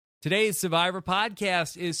Today's Survivor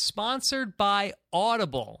podcast is sponsored by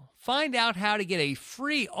Audible. Find out how to get a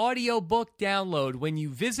free audiobook download when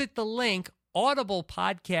you visit the link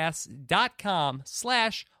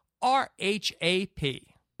audiblepodcast.com/RHAP.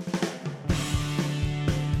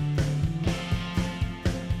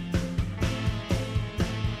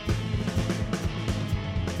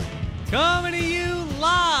 Coming to you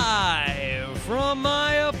live from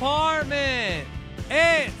my apartment.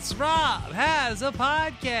 It's Rob Has a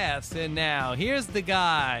Podcast. And now, here's the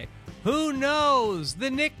guy who knows the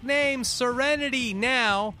nickname Serenity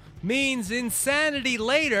now means insanity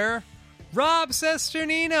later, Rob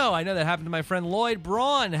Sesternino. I know that happened to my friend Lloyd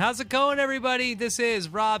Braun. How's it going, everybody? This is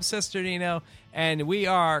Rob Sesternino, and we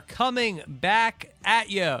are coming back at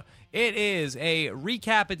you. It is a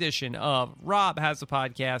recap edition of Rob Has a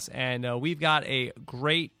Podcast, and we've got a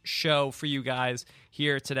great show for you guys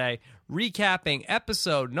here today, recapping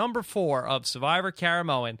episode number 4 of Survivor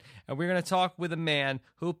Caramoan, and we're going to talk with a man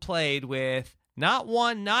who played with not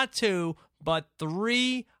 1, not 2, but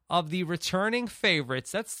 3 of the returning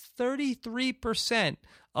favorites. That's 33%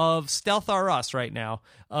 of Stealth R Us right now.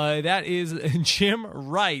 That is Jim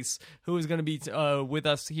Rice, who is going to be with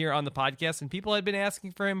us here on the podcast. And people had been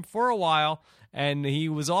asking for him for a while, and he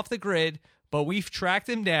was off the grid, but we've tracked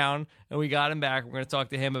him down, and we got him back. We're going to talk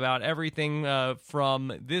to him about everything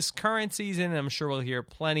from this current season, and I'm sure we'll hear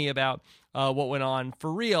plenty about what went on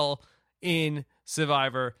for real in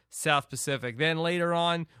Survivor South Pacific. Then later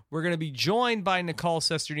on, we're going to be joined by Nicole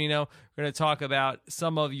Sesternino. We're going to talk about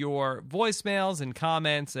some of your voicemails and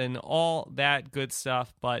comments and all that good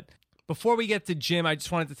stuff. But before we get to Jim, I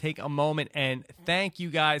just wanted to take a moment and thank you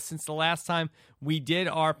guys. Since the last time we did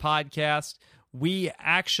our podcast, we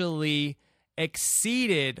actually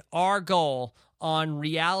exceeded our goal on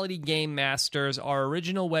Reality Game Masters, our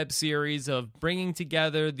original web series of bringing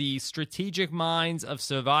together the strategic minds of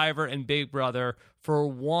Survivor and Big Brother for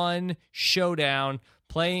one showdown,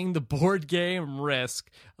 playing the board game Risk.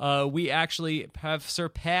 We actually have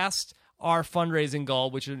surpassed our fundraising goal,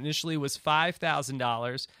 which initially was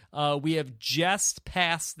 $5,000. We have just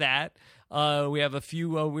passed that. We have a few.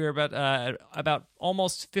 We're about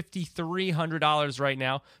almost $5,300 right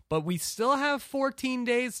now, but we still have 14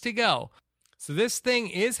 days to go. So this thing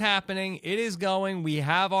is happening. It is going. We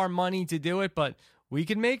have our money to do it, but we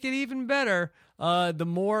can make it even better the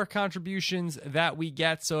more contributions that we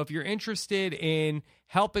get. So if you're interested in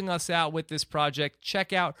helping us out with this project,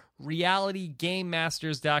 check out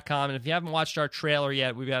realitygamemasters.com. And if you haven't watched our trailer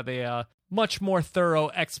yet, we have a much more thorough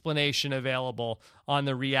explanation available on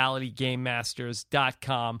the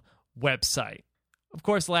realitygamemasters.com website. Of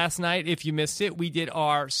course, last night, if you missed it, we did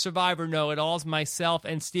our Survivor Know-It-Alls. Myself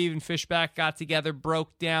and Steven Fishback got together,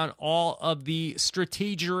 broke down all of the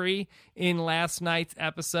strategery in last night's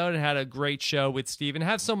episode, and had a great show with Steven.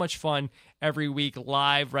 Have so much fun every week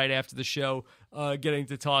live right after the show, getting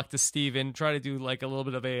to talk to Steven. Try to do like a little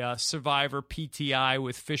bit of a Survivor PTI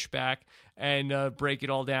with Fishback and break it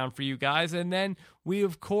all down for you guys. And then we,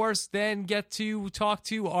 of course, then get to talk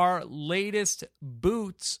to our latest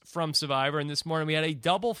boots from Survivor. And this morning we had a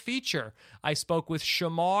double feature. I spoke with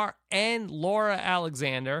Shamar and Laura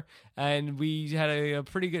Alexander, and we had a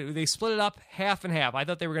pretty good, they split it up half and half. I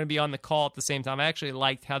thought they were going to be on the call at the same time. I actually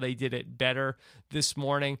liked how they did it better this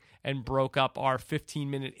morning and broke up our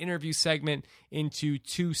 15-minute interview segment into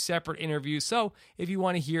 2 separate interviews. So if you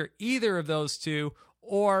want to hear either of those two,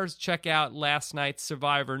 or check out last night's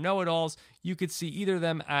Survivor Know-It-Alls, you could see either of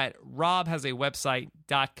them at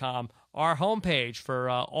robhasawebsite.com, our homepage for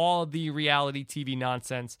all of the reality TV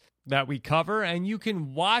nonsense that we cover. And you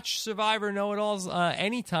can watch Survivor Know-It-Alls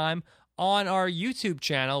anytime on our YouTube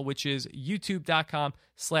channel, which is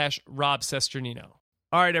youtube.com/Rob Sesternino.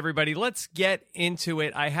 All right, everybody, let's get into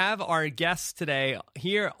it. I have our guest today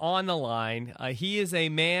here on the line. He is a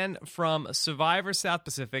man from Survivor South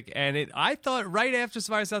Pacific, and I thought right after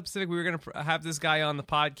Survivor South Pacific we were going to have this guy on the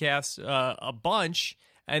podcast a bunch,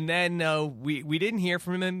 and then we didn't hear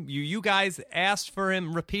from him. You guys asked for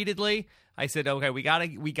him repeatedly. I said, okay, we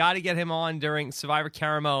gotta get him on during Survivor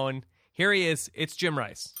Caramoan. Here he is. It's Jim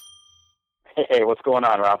Rice. Hey, what's going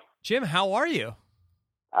on, Rob? Jim, how are you?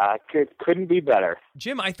 Couldn't be better.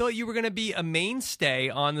 Jim, I thought you were going to be a mainstay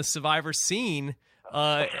on the Survivor scene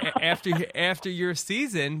after your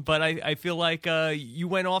season, but I feel like you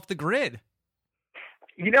went off the grid.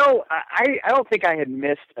 You know, I don't think I had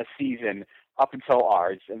missed a season up until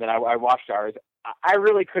ours, and then I watched ours. I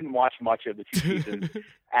really couldn't watch much of the 2 seasons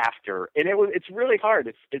after, and it's really hard.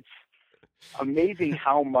 It's amazing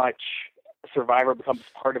how much Survivor becomes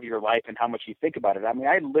part of your life and how much you think about it. I mean,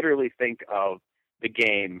 I literally think of the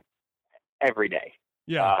game every day.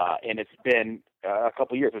 Yeah. And it's been a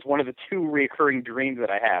couple years. It's one of the two reoccurring dreams that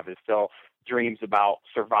I have. Is still dreams about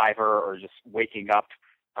Survivor or just waking up,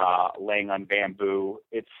 laying on bamboo.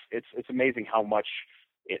 It's amazing how much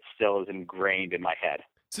it still is ingrained in my head.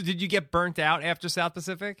 So did you get burnt out after South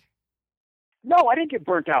Pacific? No, I didn't get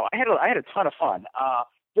burnt out. I had a ton of fun.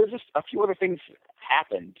 There's just a few other things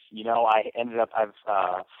happened. I've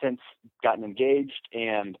since gotten engaged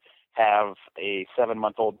and have a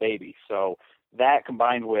 7-month-old baby. So that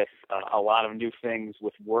combined with a lot of new things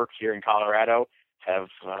with work here in Colorado have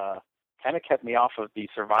kind of kept me off of the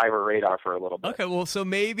Survivor radar for a little bit. Okay, well, so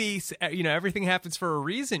maybe, everything happens for a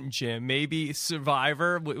reason, Jim. Maybe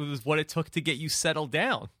Survivor was what it took to get you settled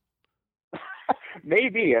down.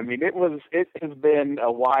 Maybe. I mean, it has been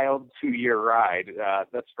a wild 2-year ride.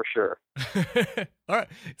 That's for sure. All right.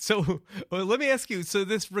 So let me ask you. So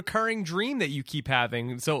this recurring dream that you keep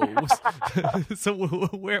having. So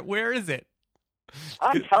where is it?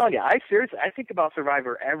 I'm telling you, I think about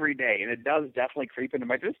Survivor every day, and it does definitely creep into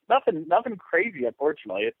my. Just nothing crazy,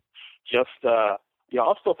 unfortunately. It's just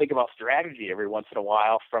I'll still think about strategy every once in a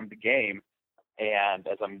while from the game, and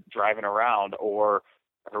as I'm driving around, or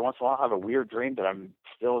every once in a while, I have a weird dream that I'm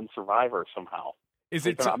still in Survivor somehow. Is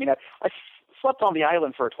it? I mean, I slept on the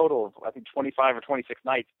island for a total of, I think, 25 or 26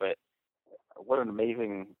 nights, but what an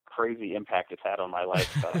amazing, crazy impact it's had on my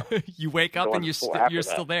life. You wake up and you're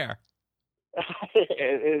still there.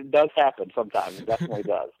 It does happen sometimes. It definitely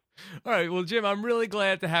does. All right. Well, Jim, I'm really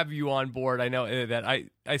glad to have you on board. I know that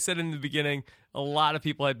I said in the beginning, a lot of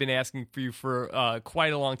people had been asking for you for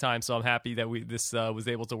quite a long time, so I'm happy that this was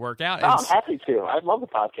able to work out. I'm happy to. I love the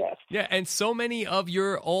podcast. Yeah, and so many of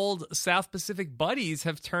your old South Pacific buddies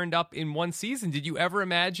have turned up in one season. Did you ever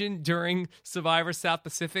imagine during Survivor South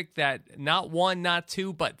Pacific that not one, not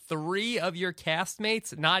two, but 3 of your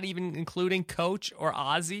castmates, not even including Coach or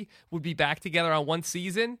Ozzy, would be back together on one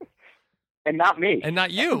season? And not me. And not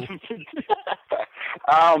you.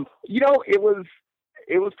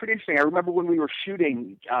 It was pretty interesting. I remember when we were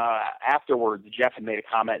shooting afterwards, Jeff had made a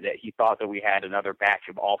comment that he thought that we had another batch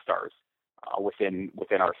of All-Stars within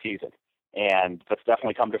our season. And that's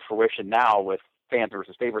definitely come to fruition now with Fans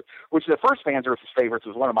versus Favorites, which the first Fans versus Favorites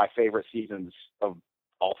was one of my favorite seasons of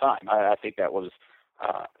all time. I think that was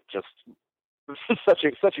just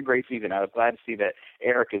such a great season. I was glad to see that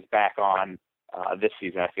Eric is back on this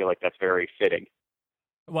season. I feel like that's very fitting.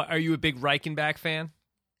 Well, are you a big Reichenbach fan?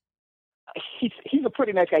 He's a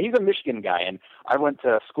pretty nice guy. He's a Michigan guy, and I went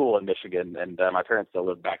to school in Michigan, and my parents still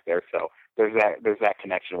live back there, so there's that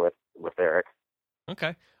connection with Eric.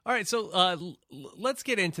 Okay. All right. So let's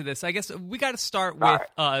get into this. I guess we got to start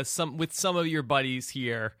with some of your buddies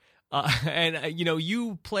here.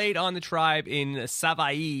 You played on the tribe in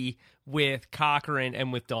Savaii with Cochran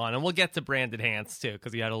and with Dawn, and we'll get to Brandon Hance too,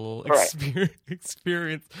 because you had a little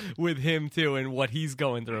experience with him too and what he's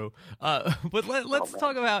going through. But let's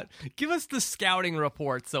talk about. Give us the scouting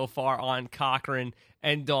report so far on Cochran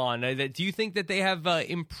and Dawn. Do you think that they have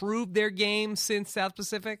improved their game since South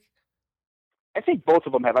Pacific? I think both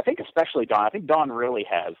of them have. I think especially Dawn. I think Dawn really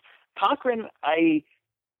has. Cochran, I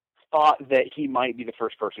thought that he might be the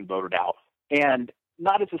first person voted out. And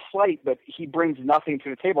not as a slight, but he brings nothing to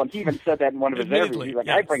the table. And he even said that in one of his interviews. He's like,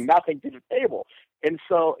 yes. I bring nothing to the table. And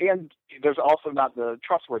there's also not the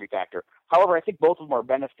trustworthy factor. However, I think both of them are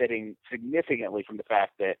benefiting significantly from the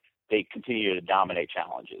fact that they continue to dominate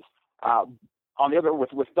challenges. On the other,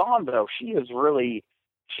 with Dawn, though, she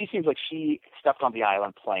seems like she stepped on the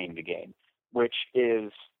island playing the game, which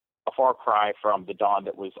is a far cry from the Dawn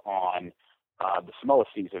that was on the Samoa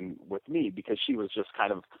season with me, because she was just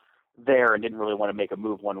kind of there and didn't really want to make a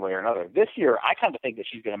move one way or another. This year, I kind of think that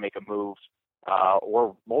she's going to make a move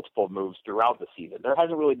or multiple moves throughout the season. There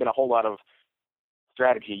hasn't really been a whole lot of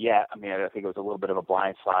strategy yet. I mean, I think it was a little bit of a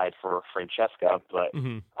blind slide for Francesca, but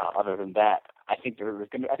other than that, I think there's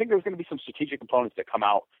going to be some strategic components that come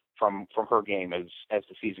out from her game as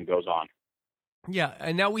the season goes on. Yeah,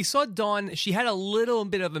 and now we saw Dawn. She had a little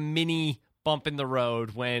bit of a mini bump in the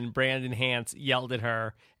road when Brandon Hance yelled at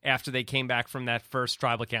her after they came back from that first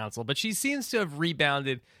tribal council. But she seems to have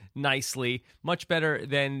rebounded nicely, much better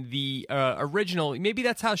than the original. Maybe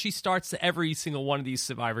that's how she starts every single one of these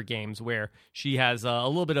Survivor games, where she has a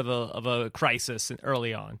little bit of a crisis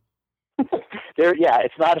early on.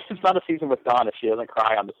 It's not a season with Dawn if she doesn't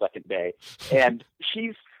cry on the second day. And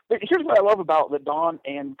here's what I love about that Dawn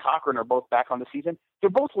and Cochran are both back on the season. They're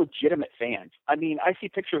both legitimate fans. I mean, I see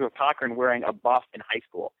pictures of Cochran wearing a buff in high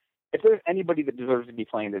school. If there's anybody that deserves to be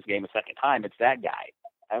playing this game a second time, it's that guy.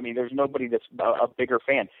 I mean, there's nobody that's a bigger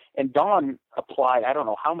fan. And Dawn applied, I don't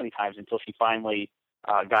know how many times until she finally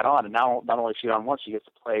got on. And now, not only is she on once, she gets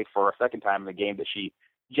to play for a second time in the game that she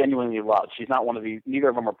genuinely loves. She's not one of these. Neither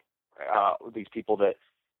of them are these people that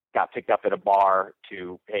got picked up at a bar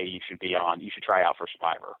to, hey, you should try out for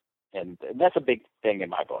Survivor, and that's a big thing in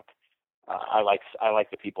my book. I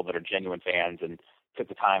like the people that are genuine fans and took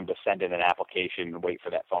the time to send in an application and wait for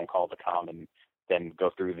that phone call to come, and then go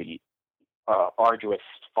through the arduous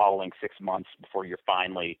following 6 months before you're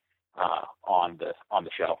finally on the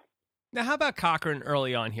show. Now, how about Cochran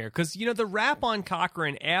early on here? Because, the rap on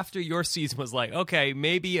Cochran after your season was like, okay,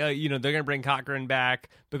 maybe, they're going to bring Cochran back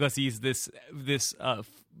because he's this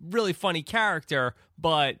really funny character,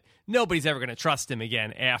 but nobody's ever going to trust him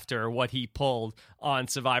again after what he pulled on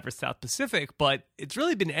Survivor South Pacific. But it's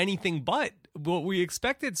really been anything but what we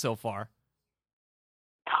expected so far.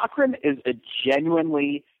 Cochran is a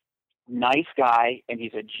genuinely nice guy, and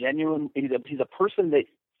he's a person that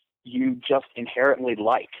you just inherently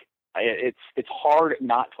like. It's hard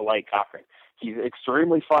not to like Cochran. He's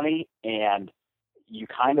extremely funny, and you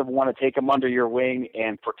kind of want to take him under your wing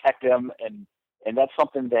and protect him, and that's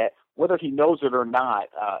something that, whether he knows it or not,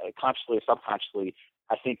 consciously or subconsciously,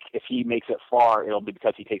 I think if he makes it far, it'll be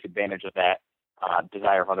because he takes advantage of that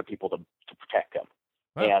desire of other people to protect him.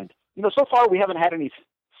 Wow. And so far we haven't had any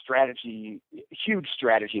huge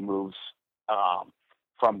strategy moves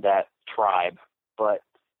from that tribe, but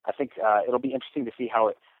I think it'll be interesting to see how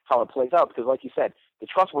it plays out, because like you said, the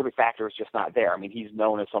trustworthy factor is just not there. I mean, he's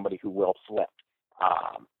known as somebody who will flip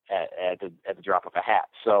at the drop of a hat.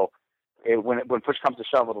 So when push comes to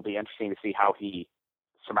shove, it'll be interesting to see how he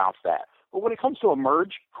surmounts that. But when it comes to a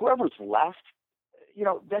merge, whoever's left,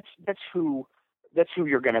 that's who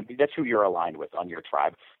you're going to be. That's who you're aligned with on your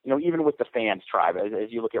tribe. Even with the fans tribe,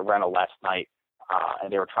 as you look at Reynolds last night,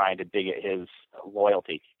 and they were trying to dig at his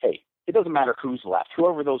loyalty. Hey, it doesn't matter who's left.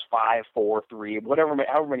 Whoever those 5, 4, 3,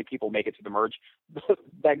 however many people make it to the merge,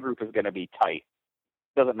 that group is going to be tight.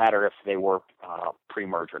 Doesn't matter if they were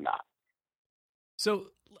pre-merge or not. So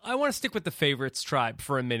I want to stick with the favorites tribe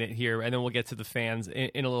for a minute here, and then we'll get to the fans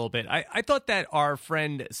in a little bit. I thought that our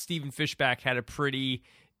friend Stephen Fishback had a pretty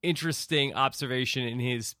interesting observation in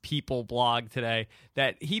his People blog today,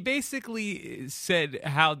 that he basically said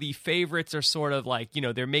how the favorites are sort of like,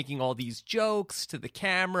 they're making all these jokes to the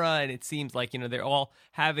camera, and it seems like, they're all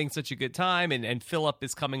having such a good time, and Philip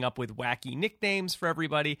is coming up with wacky nicknames for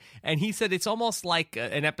everybody. And he said it's almost like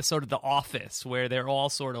an episode of The Office where they're all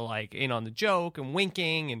sort of like in on the joke and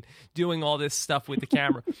winking and doing all this stuff with the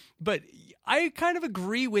camera. But I kind of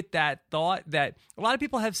agree with that thought, that a lot of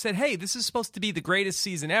people have said, hey, this is supposed to be the greatest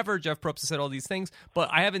season ever. Jeff Probst has said all these things, but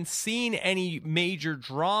I haven't seen any major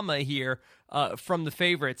drama here from the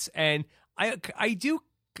favorites. And I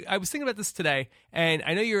was thinking about this today, and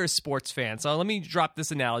I know you're a sports fan, so let me drop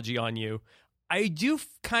this analogy on you. I do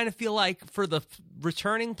kind of feel like for the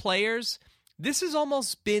returning players, this has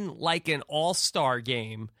almost been like an all-star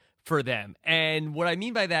game for them. And what I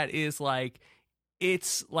mean by that is like,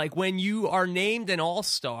 it's like when you are named an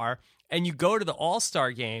all-star and you go to the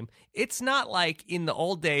all-star game, it's not like in the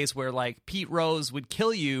old days where like Pete Rose would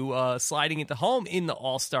kill you sliding into home in the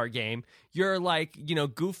all-star game. You're like,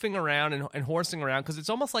 goofing around and horsing around, because it's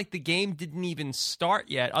almost like the game didn't even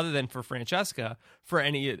start yet, other than for Francesca, for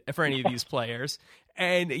any of these players.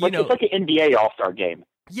 And it's like an NBA all-star game.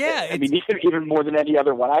 Yeah, I mean, even more than any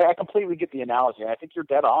other one. I completely get the analogy. I think you're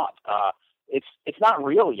dead on. It's not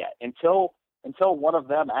real yet until one of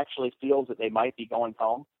them actually feels that they might be going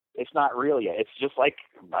home. It's not real yet. It's just like,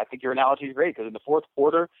 I think your analogy is great, because in the fourth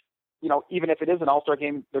quarter, even if it is an all-star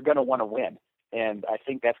game, they're going to want to win. And I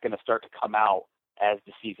think that's going to start to come out as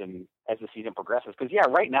the season progresses. Because,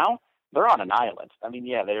 right now, they're on an island. I mean,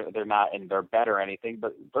 they're not in their bed or anything,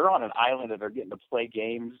 but they're on an island and they're getting to play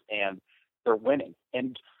games and they're winning.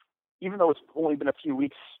 And even though it's only been a few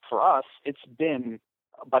weeks for us, it's been,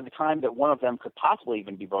 by the time that one of them could possibly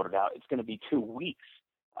even be voted out, it's going to be 2 weeks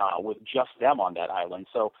with just them on that island.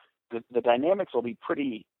 So the dynamics will be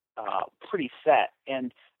pretty set.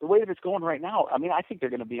 And the way that it's going right now, I mean, I think they're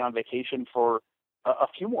going to be on vacation for a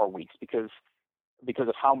few more weeks because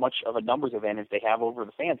of how much of a numbers advantage they have over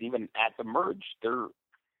the fans. Even at the merge,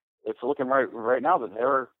 it's looking right now that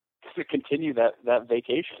they're to continue that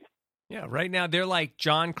vacation. Yeah, right now they're like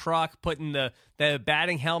John Kruk putting the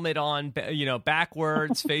batting helmet on,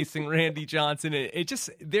 backwards, facing Randy Johnson.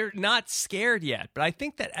 They're not scared yet. But I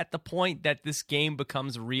think that at the point that this game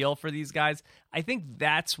becomes real for these guys, I think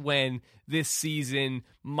that's when this season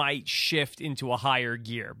might shift into a higher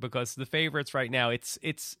gear, because the favorites right now,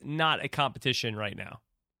 it's not a competition right now.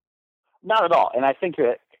 Not at all. And I think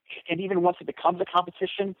that, and even once it becomes a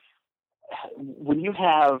competition, when you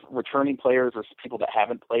have returning players or people that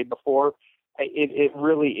haven't played before, it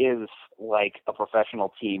really is like a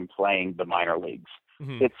professional team playing the minor leagues.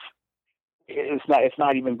 Mm-hmm. It's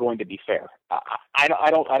not even going to be fair. I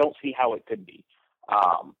don't see how it could be.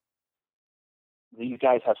 These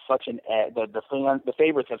guys have such an edge. The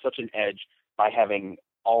favorites have such an edge by having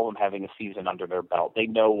all of them having a season under their belt. They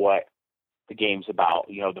know what the game's about.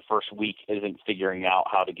 The first week isn't figuring out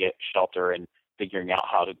how to get shelter and figuring out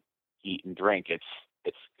how to eat and drink.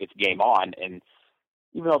 It's game on. And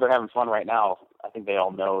even though they're having fun right now, I think they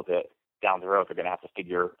all know that down the road they're going to have to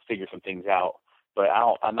figure some things out. But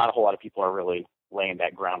not a whole lot of people are really laying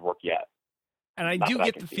that groundwork yet. And I do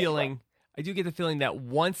get the feeling that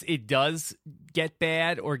once it does get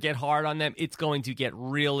bad or get hard on them, it's going to get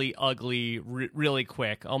really ugly really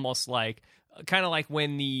quick, almost like kind of like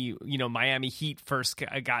when the Miami Heat first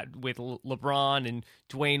got with LeBron and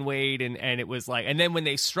Dwayne Wade, and it was like, and then when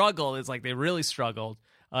they struggled, it's like they really struggled.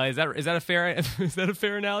 Is that a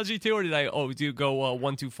fair analogy too, or did I go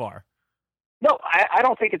one too far? No, I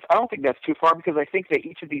don't think that's too far, because I think that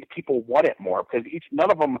each of these people want it more, because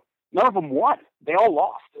none of them won. They all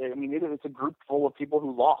lost. I mean, it's a group full of people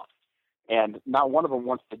who lost, and not one of them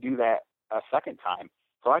wants to do that a second time.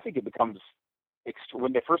 So I think it becomes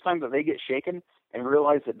when the first time that they get shaken and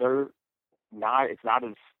realize that it's not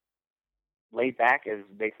as laid back as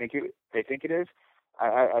they think it is.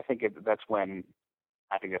 I think that's when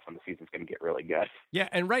the season's going to get really good. Yeah,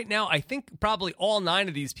 and right now, I think probably all 9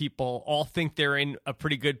 of these people all think they're in a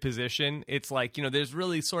pretty good position. It's like, there's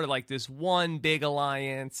really sort of like this one big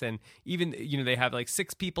alliance, and even, they have like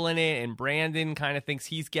 6 people in it, and Brandon kind of thinks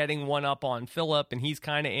he's getting one up on Phillip, and he's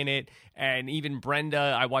kind of in it, and even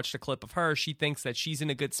Brenda, I watched a clip of her, she thinks that she's in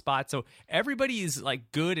a good spot, so everybody is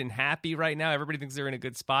like good and happy right now. Everybody thinks they're in a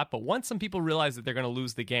good spot, but once some people realize that they're going to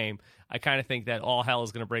lose the game, I kind of think that all hell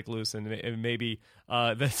is going to break loose, and maybe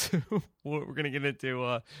that's what we're going to get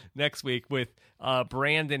into next week with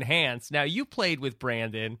Brandon Hance. Now, you played with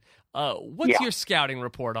Brandon. What's your scouting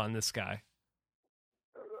report on this guy?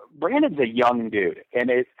 Brandon's a young dude,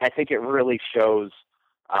 and I think it really shows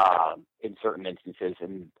in certain instances.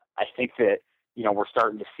 And I think that we're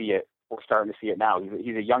starting to see it. We're starting to see it now.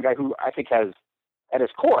 He's a young guy who I think has, at his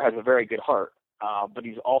core, has a very good heart, but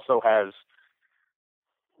he also has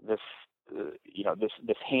this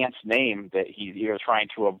Hance name that he's either trying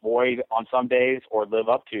to avoid on some days or live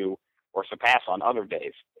up to or surpass on other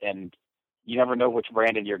days. And you never know which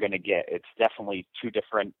Brandon you're going to get. It's definitely two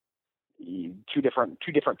different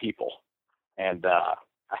people. And I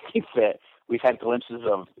think that we've had glimpses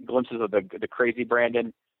of the crazy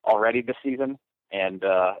Brandon already this season. And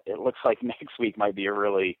it looks like next week might be a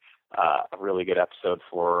really good episode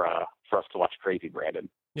for us to watch crazy Brandon.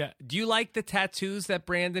 Yeah. Do you like the tattoos that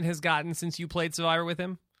Brandon has gotten since you played Survivor with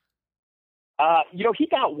him? He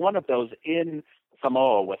got one of those in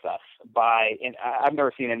Samoa with us and I've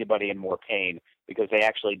never seen anybody in more pain, because they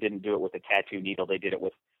actually didn't do it with a tattoo needle. They did it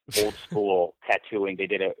with old school tattooing. They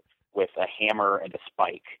did it with a hammer and a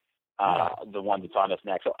spike, the one that's on his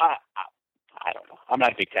neck. So I don't know. I'm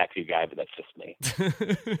not a big tattoo guy, but that's just me.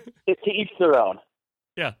 To each their own.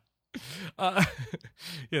 Yeah.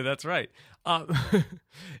 Yeah, that's right.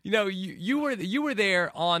 You were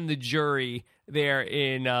there on the jury there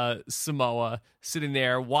in Samoa, sitting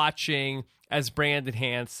there watching as Brandon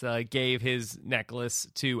Hance gave his necklace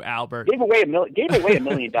to Albert. Gave away $1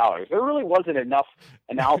 million. There really wasn't enough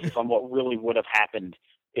analysis on what really would have happened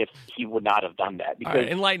if he would not have done that. Because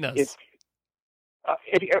enlighten us.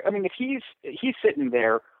 If he's sitting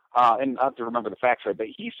there, and I have to remember the facts right, but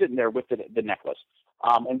he's sitting there with the necklace.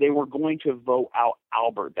 And they were going to vote out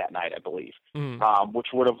Albert that night, I believe, which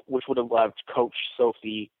would have left Coach,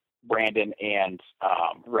 Sophie, Brandon, and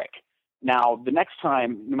Rick. Now, the next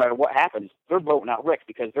time, no matter what happens, they're voting out Rick,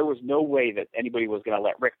 because there was no way that anybody was going to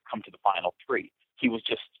let Rick come to the final 3. He was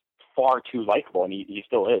just far too likable, and he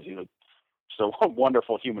still is. He's a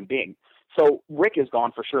wonderful human being. So Rick is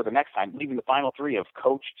gone for sure the next time, leaving the final 3 of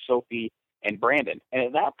Coach, Sophie, and Brandon. And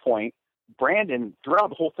at that point, Brandon, throughout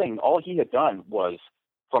the whole thing, all he had done was,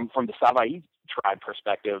 from the Savai'i tribe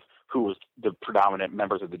perspective, who was the predominant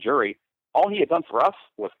members of the jury, all he had done for us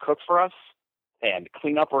was cook for us and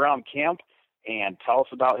clean up around camp and tell us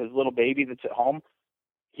about his little baby that's at home.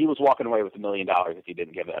 He was walking away with $1 million if he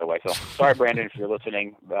didn't give that away. So sorry, Brandon, if you're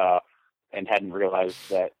listening and hadn't realized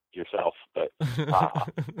that yourself, but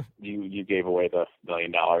you gave away the $1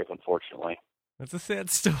 million, unfortunately. That's a sad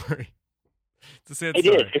story. It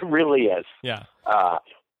is. It really is. Yeah.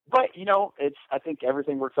 But I think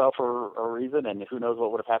everything works out for a reason, and who knows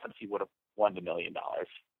what would have happened if he would have won the $1 million.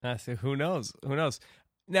 I see. Who knows?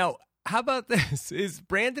 Now, how about this? Is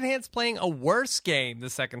Brandon Hance playing a worse game the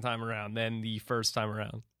second time around than the first time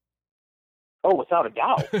around? Oh, without a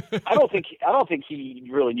doubt. I don't think he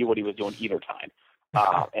really knew what he was doing either time.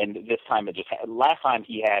 And this time last time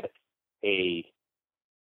he had a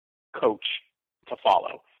coach to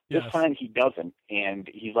follow. This Yes. time he doesn't, and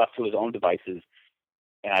he's left to his own devices.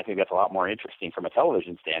 And I think that's a lot more interesting from a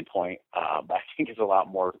television standpoint. But I think it's a lot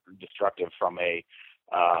more destructive from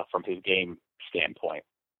his game standpoint.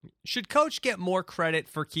 Should Coach get more credit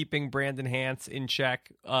for keeping Brandon Hance in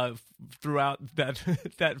check throughout that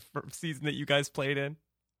season that you guys played in?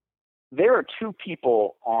 There are two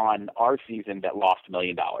people on our season that lost $1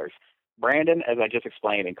 million. Brandon, as I just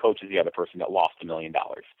explained, and Coach is the other person that lost $1 million.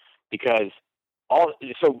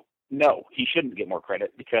 No, he shouldn't get more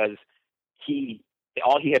credit because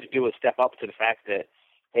all he had to do was step up to the fact that,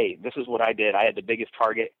 hey, this is what I did. I had the biggest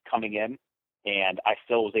target coming in, and I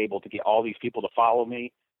still was able to get all these people to follow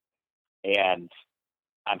me. And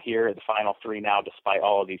I'm here at the final three now, despite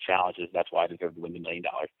all of these challenges. That's why I deserve to win the $1 million.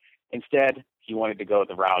 Instead, he wanted to go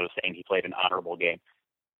the route of saying he played an honorable game.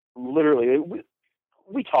 Literally,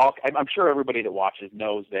 we talk. I'm sure everybody that watches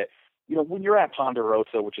knows that, when you're at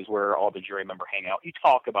Ponderosa, which is where all the jury members hang out, you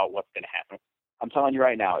talk about what's going to happen. I'm telling you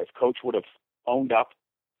right now, if Coach would have owned up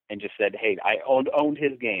and just said, hey, I owned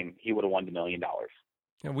his game, he would have won the $1 million.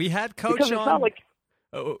 And we had Coach because it's on. Not like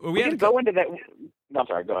we can go into that. No, I'm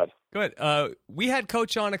sorry. Go ahead. Go ahead. We had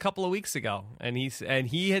Coach on a couple of weeks ago, and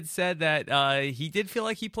he had said that he did feel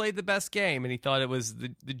like he played the best game, and he thought it was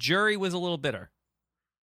the jury was a little bitter.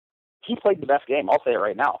 He played the best game. I'll say it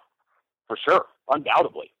right now, for sure,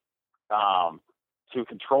 undoubtedly. To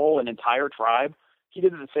control an entire tribe, he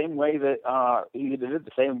did it the same way that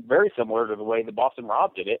very similar to the way that Boston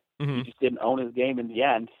Rob did it. Mm-hmm. He just didn't own his game in the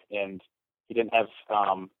end, and he didn't have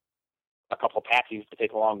a couple of patsies to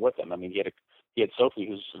take along with him. I mean, he had Sophie,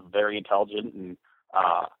 who's very intelligent, and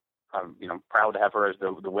I'm proud to have her as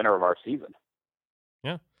the winner of our season.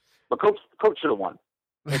 Yeah, but Coach should have won.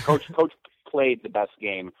 And Coach played the best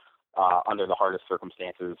game under the hardest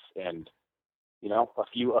circumstances, and a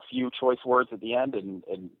few choice words at the end, and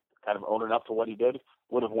kind of owning up to what he did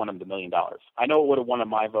would have won him the $1 million. I know it would have won him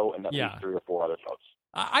my vote and at least 3 or 4 other votes.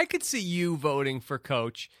 I could see you voting for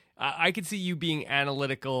Coach. I could see you being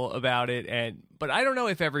analytical about it, but I don't know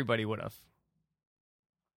if everybody would have.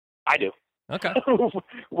 I do. Okay.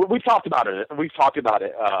 We've talked about it. We've talked about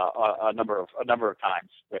it a number of times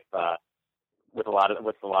with a lot of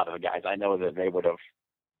the guys. I know that they would have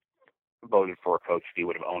voted for Coach if he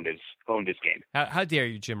would have owned his game. How dare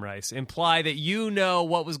you, Jim Rice, imply that you know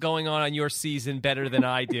what was going on your season better than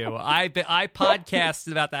I do? I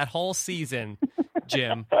podcasted about that whole season,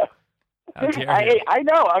 Jim. How dare you? I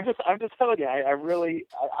know. I'm just telling you.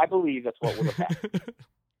 I believe that's what would have happened.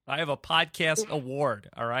 I have a podcast award.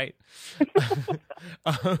 All right.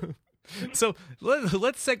 So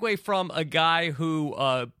let's segue from a guy who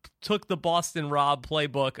took the Boston Rob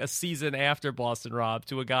playbook a season after Boston Rob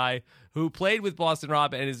to a guy who played with Boston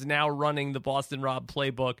Rob and is now running the Boston Rob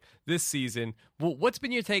playbook this season. Well, what's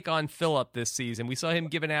been your take on Phillip this season? We saw him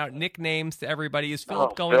giving out nicknames to everybody. Is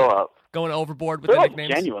Phillip going overboard with the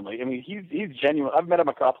nicknames? Genuinely. I mean, he's genuine. I've met him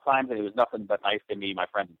a couple times, and he was nothing but nice to me, my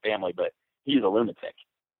friends and family, but he's a lunatic.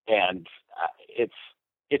 And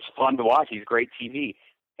it's fun to watch. He's great TV.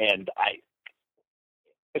 And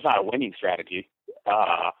it's not a winning strategy.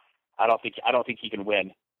 I don't think he can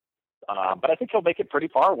win. But I think he'll make it pretty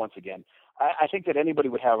far once again. I think that anybody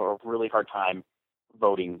would have a really hard time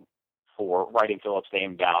voting for writing Phillip's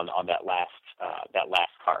name down on that last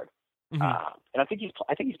card. Mm-hmm. And I think he's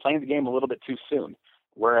playing the game a little bit too soon.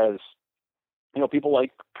 Whereas, people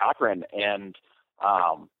like Cochran and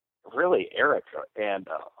really Eric and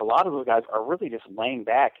a lot of those guys are really just laying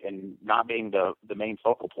back and not being the main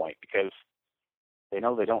focal point because they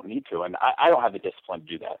know they don't need to. And I don't have the discipline to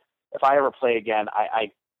do that. If I ever play again,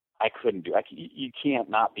 I couldn't do it. You can't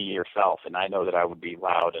not be yourself. And I know that I would be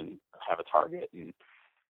loud and have a target and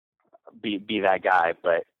be that guy.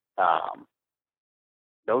 But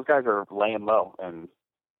those guys are laying low and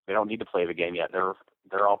they don't need to play the game yet.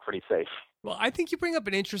 They're all pretty safe. Well, I think you bring up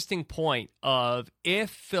an interesting point of if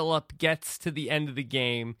Phillip gets to the end of the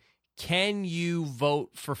game, can you vote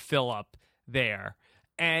for Phillip there?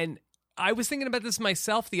 And I was thinking about this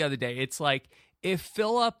myself the other day. It's like if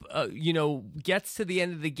Phillip, gets to the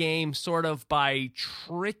end of the game sort of by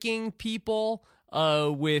tricking people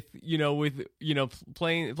with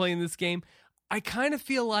playing this game, I kind of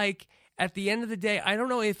feel like at the end of the day, I don't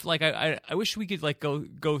know if I wish we could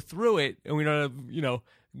go through it and we don't have,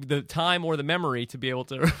 the time or the memory to be able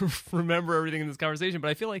to remember everything in this conversation.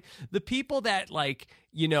 But I feel like the people that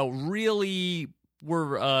really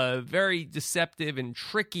were very deceptive and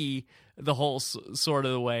tricky the whole sort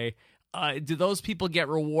of the way, do those people get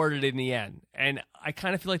rewarded in the end? And I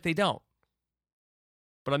kind of feel like they don't.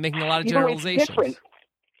 But I'm making a lot of It's generalizations. different.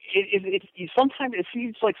 Sometimes it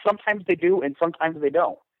seems like sometimes they do and sometimes they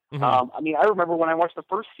don't. Mm-hmm. I mean, I remember when I watched the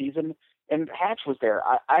first season and Hatch was there.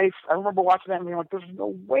 I remember watching that and being like, "There's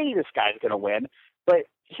no way this guy's going to win." But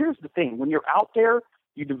here's the thing: when you're out there,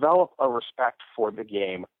 you develop a respect for the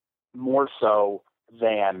game more so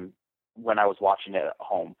than when I was watching it at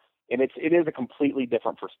home. And it is a completely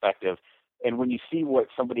different perspective. And when you see what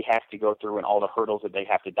somebody has to go through and all the hurdles that they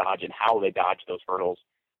have to dodge and how they dodge those hurdles,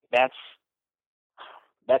 that's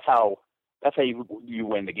how you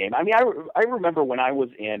win the game. I mean, I remember when I was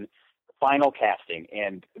in final casting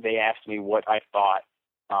and they asked me what I thought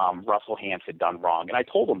Russell Hantz had done wrong, and I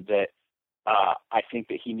told them that I think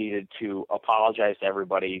that he needed to apologize to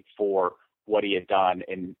everybody for what he had done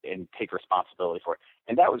and take responsibility for it.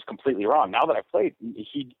 And that was completely wrong. Now that I've played,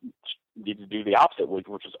 he needed to do the opposite, which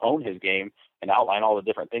was own his game and outline all the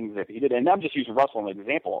different things that he did. And I'm just using Russell as an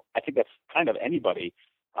example. I think that's kind of anybody.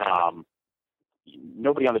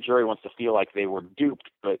 Nobody on the jury wants to feel like they were duped,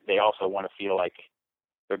 but they also want to feel like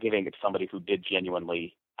they're giving it to somebody who did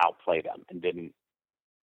genuinely outplay them and didn't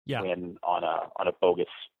win on a bogus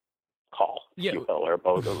call, or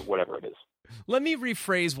bogus, or whatever it is. Let me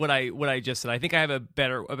rephrase what I just said. I think I have a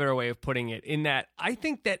better way of putting it, in that I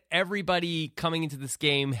think that everybody coming into this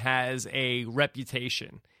game has a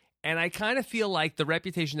reputation. And I kind of feel like the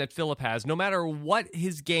reputation that Philip has, no matter what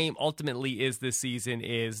his game ultimately is this season,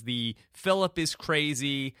 is the Philip is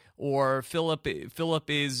crazy, or Philip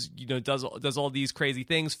is, does all these crazy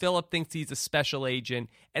things. Philip thinks he's a special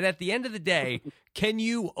agent. And at the end of the day, can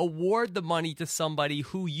you award the money to somebody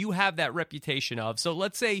who you have that reputation of? So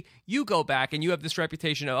let's say you go back and you have this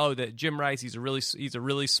reputation of, that Jim Rice, he's a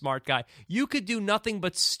really smart guy. You could do nothing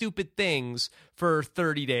but stupid things for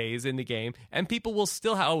 30 days in the game, and people will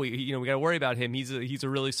still we got to worry about him. He's a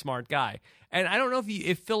really smart guy. And I don't know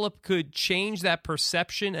if Philip could change that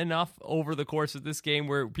perception enough over the course of this game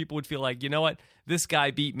where people would feel like, you know what, this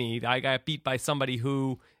guy beat me. I got beat by somebody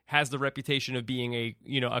who has the reputation of being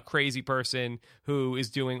a crazy person who is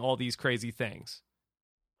doing all these crazy things.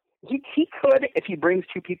 He could, if he brings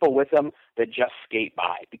two people with him that just skate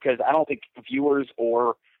by, because I don't think viewers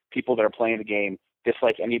or people that are playing the game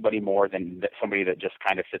dislike anybody more than somebody that just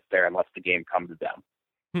kind of sits there and lets the game come to them.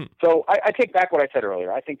 So I take back what I said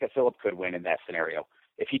earlier. I think that Philip could win in that scenario.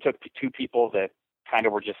 If he took two people that kind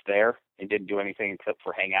of were just there and didn't do anything except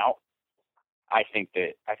for hang out, I think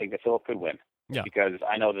that Philip could win. Yeah. Because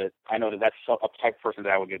I know that that's a type of person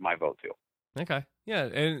that I would give my vote to. Okay. Yeah,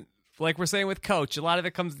 and like we're saying with Coach, a lot of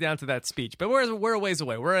it comes down to that speech. But we're a ways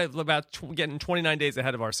away. We're about getting 29 days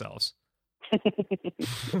ahead of ourselves. I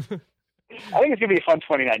think it's gonna be a fun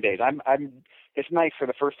 29 days. It's nice for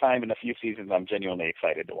the first time in a few seasons. I'm genuinely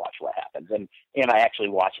excited to watch what happens, and I actually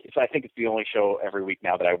watch it. So I think it's the only show every week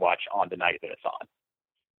now that I watch on the night that it's on.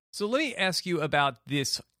 So let me ask you about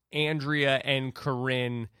this Andrea and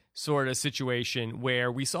Corinne sort of situation where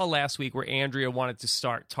we saw last week where Andrea wanted to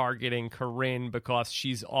start targeting Corinne because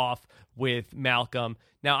she's off with Malcolm.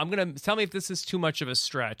 Now, I'm going to tell me if this is too much of a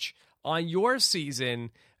stretch. On your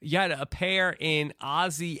season, you had a pair in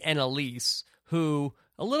Ozzy and Elise who,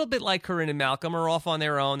 a little bit like Corinne and Malcolm, are off on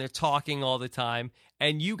their own. They're talking all the time.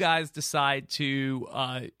 And you guys decide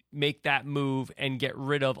to make that move and get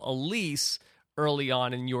rid of Elise early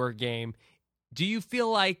on in your game. Do you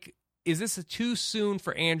feel like, is this too soon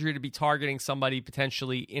for Andrea to be targeting somebody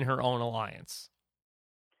potentially in her own alliance?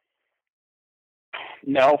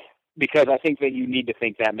 No, because I think that you need to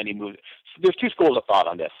think that many moves. There's two schools of thought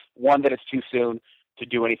on this. One, that it's too soon to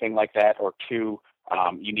do anything like that, or two,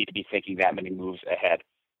 you need to be thinking that many moves ahead.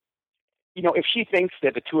 If she thinks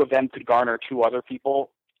that the two of them could garner two other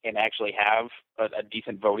people and actually have a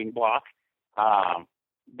decent voting block,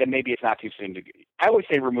 then maybe it's not too soon to. I always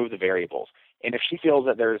say remove the variables. And if she feels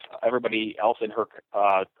that there's everybody else in her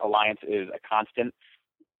alliance is a constant,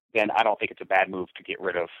 then I don't think it's a bad move to get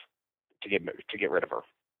rid of her.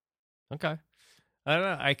 Okay. I don't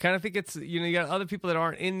know. I kind of think it's, you got other people that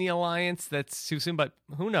aren't in the alliance. That's too soon, but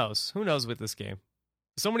who knows? Who knows with this game?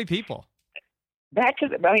 So many people. Back to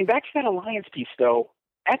that alliance piece, though.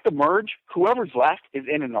 At the merge, whoever's left is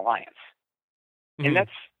in an alliance, and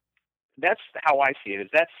that's how I see it.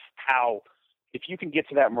 That's how, if you can get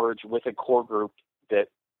to that merge with a core group that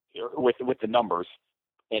with the numbers,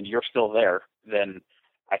 and you're still there, then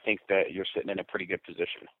I think that you're sitting in a pretty good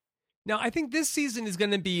position. Now, I think this season is going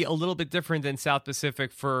to be a little bit different than South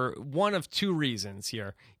Pacific for one of two reasons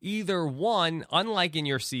here. Either one, unlike in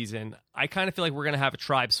your season, I kind of feel like we're going to have a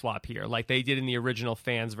tribe swap here, like they did in the original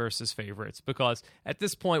fans versus favorites, because at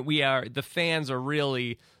this point the fans are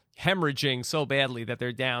really hemorrhaging so badly that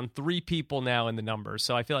they're down 3 people now in the numbers.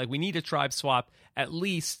 So I feel like we need a tribe swap at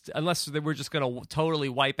least, unless we're just going to totally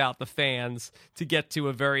wipe out the fans to get to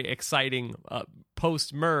a very exciting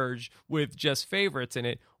post-merge with just favorites in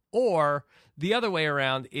it. Or the other way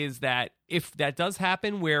around is that if that does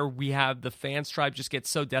happen where we have the fans tribe just get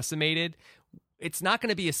so decimated, it's not going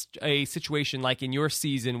to be a situation like in your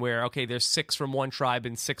season where, okay, there's 6 from one tribe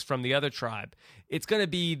and 6 from the other tribe. It's going to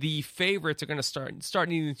be the favorites are going to start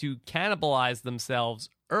needing to cannibalize themselves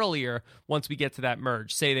earlier once we get to that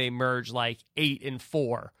merge. Say they merge like 8 and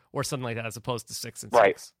 4 or something like that, as opposed to 6 and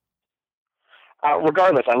 6.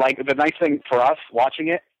 Regardless, I like the nice thing for us watching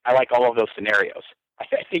it. I like all of those scenarios.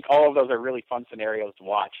 I think all of those are really fun scenarios to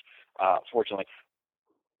watch. Fortunately,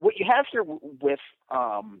 what you have here with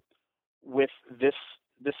this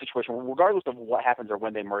situation, regardless of what happens or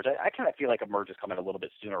when they merge, I kind of feel like a merge is coming a little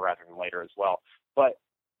bit sooner rather than later as well. But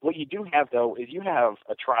what you do have, though, is you have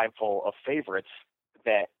a tribe full of favorites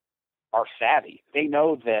that are savvy. They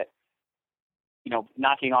know that,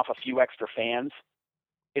 knocking off a few extra fans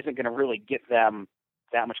isn't going to really get them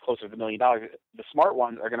that much closer to $1 million. The smart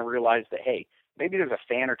ones are going to realize that, hey, maybe there's a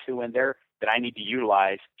fan or two in there that I need to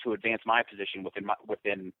utilize to advance my position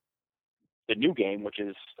within the new game, which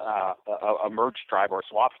is a merged tribe or a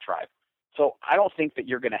swapped tribe. So I don't think that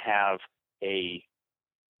you're going to have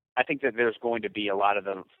I think that there's going to be a lot of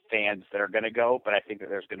the fans that are going to go, but I think that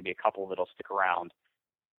there's going to be a couple that'll stick around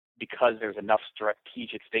because there's enough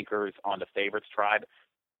strategic thinkers on the favorites tribe.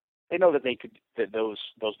 They know that those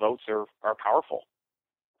votes are powerful.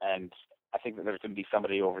 And I think that there's going to be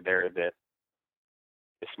somebody over there that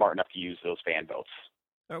is smart enough to use those fan votes.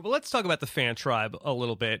 All right, well, let's talk about the fan tribe a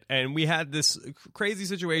little bit. And we had this crazy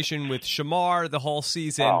situation with Shamar the whole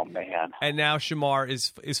season. Oh, man. And now Shamar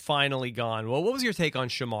is finally gone. Well, what was your take on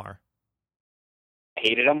Shamar?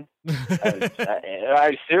 Hated him.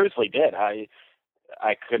 I seriously did. I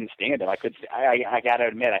couldn't stand him. I got to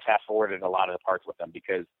admit, I fast-forwarded a lot of the parts with him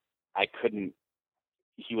because I couldn't.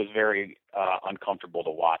 He was very uncomfortable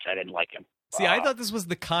to watch. I didn't like him. See, I thought this was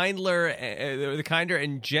the kinder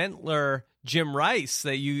and gentler Jim Rice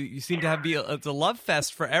that you seem to have it's a love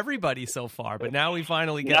fest for everybody so far. But now we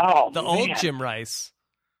finally get the old Jim Rice.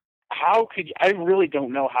 How could you? I really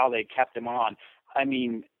don't know how they kept him on. I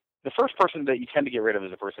mean, the first person that you tend to get rid of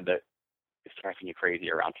is the person that is driving you crazy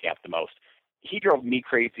around camp the most. He drove me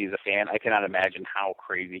crazy as a fan. I cannot imagine how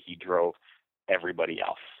crazy he drove everybody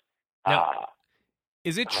else. Now,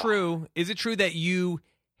 is it true? Is it true that you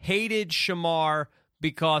hated Shamar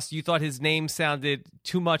because you thought his name sounded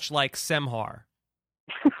too much like Semhar?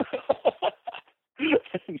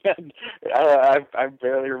 I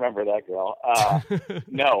barely remember that girl.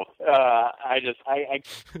 No,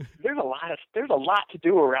 there's a lot to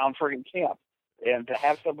do around friggin' camp, and to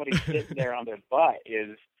have somebody sitting there on their butt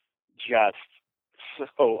is just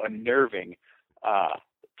so unnerving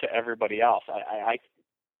to everybody else. I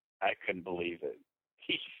couldn't believe it.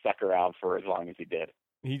 He stuck around for as long as he did.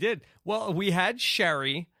 He did. Well, we had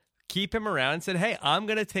Sherry keep him around and said, hey, I'm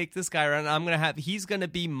going to take this guy around. He's going to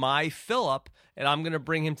be my Phillip, and I'm going to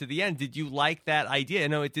bring him to the end. Did you like that idea? I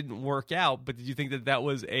know it didn't work out, but did you think that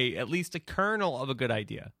was at least a kernel of a good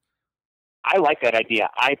idea? I like that idea.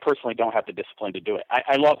 I personally don't have the discipline to do it.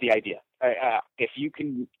 I love the idea. If you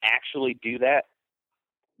can actually do that,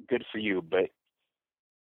 good for you. But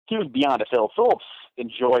he was beyond a Phillip. Phillip's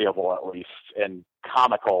enjoyable, at least, and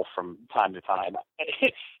comical from time to time.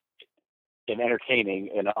 It's entertaining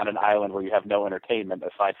on an island where you have no entertainment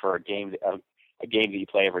aside for a game that you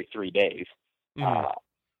play every 3 days.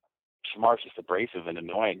 Mm-hmm. Shamar's just abrasive and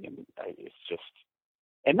annoying, and it's just,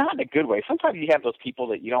 and not in a good way. Sometimes you have those people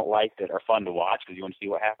that you don't like that are fun to watch because you want to see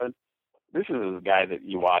what happens. This is a guy that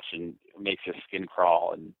you watch and makes your skin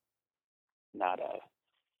crawl, and not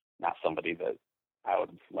somebody that I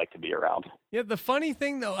would like to be around. Yeah, the funny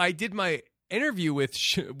thing though, I did my interview with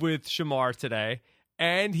Shamar today,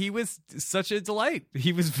 and he was such a delight.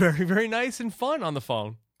 He was very, very nice and fun on the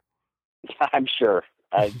phone. I'm sure.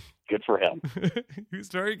 Good for him. He was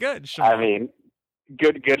very good. Shamar. I mean,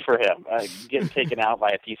 good for him. Getting taken out by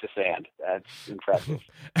a piece of sand. That's impressive.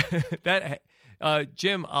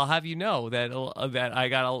 Jim, I'll have you know that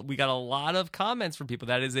we got a lot of comments from people.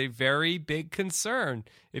 That is a very big concern.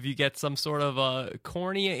 If you get some sort of a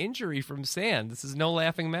cornea injury from sand, this is no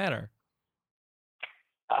laughing matter.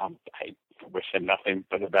 I wish him nothing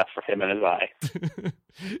but the best for him and his eye.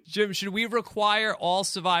 Jim, should we require all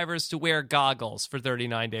survivors to wear goggles for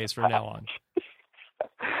 39 days from now on?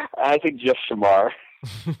 I think just Shamar.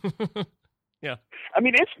 Yeah. I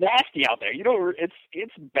mean, it's nasty out there.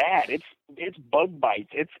 It's bad. It's bug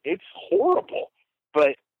bites. It's horrible.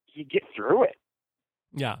 But you get through it.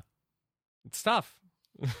 Yeah, it's tough.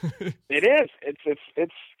 It is.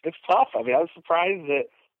 It's tough. I mean, I was surprised that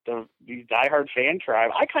these diehard fan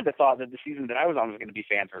tribe. I kind of thought that the season that I was on was going to be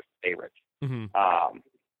fans versus favorites. Mm-hmm. I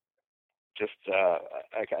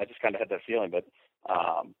just kind of had that feeling, but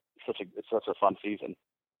it's such a fun season.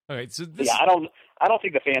 All right, so I don't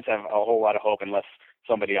think the fans have a whole lot of hope unless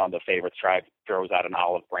somebody on the favorites tribe throws out an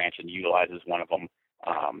olive branch and utilizes one of them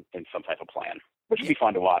in some type of plan, which would be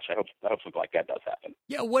fun to watch. I hope something like that does happen.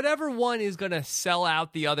 Yeah, whatever one is going to sell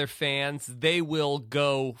out the other fans, they will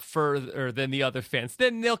go further than the other fans.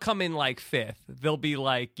 Then they'll come in like fifth. They'll be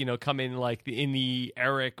like, come in like in the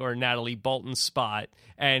Eric or Natalie Bolton spot,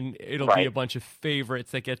 and it'll be a bunch of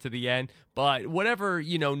favorites that get to the end. But whatever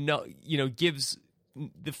gives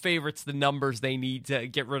the favorites the numbers they need to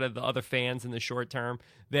get rid of the other fans in the short term,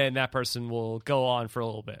 then that person will go on for a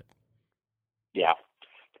little bit. Yeah.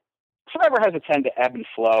 Survivor has a tend to ebb and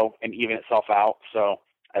flow and even itself out, so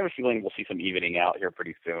I have a feeling we'll see some evening out here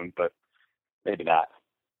pretty soon, but maybe not.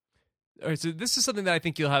 All right, so this is something that I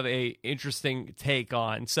think you'll have a interesting take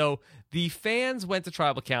on. So the fans went to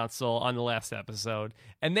Tribal Council on the last episode,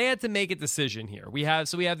 and they had to make a decision here. We have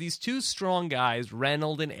these two strong guys,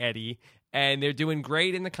 Reynolds and Eddie, and they're doing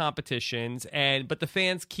great in the competitions, but the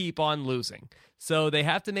fans keep on losing. So they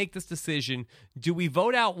have to make this decision. Do we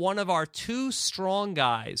vote out one of our two strong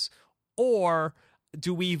guys, or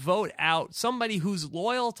do we vote out somebody who's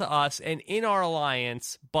loyal to us and in our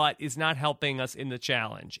alliance, but is not helping us in the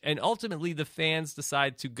challenge? And ultimately, the fans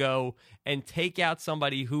decide to go and take out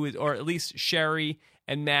somebody who is, or at least Sherry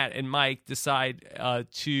and Matt and Mike decide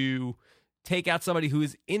to take out somebody who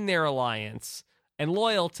is in their alliance and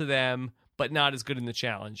loyal to them, but not as good in the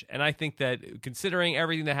challenge. And I think that considering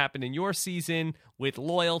everything that happened in your season with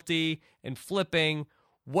loyalty and flipping,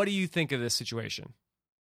 what do you think of this situation?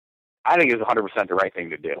 I think it's 100% the right thing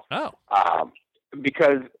to do. Oh.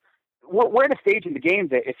 Because we're at a stage in the game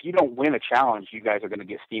that if you don't win a challenge, you guys are going to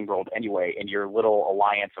get steamrolled anyway, and your little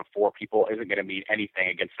alliance of 4 people isn't going to mean anything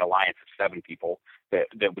against an alliance of 7 people that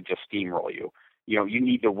would just steamroll you. You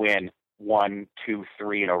need to win 1, 2,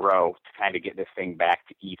 3 in a row to kind of get this thing back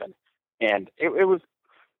to even. And it was,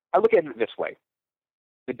 I look at it this way.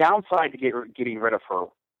 The downside to getting rid of her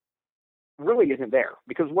really isn't there,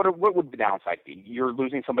 because what would the downside be? You're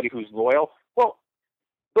losing somebody who's loyal. Well,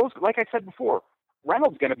 those, like I said before,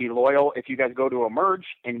 Reynolds going to be loyal if you guys go to a merge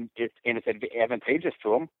and it's advantageous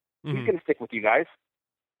to him. Mm-hmm. He's going to stick with you guys.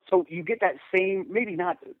 So you get that same, maybe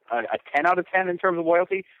not a 10 out of 10 in terms of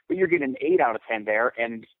loyalty, but you're getting an 8 out of 10 there,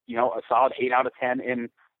 and a solid 8 out of 10 in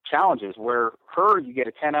challenges. Where you get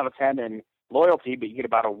a 10 out of 10 in loyalty, but you get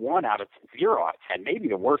about a 1 out of 0 out of 10, maybe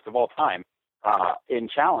the worst of all time in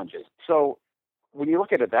challenges. So when you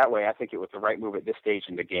look at it that way, I think it was the right move at this stage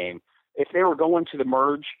in the game. If they were going to the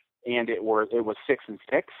merge and it was 6 and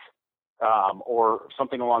 6, or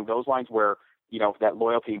something along those lines, where that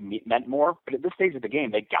loyalty meant more. But at this stage of the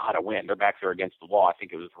game, they gotta win. Their backs are against the wall. I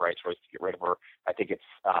think it was the right choice to get rid of her. I think it's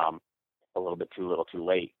a little bit too little, too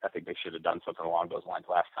late. I think they should have done something along those lines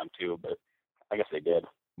last time too, but I guess they did.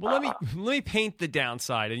 Well, let me paint the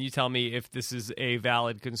downside, and you tell me if this is a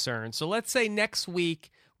valid concern. So let's say next week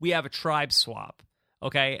we have a tribe swap,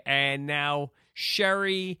 okay? And now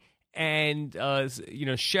Sherry and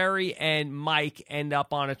Mike end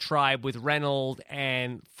up on a tribe with Reynolds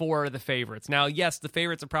and 4 of the favorites. Now, yes, the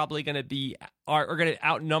favorites are probably going to are going to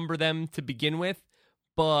outnumber them to begin with,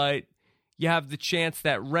 but you have the chance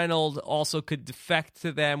that Reynolds also could defect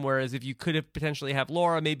to them, whereas if you could have potentially have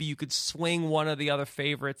Laura, maybe you could swing one of the other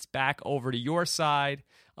favorites back over to your side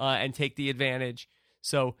and take the advantage.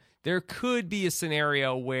 So there could be a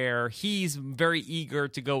scenario where he's very eager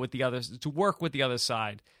to go with the others, to work with the other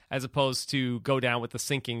side, as opposed to go down with the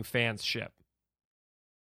sinking fans ship.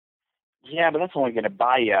 Yeah, but that's only going to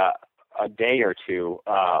buy you a day or two.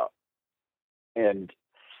 And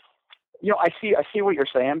I see what you're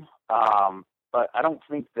saying. But I don't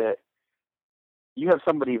think that you have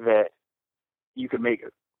somebody that you could make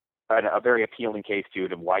a very appealing case to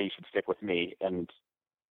why you should stick with me, and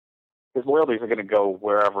his loyalties are going to go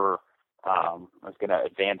wherever is going to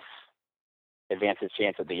advance his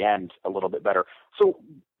chance at the end a little bit better. So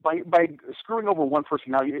by screwing over one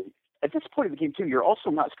person, now at this point in the game too, you're also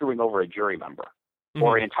not screwing over a jury member. Mm-hmm.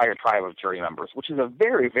 Or an entire tribe of jury members, which is a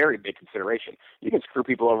very, very big consideration. You can screw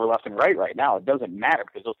people over left and right now. It doesn't matter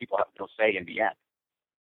because those people have no say in the end.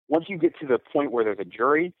 Once you get to the point where there's a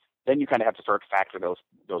jury, then you kind of have to start to factor those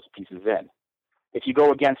pieces in. If you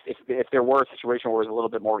go against, if there were a situation where it's a little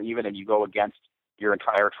bit more even and you go against your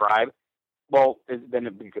entire tribe, well, then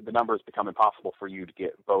the numbers become impossible for you to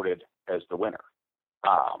get voted as the winner.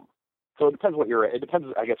 So it depends,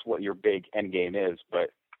 I guess, what your big end game is,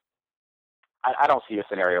 but I don't see a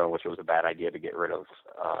scenario in which it was a bad idea to get rid of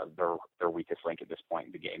their weakest link at this point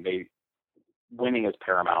in the game. Winning is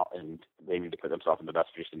paramount, and they need to put themselves in the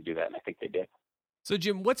best position to do that, and I think they did. So,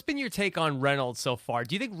 Jim, what's been your take on Reynolds so far?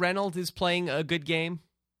 Do you think Reynolds is playing a good game?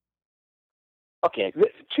 Okay, 2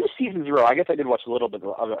 seasons in a row. I guess I did watch a little bit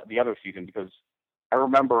of the other season because I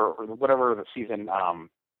remember whatever the season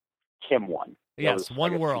Kim won. Yes,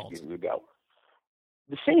 One World. 2 seasons ago.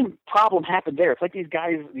 The same problem happened there. It's like these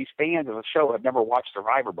fans of the show have never watched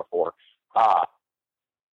Survivor before. How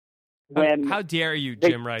dare you,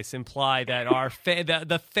 Jim Rice, imply that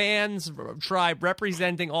the fans tribe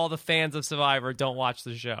representing all the fans of Survivor don't watch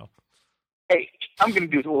the show? Hey, I'm going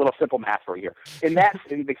to do a little simple math for you here. In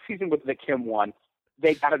the season with the Kim one,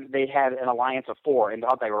 they had an alliance of 4 and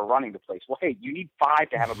thought they were running the place. Well, hey, you need 5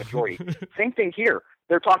 to have a majority. Same thing here.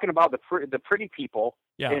 They're talking about the pretty people,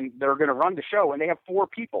 and they're going to run the show, and they have 4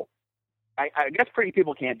 people. I guess pretty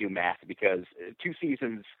people can't do math because 2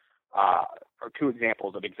 seasons are 2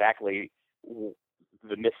 examples of exactly the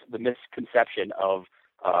misconception of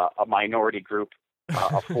a minority group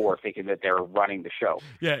of 4 thinking that they're running the show.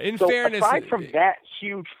 Yeah, in so fairness, aside from that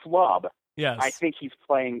huge flub, yes, I think he's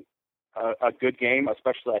playing a good game.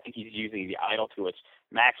 Especially, I think he's using the idol to its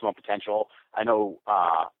maximum potential. I know,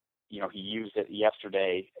 he used it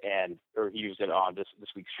yesterday, or he used it on this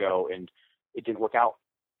week's show, and it didn't work out.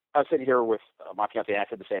 I was sitting here with my fiance, and I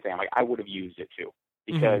said the same thing. I'm like, I would have used it too,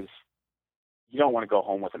 because you don't want to go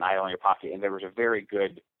home with an idol in your pocket. And there was a very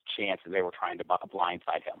good chance that they were trying to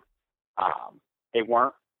blindside him. They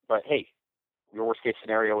weren't, but hey, your worst case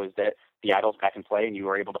scenario is that the idol's back in play and you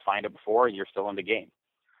were able to find it before and you're still in the game.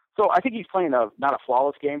 So I think he's playing not a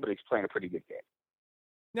flawless game, but he's playing a pretty good game.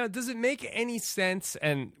 Now, does it make any sense?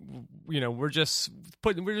 And we're just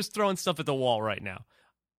throwing stuff at the wall right now.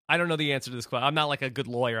 I don't know the answer to this question. I'm not like a good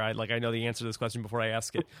lawyer. I know the answer to this question before I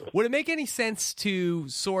ask it. Would it make any sense to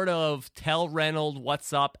sort of tell Reynolds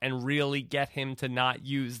what's up and really get him to not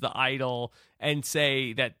use the idol and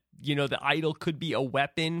say that, the idol could be a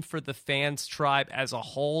weapon for the fans tribe as a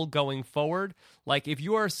whole going forward? Like if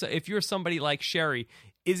you're somebody like Sherry,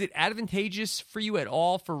 is it advantageous for you at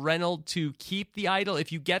all for Reynolds to keep the idol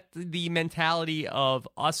if you get the mentality of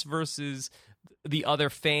us versus the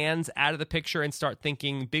other fans out of the picture and start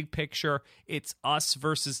thinking big picture, it's us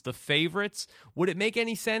versus the favorites? Would it make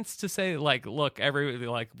any sense to say, like, look,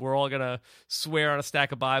 we're all gonna swear on a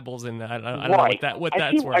stack of Bibles, and I don't know what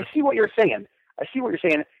that's worth? I see what you're saying.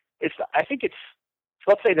 I think it's.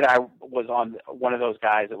 Let's say that I was on one of those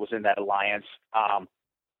guys that was in that alliance.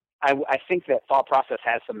 I think that thought process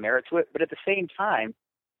has some merit to it, but at the same time,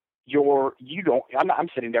 I'm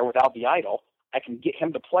sitting there without the idol. I can get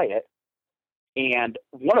him to play it, and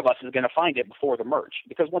one of us is going to find it before the merge,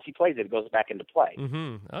 because once he plays it, it goes back into play.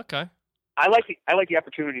 Mm-hmm. Okay. I like the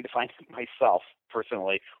opportunity to find it myself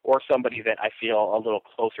personally, or somebody that I feel a little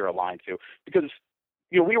closer aligned to, because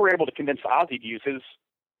we were able to convince Ozzy to use his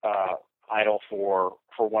idol for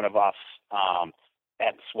one of us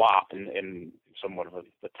at the swap in somewhat of an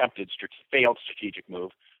attempted failed strategic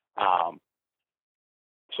move.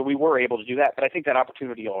 So we were able to do that, but I think that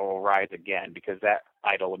opportunity will arise again because that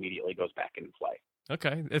idol immediately goes back into play.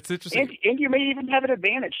 Okay, it's interesting. And you may even have an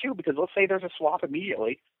advantage too, because let's say there's a swap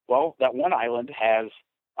immediately. Well, that one island has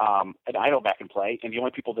an idol back in play, and the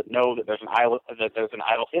only people that know that there's an idol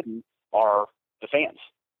hidden are the fans.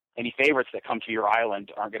 Any favorites that come to your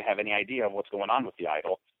island aren't going to have any idea of what's going on with the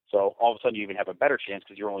idol. So all of a sudden you even have a better chance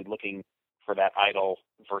because you're only looking for that idol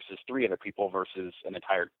versus 3 other people versus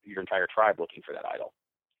your entire tribe looking for that idol.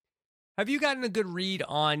 Have you gotten a good read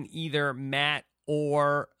on either Matt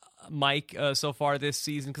or Mike so far this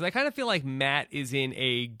season? Because I kind of feel like Matt is in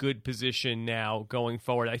a good position now going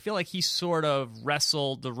forward. I feel like he sort of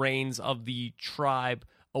wrestled the reins of the tribe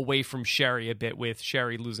away from Sherry a bit, with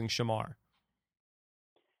Sherry losing Shamar.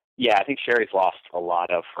 Yeah, I think Sherry's lost a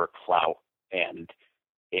lot of her clout and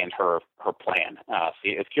her plan.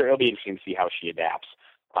 It'll be interesting to see how she adapts.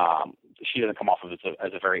 She doesn't come off of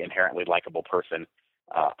as a very inherently likable person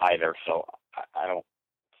either, so I don't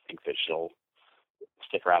think that she'll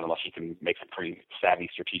stick around unless she can make some pretty savvy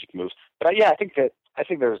strategic moves. But I think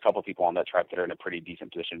there's a couple of people on that tribe that are in a pretty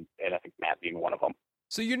decent position, and I think Matt being one of them.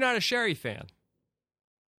 So you're not a Sherry fan?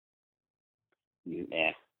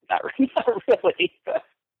 Nah, not really.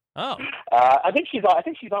 Oh, I think she's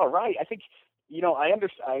all right. I think I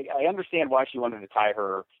understand why she wanted to tie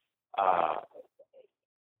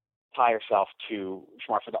herself to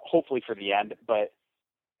Shamar hopefully for the end, but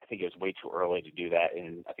I think it was way too early to do that,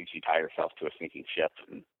 and I think she tied herself to a sinking ship,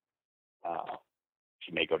 and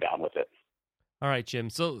she may go down with it. All right, Jim.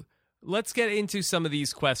 So let's get into some of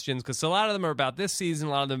these questions because a lot of them are about this season,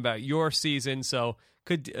 a lot of them about your season, so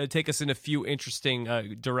could take us in a few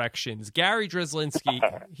interesting directions. Gary Drizlinski,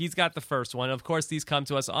 he's got the first one. Of course, these come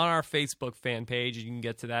to us on our Facebook fan page. You can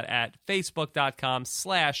get to that at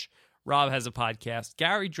facebook.com/Rob Has a Podcast.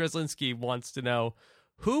 Gary Drizlinski wants to know,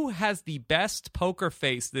 who has the best poker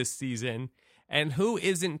face this season and who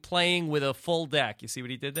isn't playing with a full deck? You see what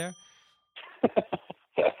he did there?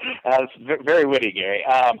 That's very witty, Gary.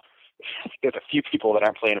 There's a few people that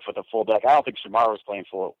aren't playing with a full deck. I don't think Shamar was playing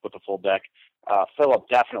with a full deck. Philip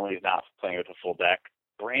definitely is not playing with a full deck.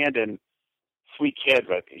 Brandon, sweet kid,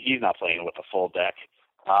 but he's not playing with a full deck.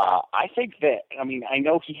 I think that, I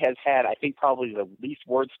know he has had, I think probably the least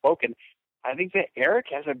words spoken. I think that Eric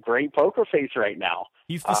has a great poker face right now.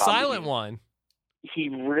 He's the silent one. He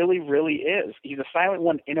really, really is. He's a silent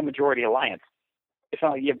one in a majority alliance. It's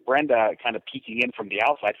not like you have Brenda kind of peeking in from the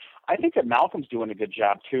outside. I think that Malcolm's doing a good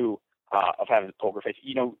job, too, of having a poker face.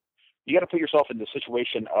 You got to put yourself in the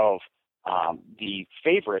situation of the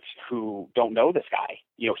favorites who don't know this guy.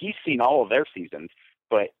 He's seen all of their seasons,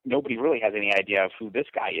 but nobody really has any idea of who this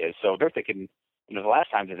guy is. So they're thinking, the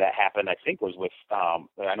last time that happened, I think was with,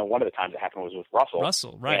 I know one of the times it happened was with Russell.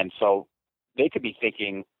 Russell, right. And so they could be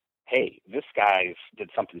thinking, hey, this guy did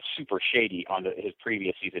something super shady on his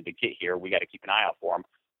previous season to get here. We got to keep an eye out for him.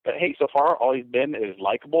 But hey, so far all he's been is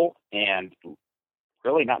likable and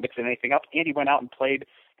really not mixing anything up. And he went out and found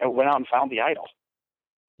the idol.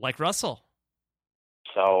 Like Russell.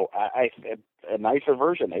 So a nicer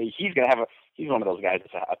version. He's he's one of those guys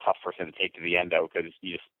that's a tough person to take to the end, though, because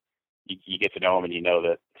you get to know him and you know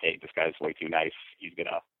that, hey, this guy's way too nice. He's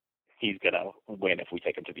gonna win if we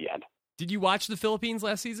take him to the end. Did you watch the Philippines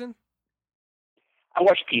last season? I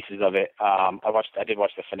watched pieces of it. I did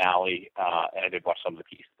watch the finale, and I did watch some of the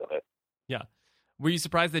pieces of it. Yeah. Were you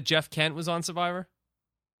surprised that Jeff Kent was on Survivor?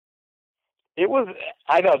 It was.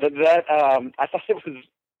 I know that. I thought it was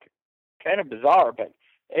kind of bizarre, but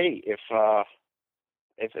hey, if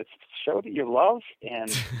it's a show that you love, and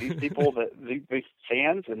these people, these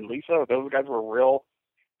fans and Lisa, those guys were real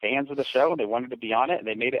fans of the show, and they wanted to be on it, and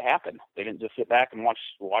they made it happen. They didn't just sit back and watch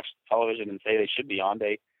television and say they should be on.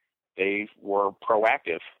 They were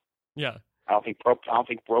proactive. Yeah. I don't think Probst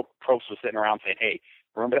was sitting around saying, "Hey,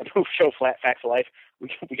 remember that show Flat Facts of Life? We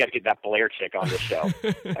got to get that Blair chick on this show."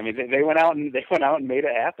 They went out and made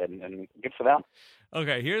it happen, and good for them.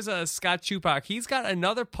 Okay, here's Scott Chupak. He's got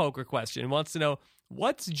another poker question. Wants to know,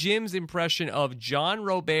 what's Jim's impression of John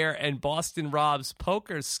Robert and Boston Rob's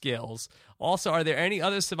poker skills? Also, are there any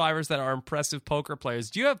other survivors that are impressive poker players?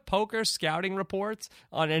 Do you have poker scouting reports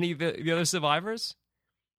on any of the other survivors?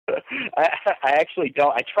 I actually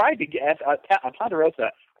don't. I tried to get on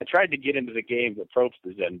Ponderosa. I tried to get into the game that Probst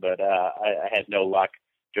is in, but I had no luck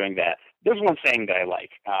doing that. There's one saying that I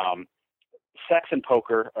like. Sex and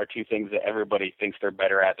poker are two things that everybody thinks they're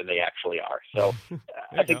better at than they actually are. So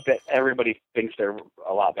I think that everybody thinks they're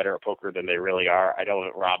a lot better at poker than they really are. I know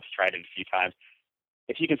that Rob's tried it a few times.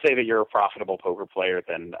 If you can say that you're a profitable poker player,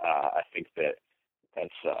 then I think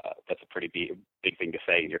that's a pretty big thing to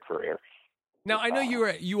say in your career. Now, I know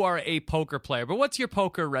you are a poker player, but what's your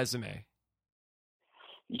poker resume?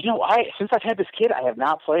 Since I've had this kid, I have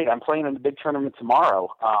not played. I'm playing in the big tournament tomorrow.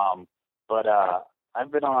 But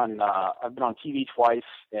I've been on TV twice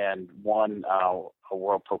and won a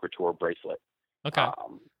World Poker Tour bracelet. Okay.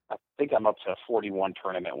 I think I'm up to 41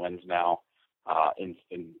 tournament wins now, at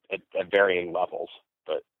varying levels.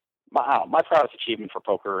 But my proudest achievement for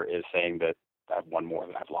poker is saying that I've won more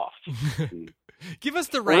than I've lost. Give us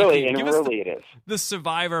the ranking. It is the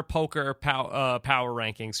Survivor poker power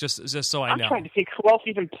rankings, just so I know. I'm trying to think who else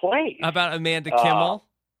even plays. How about Amanda Kimmel?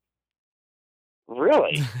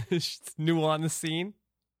 Really? She's new on the scene.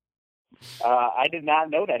 I did not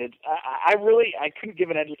know that. I couldn't give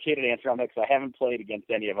an educated answer on that because I haven't played against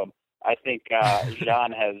any of them. I think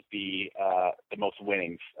Jean has the most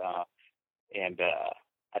winnings, and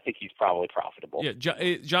I think he's probably profitable. Yeah,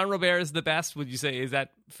 John Robert is the best. Would you say? Is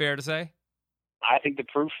that fair to say? I think the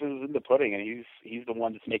proof is in the pudding, and he's the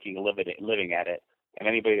one that's making a living at it. And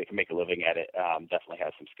anybody that can make a living at it definitely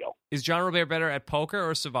has some skill. Is John Robert better at poker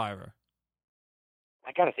or Survivor?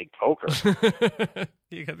 I gotta think poker.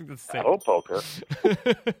 You gotta think the same. I hope poker.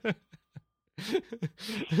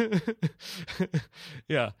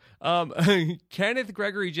 Yeah. Kenneth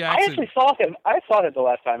Gregory Jackson. I actually saw him. I saw him the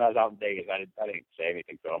last time I was out in Vegas. I didn't say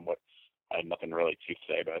anything to him. I had nothing really to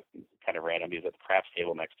say, but kind of random. He's at the craps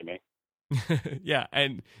table next to me. Yeah,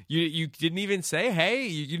 and you didn't even say, hey,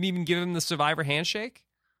 you didn't even give him the Survivor handshake?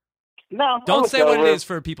 No. Don't say what it is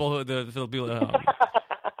for people the people at home.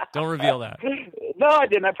 Don't reveal that. No, I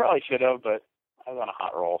didn't. I probably should have, but was on a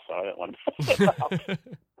hot roll, so I didn't want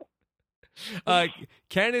to.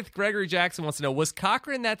 Kenneth Gregory Jackson wants to know, was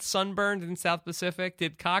Cochran that sunburned in South Pacific?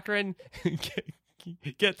 Did Cochran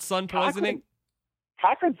get sun poisoning?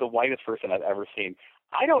 Cochran's the whitest person I've ever seen.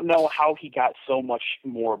 I don't know how he got so much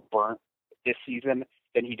more burnt this season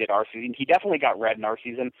than he did our season. He definitely got red in our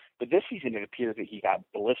season, but this season it appears that he got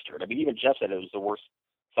blistered. I mean, even Jeff said it was the worst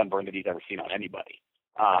sunburn that he's ever seen on anybody.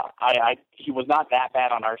 He was not that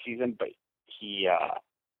bad on our season, but he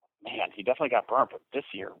definitely got burnt. But this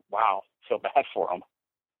year, wow, so bad for him.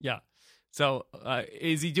 Yeah. So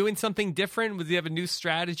is he doing something different? Does he have a new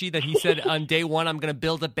strategy that he said on day one, I'm going to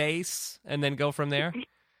build a base and then go from there?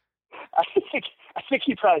 I think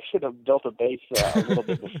he probably should have built a base a little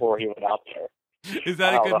bit before he went out there. Is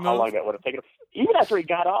that a good move? How long that would have taken him. Even after he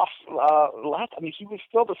got off last, I mean, he was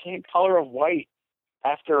still the same color of white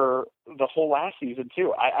after the whole last season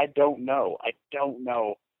too. I don't know. I don't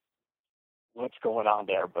know what's going on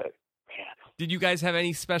there, but man. Did you guys have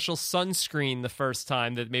any special sunscreen the first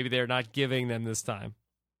time that maybe they're not giving them this time?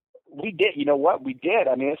 We did. You know what? We did.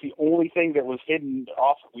 I mean, that's the only thing that was hidden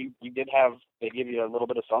off. We did have, they give you a little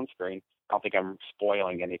bit of sunscreen. I don't think I'm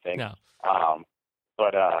spoiling anything. No.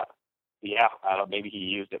 But yeah, maybe he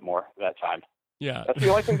used it more that time. Yeah. That's the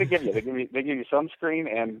only thing they give you. They give you sunscreen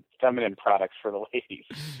and feminine products for the ladies.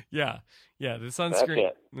 Yeah. Yeah. The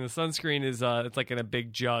sunscreen is it's like in a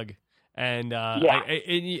big jug. And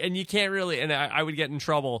and you can't really, and I would get in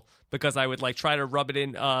trouble because I would like try to rub it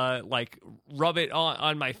in, rub it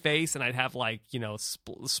on my face, and I'd have like, you know,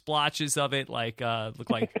 splotches of it, like look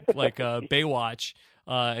like Baywatch,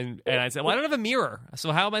 and I'd say, well, I don't have a mirror,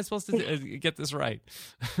 so how am I supposed to get this right?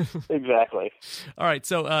 Exactly. All right,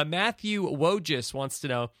 so Matthew Wojcik wants to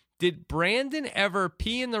know, did Brandon ever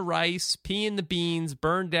pee in the rice, pee in the beans,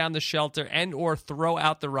 burn down the shelter, and or throw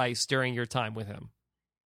out the rice during your time with him?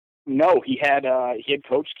 No, he had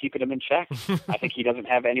coach keeping him in check. I think he doesn't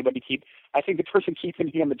have anybody I think the person keeping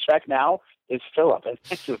him in check now is Philip.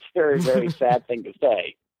 It's a very, very sad thing to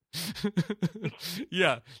say.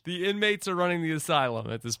 Yeah, the inmates are running the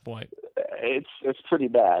asylum at this point. It's pretty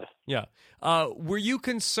bad. Yeah. Were you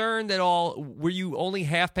concerned at all? Were you only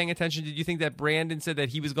half paying attention? Did you think that Brandon said that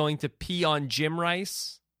he was going to pee on Jim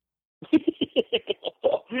Rice?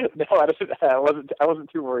 No, I wasn't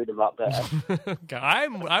too worried about that. Okay,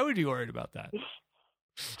 I would be worried about that.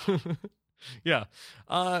 Yeah.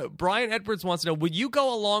 Brian Edwards wants to know, would you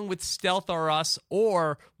go along with Stealth or Us,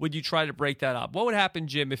 or would you try to break that up? What would happen,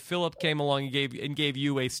 Jim, if Philip came along and gave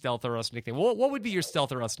you a Stealth or Us nickname? What would be your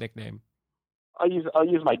Stealth or Us nickname? I'll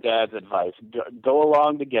use my dad's advice. Go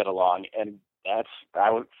along to get along, and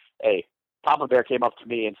hey, Papa Bear came up to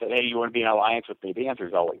me and said, "Hey, you want to be in an alliance with me?" The answer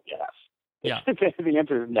is always yes. Yeah. The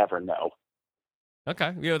answer is never no.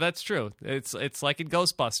 Okay, yeah, that's true. It's like in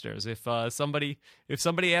Ghostbusters. If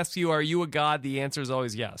somebody asks you, "Are you a god?" the answer is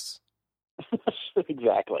always yes.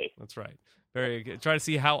 Exactly. That's right. Very good. Try to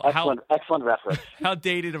see how excellent reference. How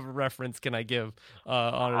dated of a reference can I give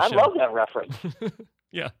on a show? I love that reference.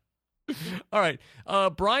 Yeah. All right.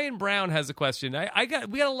 Brian Brown has a question.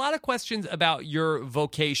 We got a lot of questions about your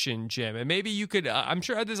vocation, Jim, and maybe you could. I'm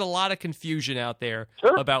sure there's a lot of confusion out there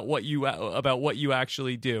about what you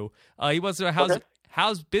actually do. He wants to know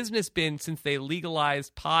how's business been since they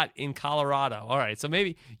legalized pot in Colorado. All right, so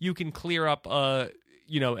maybe you can clear up, and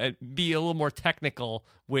be a little more technical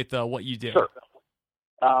with what you do. Sure.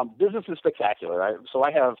 Business is spectacular. So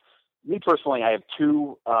I have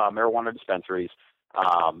two marijuana dispensaries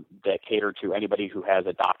that cater to anybody who has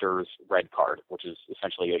a doctor's red card, which is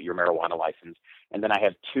essentially your marijuana license. And then I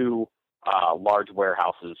have two large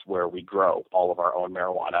warehouses where we grow all of our own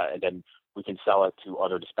marijuana, and then we can sell it to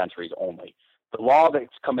other dispensaries only. The law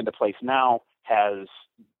that's come into place now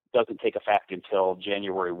doesn't take effect until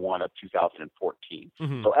January 1 of 2014.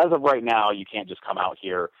 Mm-hmm. So as of right now, you can't just come out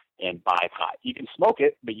here and buy pot. You can smoke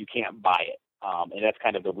it, but you can't buy it. And that's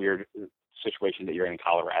kind of the weird situation that you're in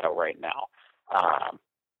Colorado right now.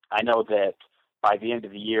 I know that by the end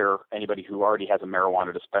of the year, anybody who already has a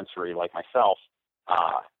marijuana dispensary like myself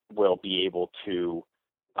will be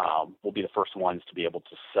the first ones to be able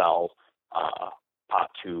to sell pot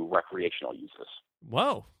to recreational uses.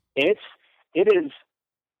 Whoa! And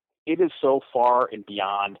it is so far and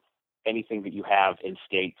beyond anything that you have in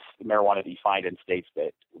states, marijuana that you find in states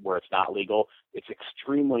where it's not legal. It's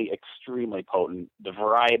extremely, extremely potent. The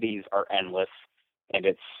varieties are endless, and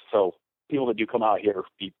it's so. People that do come out here,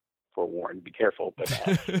 be forewarned, be careful. But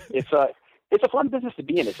It's a fun business to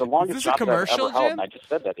be in. It's the longest job I've ever held, and I just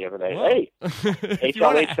said that the other day. Whoa. Hey,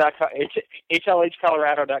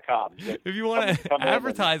 HLHcolorado.com. If you want to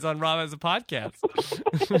advertise on Rob as a podcast.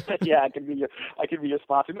 Yeah, I can be your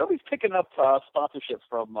sponsor. Nobody's picking up sponsorships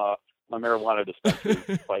from my marijuana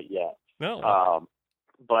dispensary quite yet. No.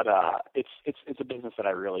 But it's a business that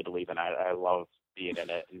I really believe in. I love being in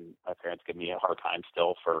it, and my parents give me a hard time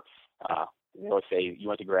still for they always say you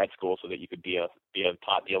went to grad school so that you could be a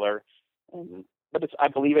pot dealer. But I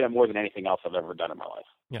believe in it more than anything else I've ever done in my life.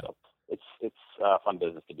 Yeah. So it's a fun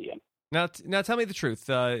business to be in. Now tell me the truth.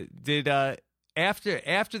 Did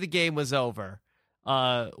after the game was over,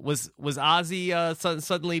 was Ozzy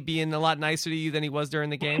suddenly being a lot nicer to you than he was during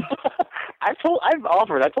the game? I told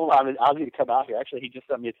Ozzy to come out here. Actually, he just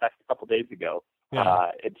sent me a text a couple days ago.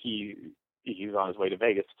 Yeah. And he was on his way to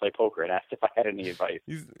Vegas to play poker and asked if I had any advice.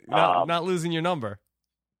 He's not losing your number.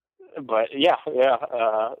 But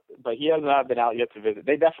but he has not been out yet to visit.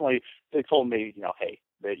 They told me, hey,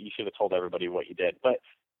 that you should have told everybody what you did. But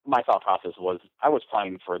my thought process was I was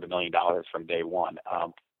playing for the $1 million from day one.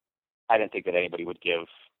 I didn't think that anybody would give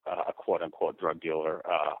a quote unquote drug dealer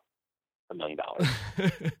 $1 million.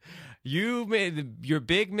 You made your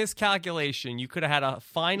big miscalculation. You could have had a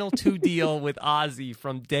final 2 deal with Ozzy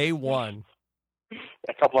from day one.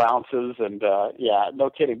 A couple of ounces, and no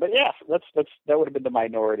kidding. But yeah, that would have been the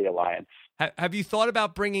minority alliance. Have you thought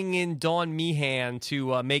about bringing in Dawn Meehan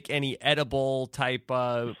to make any edible type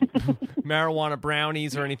marijuana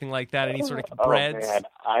brownies or anything like that? Any sort of breads? Oh man,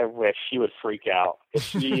 I wish she would freak out if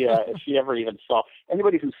she ever even saw.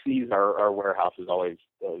 Anybody who sees our warehouse is always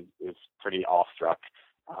is pretty awestruck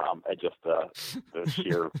at just the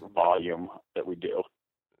sheer volume that we do.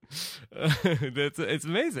 It's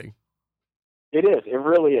amazing. It is. It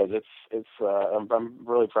really is. I'm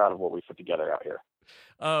really proud of what we put together out here.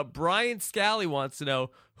 Brian Scally wants to know,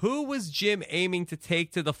 who was Jim aiming to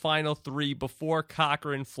take to the final 3 before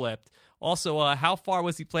Cochran flipped? Also, how far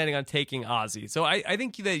was he planning on taking Ozzy? So I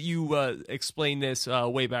think that you explained this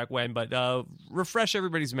way back when, but refresh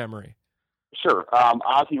everybody's memory. Sure.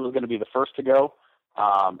 Ozzy was going to be the first to go,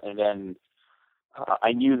 and then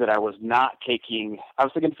I knew that I was not taking. I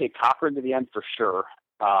was going to take Cochran to the end for sure.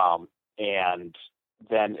 And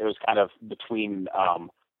then it was kind of between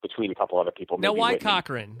a couple other people. Now, why Whitney.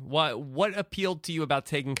 Cochran? What appealed to you about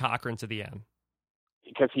taking Cochran to the end?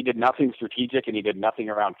 Because he did nothing strategic and he did nothing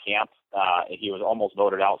around camp. He was almost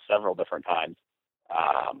voted out several different times.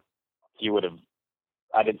 I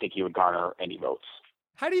didn't think he would garner any votes.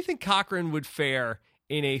 How do you think Cochran would fare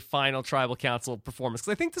in a final tribal council performance?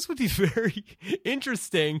 Because I think this would be very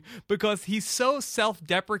interesting because he's so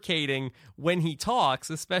self-deprecating when he talks,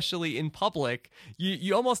 especially in public.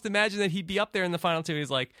 You almost imagine that he'd be up there in the final 2. He's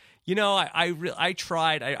like, I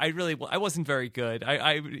tried. I wasn't very good.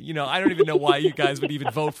 I don't even know why you guys would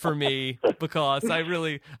even vote for me because I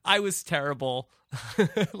was terrible.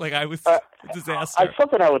 Like I was a disaster.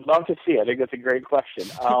 Something I would love to see. I think that's a great question.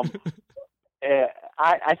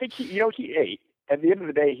 I think he at the end of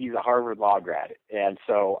the day, he's a Harvard law grad, and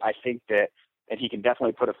so I think that, and he can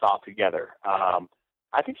definitely put a thought together.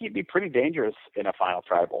 I think he'd be pretty dangerous in a final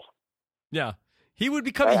tribal. Yeah, he would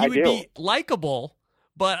be likable,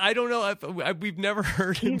 but I don't know if we've never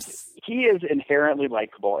heard him. He is inherently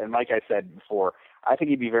likable, and like I said before, I think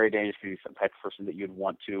he'd be very dangerous to be some type of person that you'd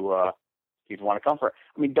want to come for.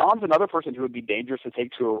 I mean, Dawn's another person who would be dangerous to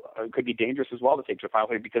take to, could be dangerous as well to take to a final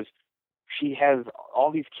because she has all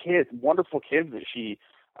these kids, wonderful kids that she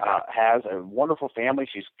has, a wonderful family.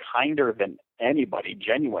 She's kinder than anybody,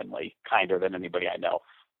 genuinely kinder than anybody I know.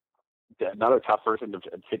 Another tough person to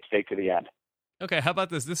take to the end. Okay, how about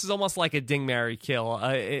this? This is almost like a ding, marry, kill.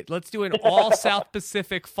 Let's do an all South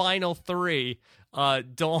Pacific final 3.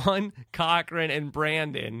 Dawn, Cochran, and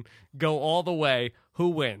Brandon go all the way. Who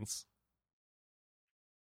wins?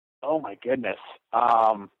 Oh my goodness.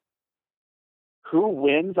 Who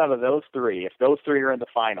wins out of those 3? If those 3 are in the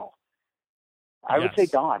final, I would say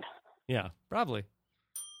Dawn. Yeah, probably.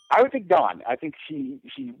 I would think Dawn. I think she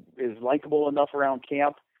is likable enough around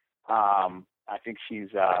camp. I think she's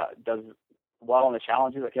does well in the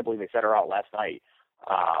challenges. I can't believe they set her out last night.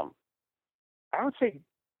 I would say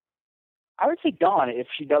Dawn if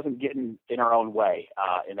she doesn't get in her own way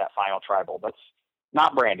in that final tribal. That's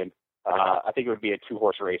not Brandon. I think it would be a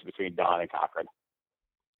 2-horse race between Dawn and Cochran.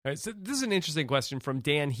 All right, so this is an interesting question from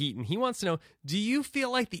Dan Heaton. He wants to know, do you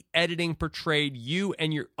feel like the editing portrayed you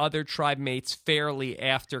and your other tribe mates fairly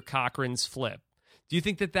after Cochran's flip? Do you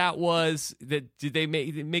think that did they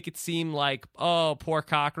make it seem like, oh, poor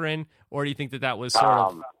Cochran? Or do you think that was sort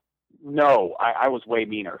of... No, I was way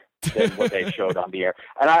meaner. than what they showed on the air.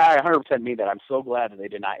 And I 100% mean that. I'm so glad that they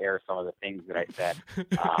did not air some of the things that I said.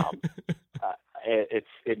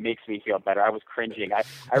 It makes me feel better. I was cringing.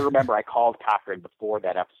 I remember I called Cochran before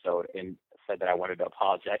that episode and said that I wanted to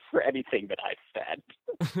apologize for anything that I said.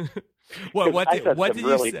 What I said what some did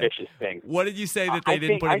really you say? vicious things. What did you say that they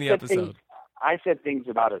didn't put in the episode? I said things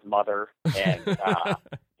about his mother and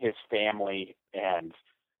his family and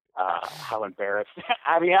how embarrassed.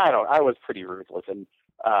 I mean, I was pretty ruthless, and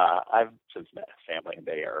I've since met his family, and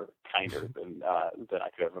they are kinder than I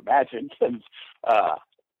could have imagined. And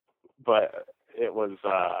but it was.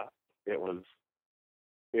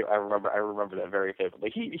 I remember that very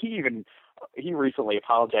vividly. He recently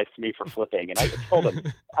apologized to me for flipping, and I told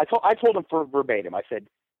him. I told him for verbatim. I said,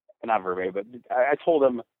 not verbatim, but I told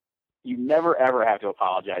him, you never ever have to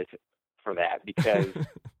apologize for that, because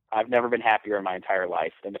I've never been happier in my entire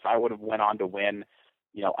life. And if I would have went on to win,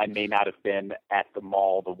 I may not have been at the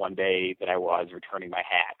mall the one day that I was returning my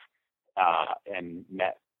hat and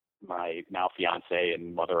met my now fiance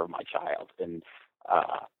and mother of my child. And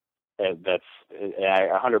I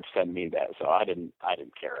 100% mean that. So I didn't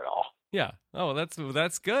care at all. Yeah. Oh,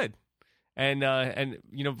 that's good. And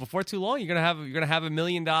before too long, you're gonna have $1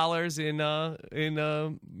 million in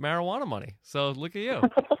marijuana money. So look at you.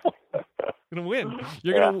 You're gonna win.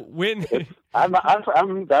 You're gonna win. I'm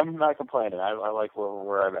not complaining. I like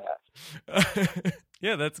where I'm at.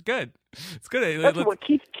 Yeah, that's good. It's good. That's what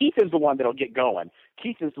Keith is the one that'll get going.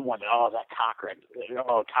 Keith is the one that Cochran.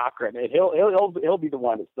 Cochran. And he'll be the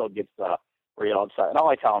one that still gets where you upset. And all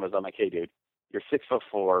I tell him is, I'm like, hey, dude, you're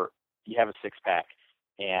 6'4", you have a six pack,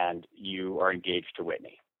 and you are engaged to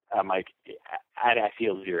Whitney. I'm like, I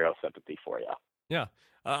feel zero sympathy for you. Yeah.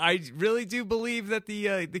 I really do believe that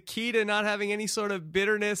the key to not having any sort of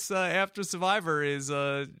bitterness after Survivor is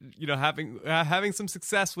having some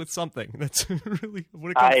success with something. That's really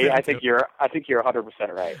what it comes down to. I think you're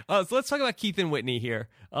 100% right. So let's talk about Keith and Whitney here.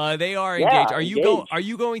 They are engaged. Yeah, Are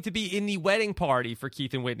you going to be in the wedding party for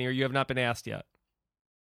Keith and Whitney, or you have not been asked yet?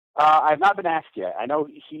 I've not been asked yet. I know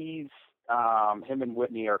him and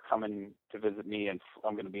Whitney are coming to visit me, and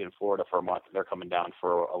I'm going to be in Florida for a month. They're coming down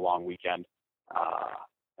for a long weekend.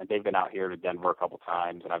 And they've been out here to Denver a couple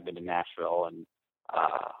times, and I've been to Nashville, and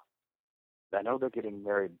I know they're getting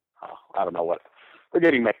married. I don't know what they're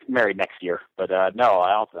getting married next year, but no,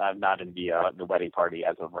 I'm not in the wedding party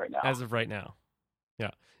as of right now. As of right now, yeah.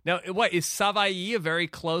 Now, what is Savaii a very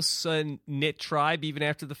close knit tribe even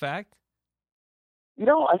after the fact?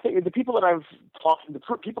 I think the people that I've talked to, the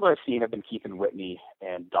people that I've seen have been Keith and Whitney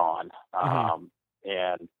and Dawn,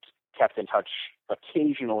 and kept in touch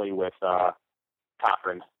occasionally with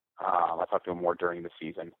Cochran. I talked to him more during the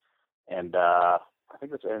season, and I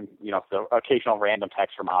think it's the occasional random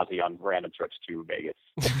text from Ozzy on random trips to Vegas.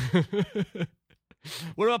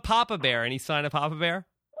 What about Papa Bear? Any sign of Papa Bear?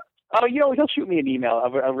 Oh, he'll shoot me an email,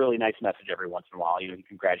 a really nice message every once in a while. He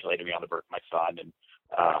congratulated me on the birth of my son, and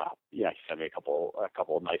he sent me a couple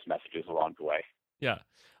of nice messages along the way. Yeah.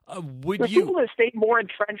 There's people that stay more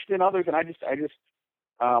entrenched than others, and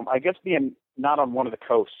I guess being not on one of the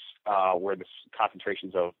coasts where the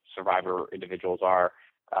concentrations of Survivor individuals are,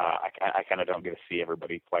 I kind of don't get to see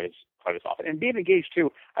everybody quite as often. And being engaged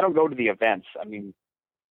too, I don't go to the events. I mean,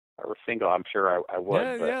 if I were single, I'm sure I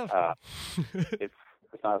would. Yeah.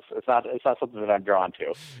 It's not something that I'm drawn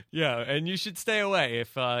to. Yeah, and you should stay away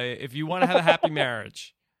if you want to have a happy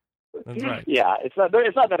marriage. That's right. Yeah, it's not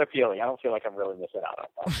that appealing. I don't feel like I'm really missing out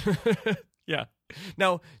on that. Yeah.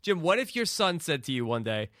 Now, Jim, what if your son said to you one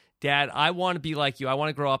day, Dad, I want to be like you. I want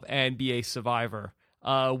to grow up and be a survivor.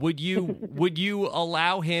 Would you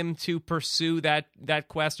allow him to pursue that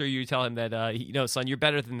quest, or you tell him that son, you're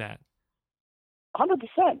better than that?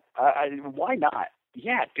 100%. Why not?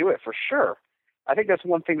 Yeah, do it for sure. I think that's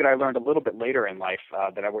one thing that I learned a little bit later in life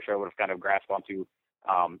that I wish I would have kind of grasped onto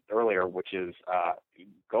earlier, which is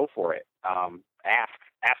go for it.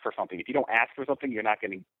 Ask for something. If you don't ask for something, you're not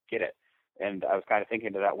going to get it. And I was kind of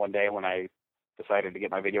thinking to that one day when I decided to get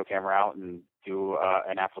my video camera out and do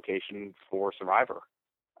an application for Survivor.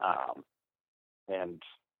 And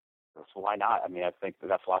so why not? I mean, I think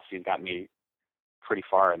that philosophy has gotten me pretty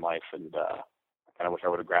far in life, and I kind of wish I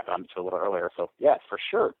would have grabbed onto it a little earlier. So yeah, for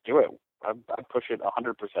sure, do it. I'd push it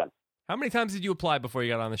 100%. How many times did you apply before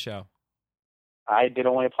you got on the show? I did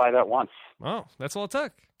only apply that once. Oh, that's all it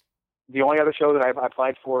took. The only other show that I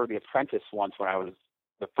applied for, The Apprentice, once when I was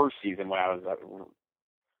the first season when I was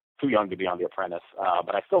too young to be on The Apprentice,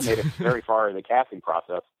 but I still made it very far in the casting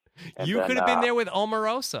process. You could have been there with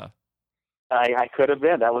Omarosa. I could have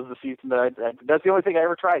been. That was the season that's the only thing I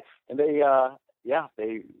ever tried. And they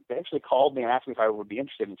they actually called me and asked me if I would be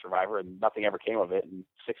interested in Survivor, and nothing ever came of it. And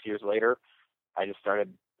 6 years later, I just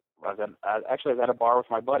started. I was at a bar with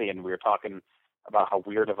my buddy, and we were talking about how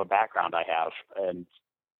weird of a background I have, and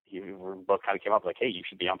we both kind of came up like, "Hey, you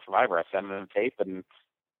should be on Survivor." I sent him a tape, and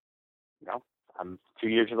I'm 2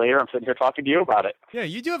 years later, I'm sitting here talking to you about it. Yeah,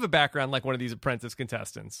 you do have a background like one of these Apprentice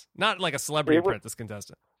contestants, not like a celebrity Apprentice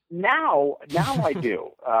contestant. Now I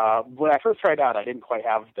do. When I first tried out, I didn't quite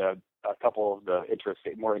have a couple of the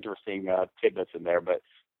more interesting tidbits in there, but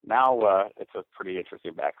now it's a pretty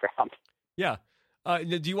interesting background. Yeah.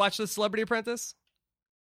 Do you watch the Celebrity Apprentice?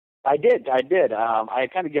 I did. I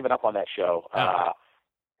had kind of given up on that show.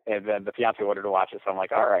 And then the fiance wanted to watch it, so I'm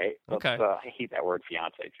like, all right. Okay. I hate that word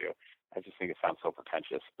fiance too. I just think it sounds so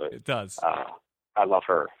pretentious, but it does. I love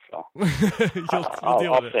her, so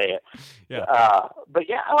I'll say it. Yeah. But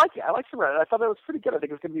yeah, I like it. I like Survivor. I thought it was pretty good. I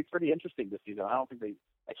think it's going to be pretty interesting this season. I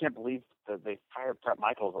can't believe that they fired Bret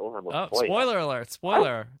Michaels over. Spoiler alert!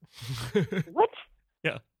 Spoiler. What?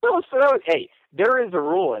 Yeah. Hey, there is a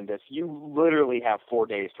rule in this. You literally have 4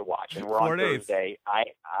 days to watch, and we're on Thursday. I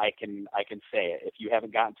can say it. If you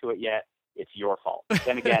haven't gotten to it yet, it's your fault.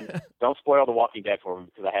 Then again, don't spoil The Walking Dead for me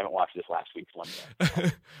because I haven't watched this last week's one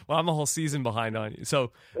yet. Well, I'm a whole season behind on you,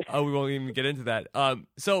 so we won't even get into that.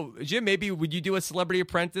 So, Jim, maybe would you do a Celebrity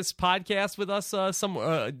Apprentice podcast with us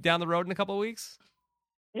down the road in a couple of weeks?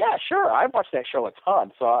 Yeah, sure. I watched that show a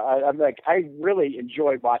ton, so I'm like, I really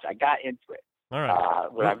enjoyed watching. I got into it. All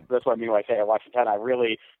right. That's what I mean when I say I watch a ton.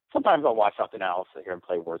 Sometimes I'll watch something else, sit here and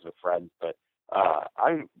play Words with Friends, but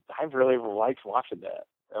I really liked watching that.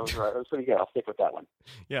 It was pretty good. I'll stick with that one.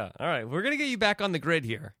 Yeah. All right. We're gonna get you back on the grid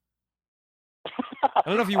here. I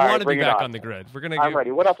don't know if you want to be back on the grid. I'm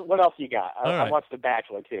ready. What else you got? I watched The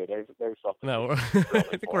Bachelor too. There's something. No, I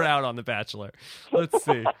think we're out on The Bachelor. Let's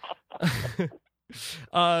see.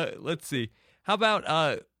 Let's see. How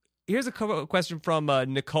about here's a question from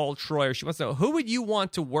Nicole Troyer. She wants to know, who would you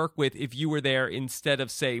want to work with if you were there instead of,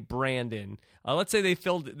 say, Brandon? Let's say they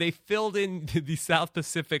filled in the South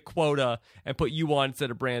Pacific quota and put you on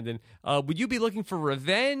instead of Brandon. Would you be looking for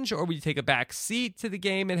revenge, or would you take a back seat to the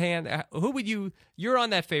game at hand? Who would you? You're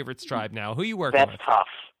on that favorites tribe now. Who are you working with? That's tough.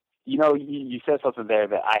 You said something there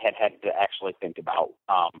that I had to actually think about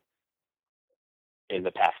in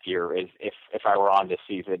the past year. Is if I were on this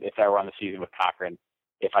season, with Cochran,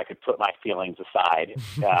 if I could put my feelings aside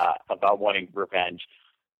about wanting revenge,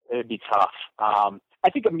 it'd be tough. I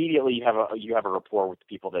think immediately you have a rapport with the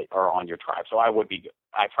people that are on your tribe. So I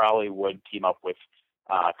probably would team up with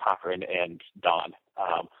Cochran and Don.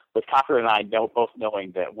 With Cochran and I both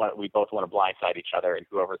knowing that we both want to blindside each other, and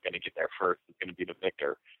whoever's going to get there first is going to be the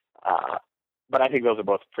victor. But I think those are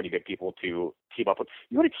both pretty good people to team up with.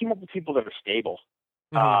 You want to team up with people that are stable,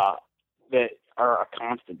 that are a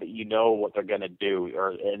constant, that you know what they're going to do,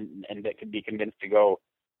 and that can be convinced to go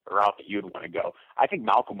the route that you'd want to go. I think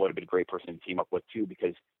Malcolm would have been a great person to team up with too,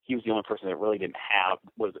 because he was the only person that really didn't have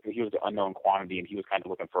he was the unknown quantity, and he was kind of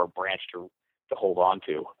looking for a branch to hold on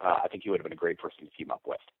to. I think he would have been a great person to team up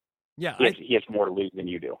with. Yeah, he has more to lose than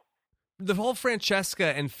you do. The whole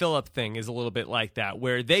Francesca and Philip thing is a little bit like that,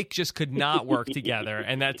 where they just could not work together,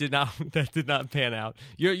 and that did not pan out.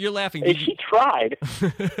 You're laughing. Hey, she tried.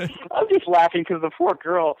 I'm just laughing because the poor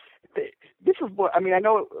girl. This is what I mean. I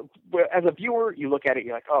know as a viewer, you look at it,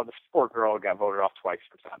 you're like, "Oh, this poor girl got voted off twice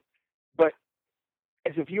for something." But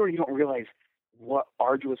as a viewer, you don't realize what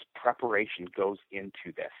arduous preparation goes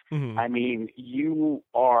into this. Mm-hmm. I mean, you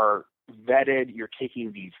are vetted. You're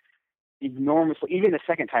taking these enormously, even the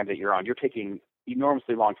second time that you're on, you're taking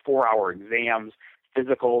enormously long 4-hour exams,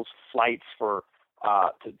 physicals, flights for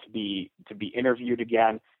to be interviewed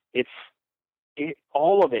again.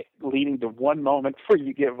 All of it leading to one moment where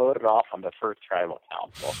you get voted off on the first tribal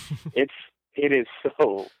council. It is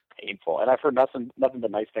so painful, and I've heard nothing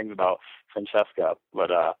but nice things about Francesca, but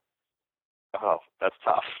that's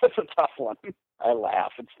tough. That's a tough one. I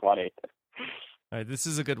laugh. It's funny. All right, this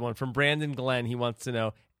is a good one from Brandon Glenn. He wants to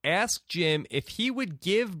know, ask Jim if he would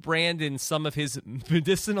give Brandon some of his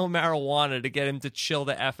medicinal marijuana to get him to chill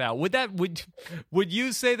the F out. Would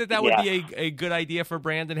you say that would be a good idea for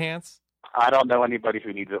Brandon Hance? I don't know anybody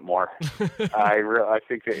who needs it more. I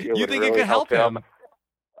think that it would really could help him.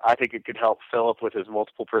 I think it could help Philip with his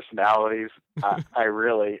multiple personalities. I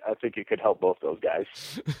think it could help both those guys.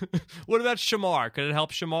 What about Shamar? Could it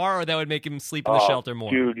help Shamar, or that would make him sleep in the shelter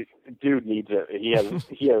more? Dude needs it.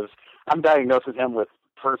 He has. I'm diagnosed with him with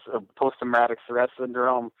post-traumatic stress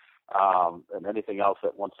syndrome, and anything else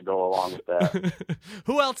that wants to go along with that.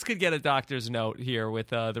 Who else could get a doctor's note here with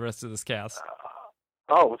the rest of this cast?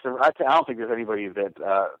 Oh, so I don't think there's anybody that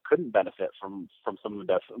couldn't benefit from some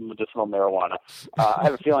medicinal marijuana. I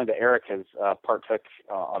have a feeling that Eric has partook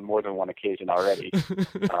on more than one occasion already.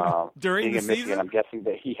 During being the in Michigan, season? I'm guessing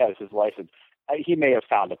that he has his license. He may have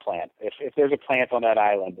found a plant. If there's a plant on that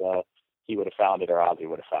island, he would have found it, or Ozzy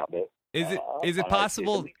would have found it. Is it on our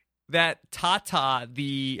possible season. that Tata,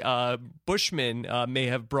 the Bushman, may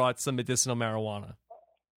have brought some medicinal marijuana?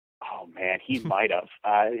 Oh man, he might have.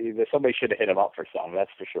 Somebody should have hit him up for some.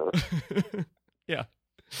 That's for sure. Yeah.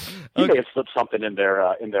 He may have slipped something in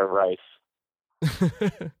their rice.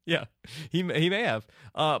 Yeah, he may have.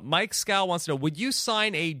 Mike Scow wants to know: would you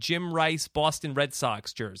sign a Jim Rice Boston Red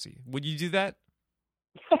Sox jersey? Would you do that?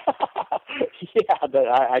 Yeah,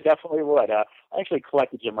 I definitely would. I actually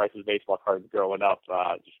collected Jim Rice's baseball cards growing up.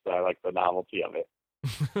 I like the novelty of it.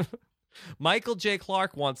 Michael J.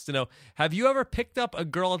 Clark wants to know: have you ever picked up a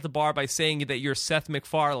girl at the bar by saying that you're Seth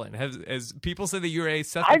MacFarlane? Has people say that you're a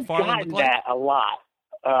Seth MacFarlane? I've gotten that a lot.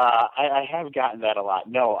 I have gotten that a lot.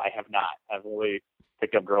 No, I have not. I've only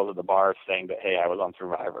picked up girls at the bar saying that, hey, I was on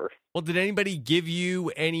Survivor. Well, did anybody give you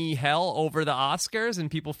any hell over the Oscars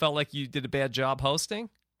and people felt like you did a bad job hosting?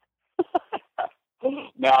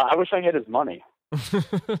 No, I wish I had his money.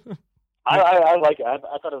 I like it. I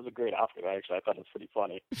thought it was a great outfit, actually. I thought it was pretty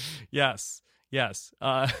funny. Yes.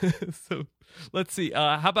 So let's see.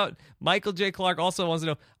 How about Michael J. Clark also wants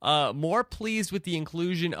to know, more pleased with the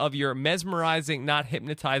inclusion of your mesmerizing, not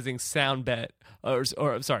hypnotizing sound bet. Or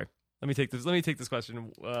sorry, let me take this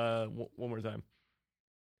question one more time.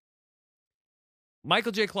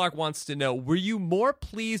 Michael J. Clark wants to know, were you more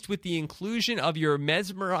pleased with the inclusion of your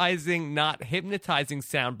mesmerizing, not hypnotizing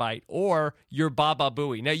soundbite or your Baba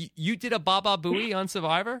Booey? Now, you did a Baba Booey on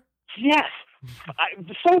Survivor? Yes.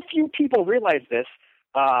 So few people realize this.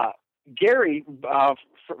 Gary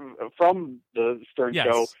from the Stern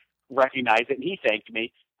Show recognized it, and he thanked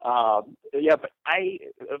me. But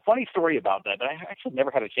a funny story about that I actually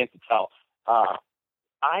never had a chance to tell.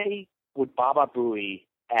 I would Baba Booey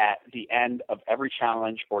at the end of every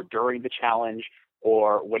challenge or during the challenge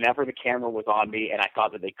or whenever the camera was on me and I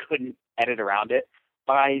thought that they couldn't edit around it.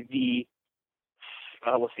 By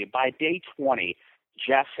day 20,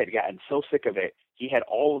 Jeff had gotten so sick of it, he had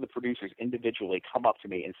all of the producers individually come up to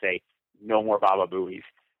me and say, no more Baba Booies.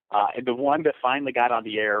 And the one that finally got on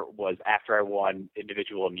the air was after I won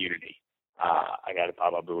individual immunity. I got a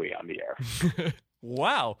Baba Booey on the air.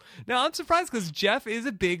 Wow. Now, I'm surprised because Jeff is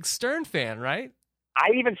a big Stern fan, right?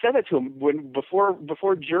 I even said that to him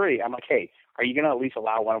before jury. I'm like, hey, are you going to at least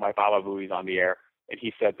allow one of my Baba Booies on the air? And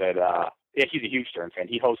he said that, he's a huge Stern fan.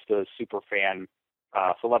 He hosts a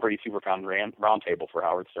celebrity super fan roundtable for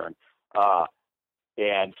Howard Stern.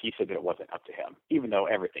 And he said that it wasn't up to him, even though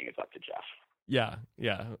everything is up to Jeff. Yeah.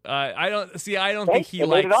 I don't think he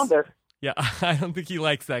likes it on there. Yeah, I don't think he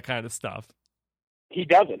likes that kind of stuff. He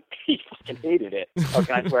doesn't. He fucking hated it. Oh,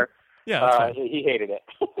 can I swear? Yeah, he hated it.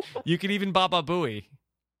 You could even Baba Booey.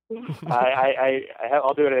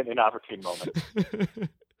 I'll do it in an opportune moment.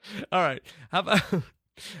 All right. How about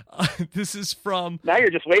this is from... Now you're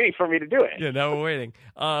just waiting for me to do it. Yeah, now we're waiting.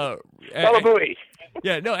 Baba Booey.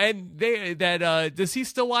 Yeah, no, and does he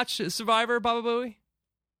still watch Survivor, Baba Booey?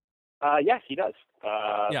 Yes, he does.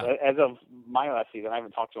 As of my last season, I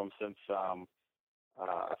haven't talked to him since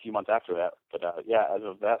a few months after that. But as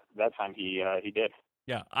of that time, he did.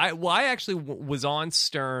 Yeah, I actually was on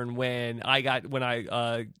Stern when I got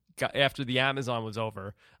after the Amazon was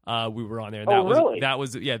over. We were on there. And really? That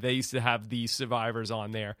was they used to have the survivors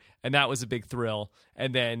on there, and that was a big thrill.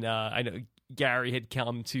 And then I know Gary had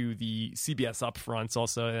come to the CBS upfronts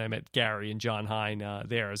also, and I met Gary and John Hine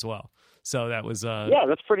there as well. So that was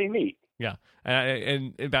that's pretty neat. Yeah,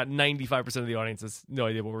 and about 95% of the audience has no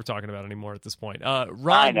idea what we're talking about anymore at this point. Ron,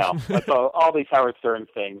 I know. That's all these Howard Stern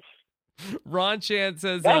things. Ron Chan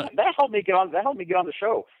says that helped me get on. That helped me get on the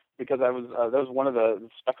show because that was one of the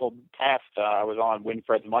speckled cast. I was on Win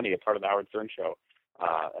Fred's Money, a part of the Howard Stern show,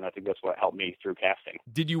 and I think that's what helped me through casting.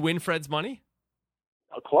 Did you win Fred's Money?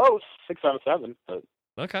 Close, 6 out of 7. But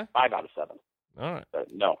okay, 5 out of 7. All right,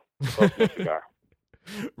 no, close to a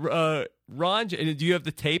cigar. Ron, do you have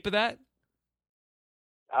the tape of that?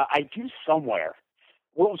 I do somewhere.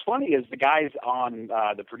 What was funny is the guys on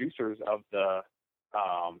the producers of the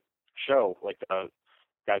show, like the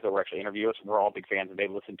guys that were actually interviewing us, were all big fans, and they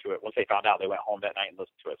listened to it. Once they found out, they went home that night and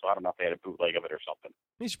listened to it. So I don't know if they had a bootleg of it or something.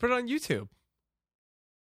 You should put it on YouTube.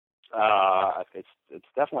 It's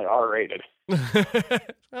definitely R-rated.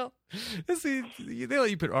 Well, they let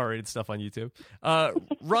you put R-rated stuff on YouTube.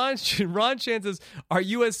 Ron Chan says, "Are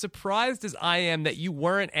you as surprised as I am that you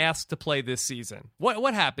weren't asked to play this season?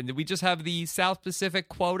 What happened? Did we just have the South Pacific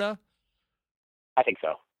quota?" I think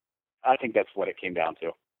so. I think that's what it came down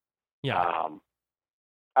to. Yeah.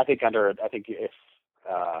 I think if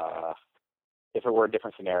it were a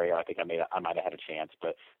different scenario, I think I might have had a chance.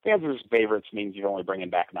 But fans versus favorites means you're only bringing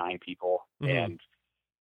back 9 people, and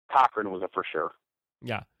Cochran was a for sure.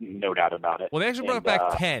 Yeah, no doubt about it. Well, they actually brought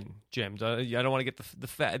back 10, Jim. I don't want to get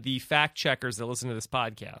the fact checkers that listen to this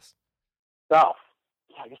podcast. Oh,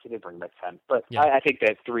 yeah, I guess they did bring back 10, but yeah. I think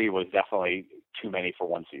that 3 was definitely too many for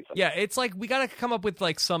one season. Yeah, it's like we got to come up with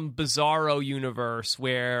like some bizarro universe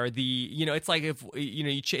where it's like if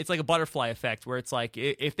it's like a butterfly effect where it's like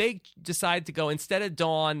if they decide to go instead of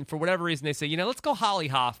Dawn for whatever reason they say let's go Holly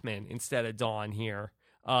Hoffman instead of Dawn here.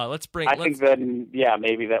 Think then,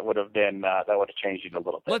 maybe that would have been that would have changed it a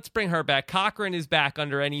little bit. Let's bring her back. Cochran is back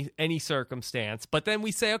under any circumstance, but then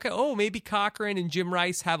we say, okay, maybe Cochran and Jim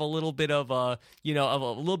Rice have a little bit of a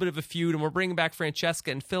a feud, and we're bringing back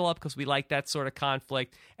Francesca and Phillip because we like that sort of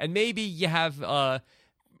conflict, and maybe you have, I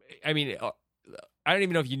don't even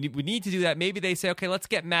know if you would need to do that. Maybe they say, okay, let's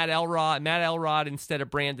get Matt Elrod instead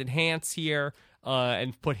of Brandon Hance here,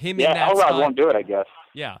 and put him in that Elrod spot. Won't do it, I guess.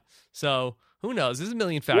 Yeah, so. Who knows? There's a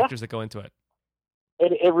million factors that go into it.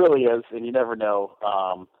 It really is, and you never know.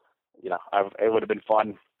 It would have been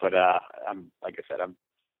fun, but like I said,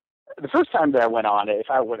 the first time that I went on it.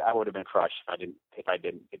 I would have been crushed if I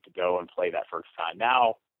didn't get to go and play that first time.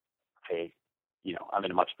 Now, I'm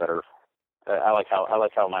in a much better. I like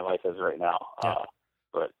how my life is right now. Yeah.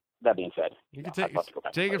 But that being said, you can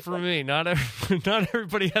take it from me. Not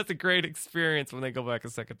everybody has a great experience when they go back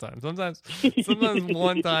a second time. Sometimes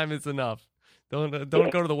one time is enough. Don't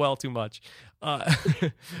go to the well too much. How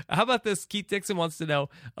about this? Keith Dixon wants to know,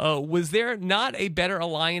 was there not a better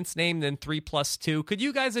alliance name than 3+2? Could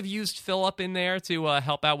you guys have used Phillip in there to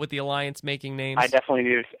help out with the alliance making names? I definitely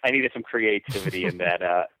needed some creativity in that.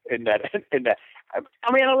 I'm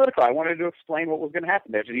analytical. I wanted to explain what was going to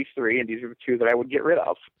happen. There's these 3, and these are the 2 that I would get rid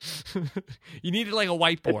of. You needed like a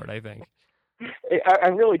whiteboard, I think. I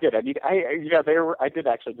really did. I did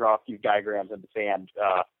actually draw a few diagrams in the sand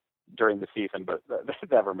during the season, but that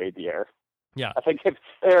never made the air. Yeah, I think they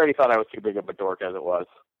already thought I was too big of a dork as it was.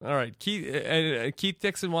 All right, Keith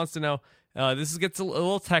Dixon wants to know. This gets a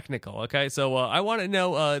little technical. Okay, so I want to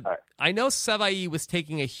know. Right. I know Savai was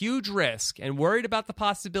taking a huge risk and worried about the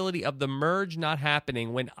possibility of the merge not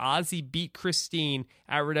happening when Ozzy beat Christine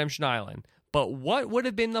at Redemption Island. But what would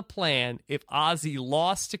have been the plan if Ozzy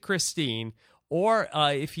lost to Christine? Or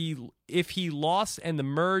if he lost and the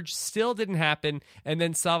merge still didn't happen, and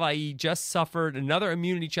then Savai just suffered another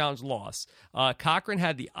immunity challenge loss. Cochran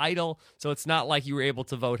had the idol, so it's not like you were able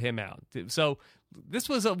to vote him out. So this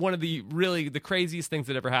was one of the craziest things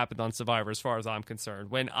that ever happened on Survivor, as far as I'm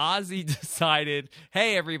concerned. When Ozzy decided,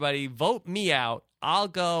 hey, everybody, vote me out. I'll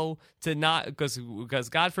go to not because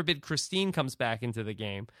God forbid Christine comes back into the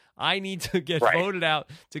game. I need to get voted out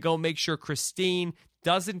to go make sure Christine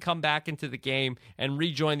doesn't come back into the game and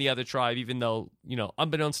rejoin the other tribe, even though,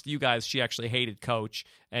 unbeknownst to you guys, she actually hated Coach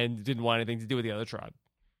and didn't want anything to do with the other tribe.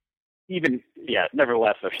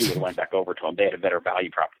 Nevertheless, if she would have went back over to them, they had a better value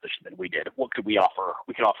proposition than we did. What could we offer?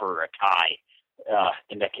 We could offer her a tie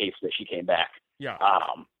in that case that she came back. Yeah.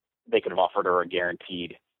 They could have offered her a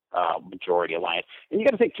guaranteed majority alliance. And you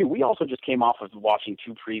got to think, too, we also just came off of watching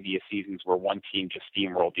 2 previous seasons where one team just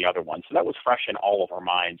steamrolled the other one. So that was fresh in all of our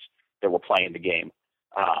minds that were playing the game.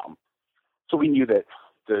 So we knew that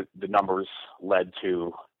the numbers led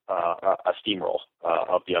to a steamroll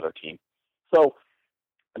of the other team. So,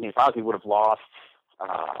 if Ozzy would have lost,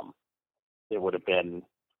 we would have been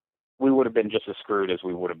just as screwed as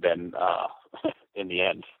we would have been in the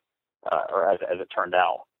end, or as it turned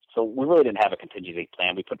out. So we really didn't have a contingency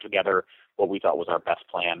plan. We put together what we thought was our best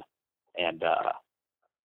plan, and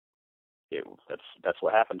that's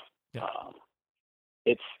what happened. Yeah.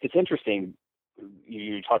 It's interesting.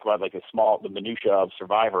 You talk about like the minutia of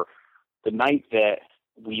Survivor. The night that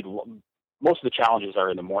most of the challenges are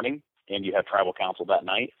in the morning, and you have tribal council that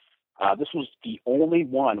night. This was the only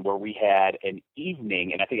one where we had an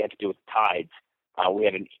evening, and I think it had to do with tides. We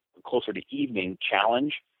had a closer to evening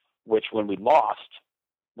challenge, which when we lost,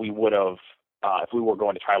 we would have, if we were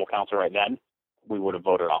going to tribal council right then, we would have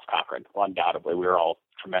voted off Cochran. Well, undoubtedly, we were all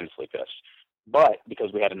tremendously pissed. But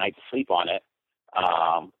because we had a night to sleep on it,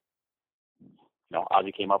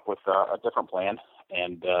 Ozzy came up with a different plan,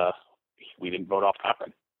 and we didn't vote off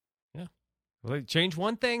Cochran. Yeah. Well, change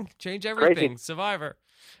one thing, change everything. Crazy. Survivor.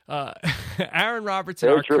 Aaron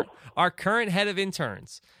Robertson, our current head of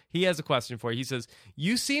interns, he has a question for you. He says,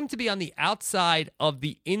 you seem to be on the outside of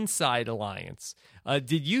the inside alliance.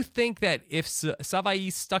 Did you think that if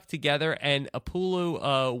Savai'i stuck together and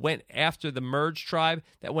Apulu went after the merged tribe,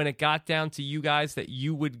 that when it got down to you guys, that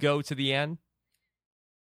you would go to the end?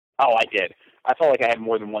 Oh, I did. I felt like I had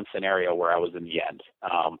more than one scenario where I was in the end.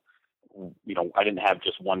 I didn't have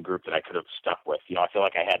just one group that I could have stuck with. I felt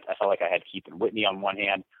like I had Keith and Whitney on one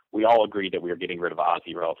hand. We all agreed that we were getting rid of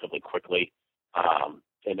Ozzy relatively quickly. And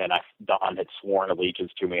then Don had sworn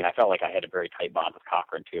allegiance to me, and I felt like I had a very tight bond with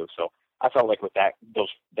Cochran too. So I felt like with that's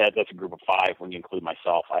a group of 5 when you include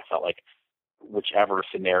myself. I felt like whichever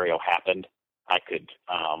scenario happened, I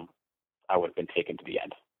would have been taken to the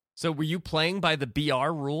end. So were you playing by the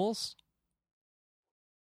BR rules?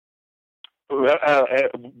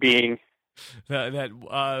 Being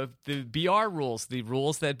the BR rules, the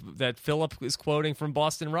rules that Philip is quoting from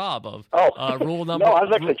Boston Rob of rule number. No, I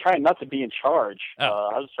was actually trying not to be in charge. I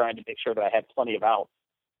was trying to make sure that I had plenty of outs.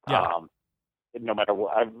 Yeah. No matter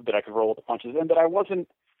what, that I could roll with the punches, and that I wasn't.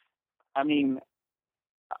 I mean,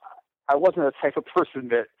 I wasn't the type of person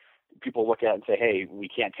that people look at and say, "Hey, we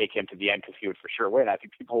can't take him to the end because he would for sure win." I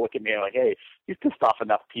think people look at me like, "Hey, he's pissed off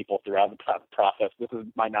enough people throughout the process.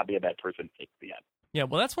 Might not be a bad person to take to the end." Yeah,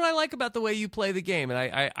 well, that's what I like about the way you play the game,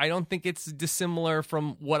 and I don't think it's dissimilar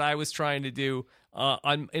from what I was trying to do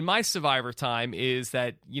in my Survivor time. Is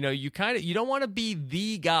that you don't want to be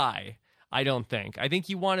the guy. I don't think. I think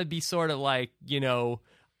you want to be sort of like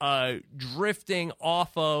drifting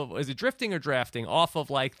off of. Is it drifting or drafting off of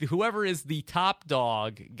like whoever is the top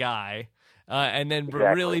dog guy, and then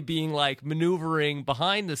really being like maneuvering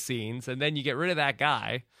behind the scenes, and then you get rid of that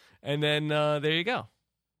guy, and then there you go.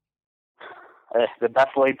 The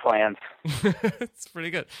best laid plans. It's pretty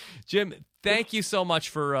good. Jim, thank you so much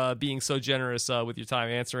for being so generous with your time,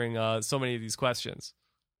 answering so many of these questions.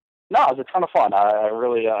 No, it was a ton of fun. I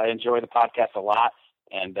really enjoy the podcast a lot,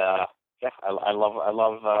 and I love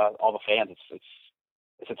all the fans.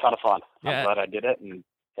 It's a ton of fun. Yeah. I'm glad I did it, and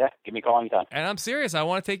give me a call anytime. And I'm serious. I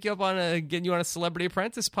want to take you up on getting you on a Celebrity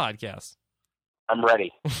Apprentice podcast. I'm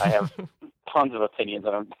ready. I have tons of opinions,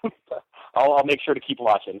 and I'll make sure to keep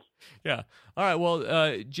watching. Yeah. All right.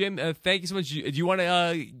 Well, Jim, thank you so much. Do you want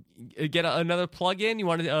to get another plug in? You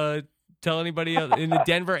want to tell anybody in the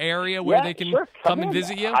Denver area where they can come and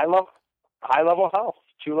visit you? I love High Level Health.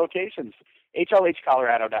 2 locations.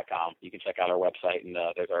 HLHcolorado.com. You can check out our website, and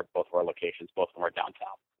there's both of our locations. Both of them are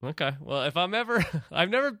downtown. Okay. Well, if I'm ever, I've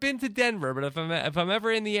never been to Denver, but if I'm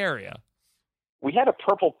ever in the area, we had a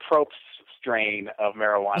Purple Propst strain of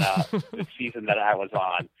marijuana the season that I was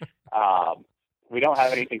on. We don't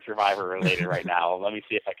have anything Survivor related right now. Let me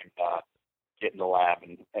see if I can get in the lab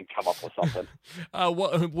and come up with something.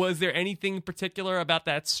 Was there anything particular about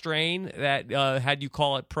that strain that had you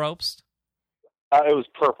call it Propst? It was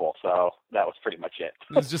purple, so that was pretty much it.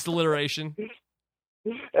 It was just alliteration.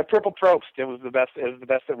 Purple Propst. It was the best. It was the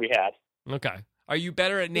best that we had. Okay. Are you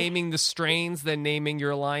better at naming the strains than naming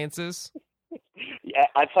your alliances? Yeah,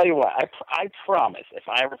 I tell you what. I promise, if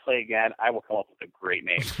I ever play again, I will come up with a great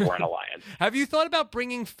name for an alliance. Have you thought about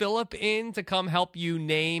bringing Philip in to come help you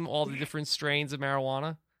name all the different strains of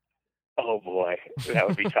marijuana? Oh boy, that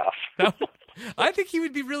would be tough. I think he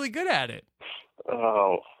would be really good at it.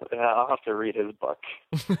 Oh, I'll have to read his book.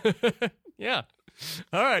 Yeah.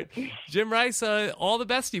 All right. Jim Rice, all the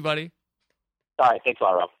best to you, buddy. All right. Thanks a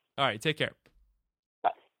lot, Rob. All right. Take care. Bye.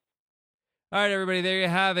 All right, everybody. There you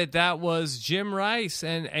have it. That was Jim Rice,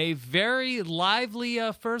 and a very lively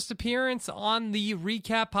first appearance on the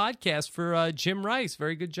Recap podcast for Jim Rice.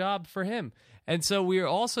 Very good job for him. And so we are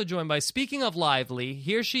also joined by, speaking of lively,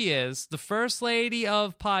 here she is, the First Lady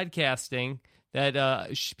of Podcasting,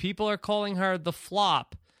 that people are calling her the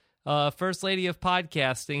flop, First Lady of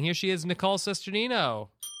Podcasting. Here she is, Nicole Sesternino.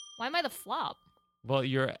 Why am I the flop? Well,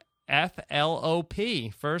 you're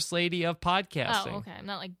FLOP, First Lady of Podcasting. Oh, okay. I'm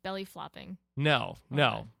not like belly flopping. No.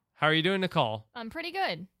 How are you doing, Nicole? I'm pretty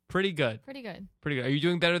good. Pretty good. Are you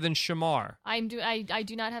doing better than Shamar? I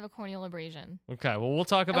do not have a corneal abrasion. Okay, well, we'll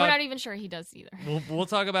talk about... And we're not even sure he does either. We'll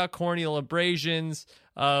talk about corneal abrasions.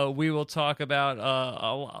 We will talk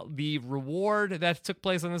about the reward that took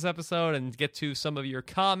place on this episode and get to some of your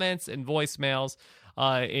comments and voicemails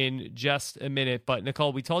in just a minute. But,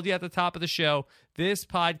 Nicole, we told you at the top of the show, this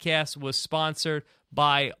podcast was sponsored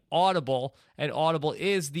by Audible, and Audible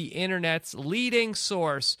is the internet's leading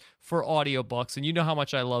source for audiobooks, and you know how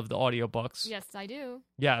much I love the audiobooks. Yes, I do.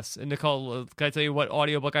 Yes, and Nicole, can I tell you what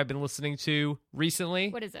audiobook I've been listening to recently?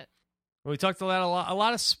 What is it? We talked a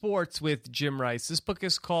lot of sports with Jim Rice. This book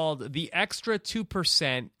is called The Extra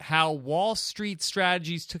 2%, How Wall Street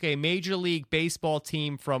Strategies Took a Major League Baseball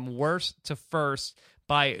Team from Worst to First,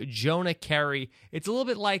 by Jonah Carey. It's a little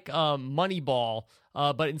bit like Moneyball,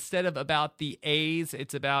 but instead of about the A's,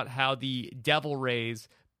 it's about how the Devil Rays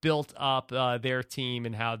built up their team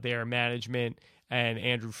and how their management and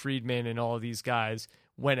Andrew Friedman and all of these guys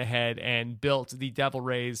went ahead and built the Devil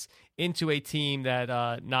Rays into a team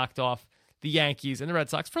that knocked off the Yankees and the Red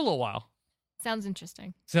Sox for a little while. Sounds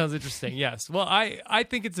interesting. Sounds interesting, yes. Well, I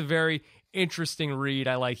think it's a very interesting read.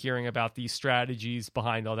 I like hearing about the strategies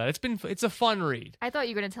behind all that. It's a fun read. I thought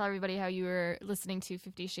you were going to tell everybody how you were listening to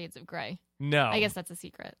 50 Shades of Grey. No. I guess that's a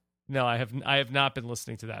secret. No, I have not been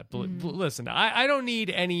listening to that. Listen, I don't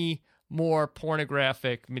need any more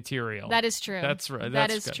pornographic material. That is true. That's right. That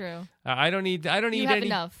That's is true. I don't need You have any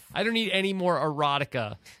enough. I don't need any more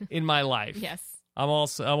erotica in my life. Yes. I'm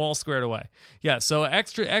all squared away. Yeah, so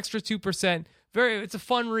extra 2%. It's a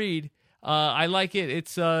fun read. I like it.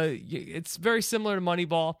 It's very similar to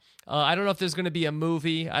Moneyball. I don't know if there's going to be a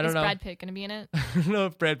movie. I don't know. Is Brad Pitt going to be in it? I don't know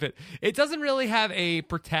if Brad Pitt. It doesn't really have a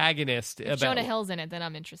protagonist. If Jonah Hill's in it, then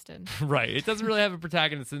I'm interested. Right. It doesn't really have a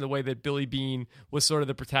protagonist in the way that Billy Beane was sort of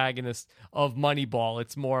the protagonist of Moneyball.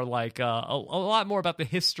 It's more like a lot more about the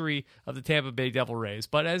history of the Tampa Bay Devil Rays.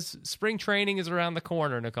 But as spring training is around the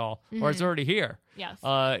corner, Nicole, or it's already here. Yes.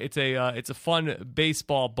 It's a fun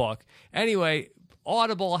baseball book. Anyway,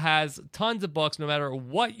 Audible has tons of books, no matter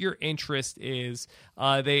what your interest is.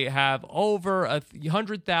 They have over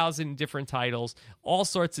 100,000 different titles, all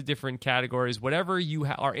sorts of different categories. Whatever you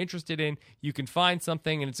are interested in, you can find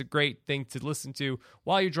something, and it's a great thing to listen to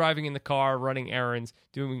while you're driving in the car, running errands,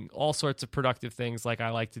 doing all sorts of productive things like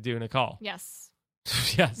I like to do, Nicole. Yes.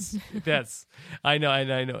 Yes. I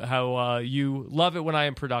know how you love it when I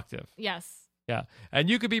am productive. Yes. Yeah. And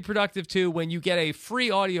you could be productive too when you get a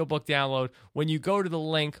free audiobook download when you go to the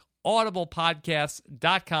link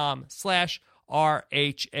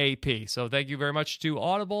audiblepodcast.com/RHAP. So thank you very much to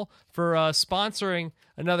Audible for sponsoring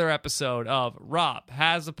another episode of Rob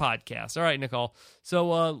Has a Podcast. All right, Nicole.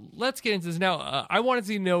 So let's get into this. Now, I wanted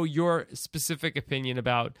to know your specific opinion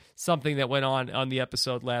about something that went on the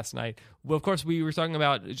episode last night. Well, of course, we were talking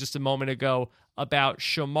about just a moment ago about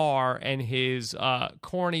Shamar and his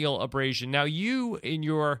corneal abrasion. Now, you, in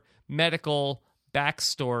your medical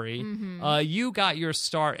backstory, you got your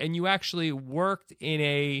start, and you actually worked in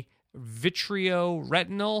a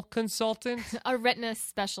vitreoretinal consultant? A retina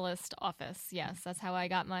specialist office. Yes, that's how I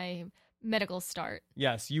got my medical start.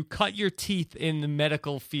 Yes, you cut your teeth in the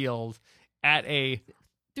medical field through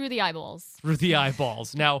the eyeballs. Through the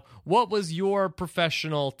eyeballs. Now, what was your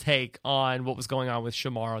professional take on what was going on with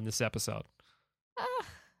Shamar on this episode?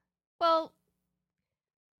 Well,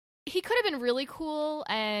 he could have been really cool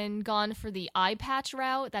and gone for the eye patch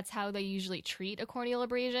route. That's how they usually treat a corneal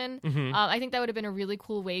abrasion. Mm-hmm. I think that would have been a really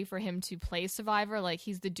cool way for him to play Survivor. Like,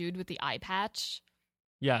 he's the dude with the eye patch.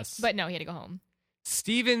 Yes. But no, he had to go home.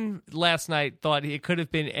 Steven last night thought it could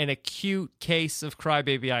have been an acute case of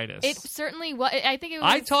crybabyitis. It certainly was. I think it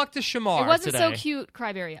was. I talked to Shamar. It wasn't today. so cute,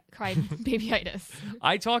 crybabyitis.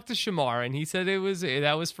 I talked to Shamar, and he said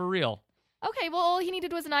that was for real. Okay, well, all he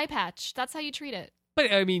needed was an eye patch. That's how you treat it.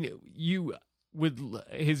 But I mean,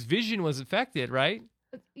 his vision was affected, right?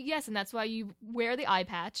 Yes, and that's why you wear the eye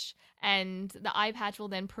patch, and the eye patch will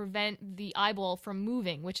then prevent the eyeball from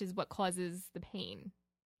moving, which is what causes the pain.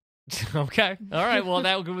 Okay. All right. Well,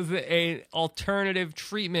 that was an alternative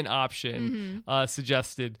treatment option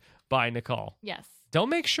suggested by Nicole. Yes. Don't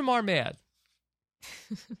make Shamar mad.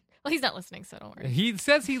 Well, he's not listening, so don't worry. He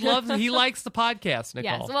says he likes the podcast,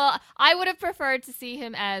 Nicole. Yes. Well, I would have preferred to see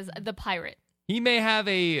him as the pirate. He may have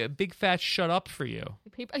a big fat shut up for you.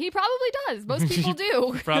 He probably does. Most people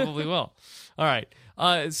do. Probably will. All right.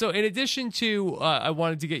 So in addition to, I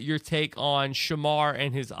wanted to get your take on Shamar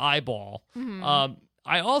and his eyeball.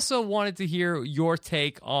 I also wanted to hear your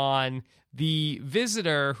take on the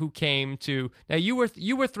visitor who came to. Now you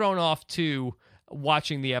were thrown off too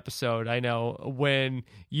watching the episode. I know when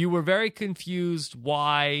you were very confused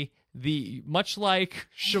why. Much like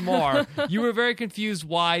Shamar, you were very confused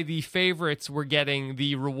why the favorites were getting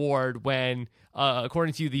the reward when,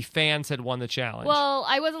 according to you, the fans had won the challenge. Well,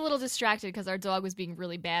 I was a little distracted because our dog was being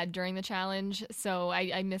really bad during the challenge, so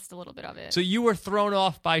I missed a little bit of it. So you were thrown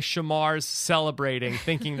off by Shamar's celebrating,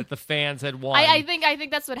 thinking that the fans had won. I think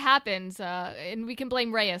that's what happened, and we can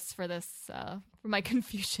blame Reyes for this, for my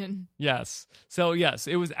confusion. Yes. So yes,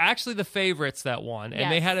 it was actually the favorites that won, and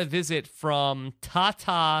they had a visit from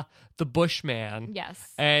Tata the Bushman.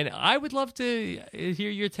 Yes. And I would love to hear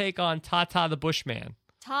your take on Tata the Bushman.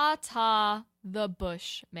 Tata the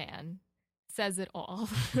Bushman says it all.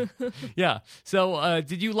 Yeah. So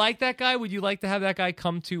did you like that guy? Would you like to have that guy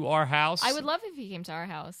come to our house? I would love if he came to our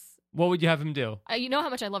house. What would you have him do? You know how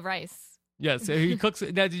much I love rice. Yeah, so he cooks.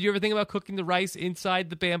 Now, did you ever think about cooking the rice inside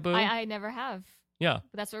the bamboo? I never have. Yeah.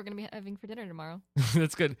 But that's what we're going to be having for dinner tomorrow.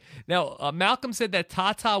 That's good. Now, Malcolm said that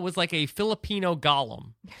Tata was like a Filipino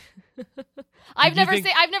Gollum. I've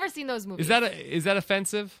never seen those movies. Is that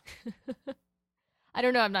offensive? I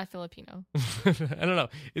don't know. I'm not Filipino. I don't know.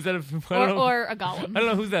 Is that or a Gollum? I don't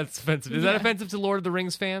know who that's offensive. Is that offensive to Lord of the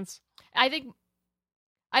Rings fans? I think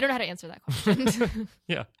I don't know how to answer that question.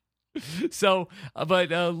 Yeah. So,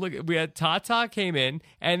 but look, we had Tata came in,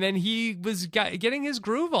 and then he was getting his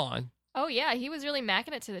groove on. Oh, yeah. He was really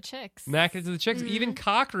macking it to the chicks. Mm-hmm. Even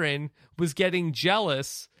Cochran was getting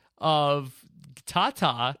jealous of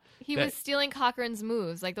Tata. He was stealing Cochran's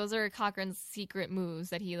moves. Like, those are Cochran's secret moves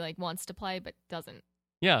that he, like, wants to play but doesn't.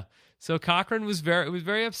 Yeah. So Cochran was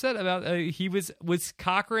very upset about was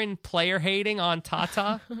Cochran player hating on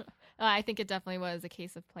Tata? I think it definitely was a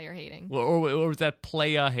case of player hating. Or was that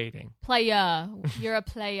playa hating? Playa. You're a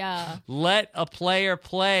playa. Let a player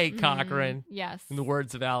play, Cochran. Yes. In the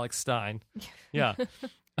words of Alex Stein. Yeah.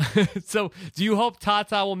 So do you hope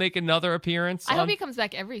Tata will make another appearance? I hope he comes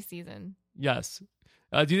back every season. Yes.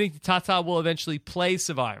 Do you think Tata will eventually play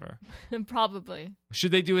Survivor? Probably.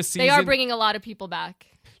 Should they do a season? They are bringing a lot of people back.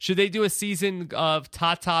 Should they do a season of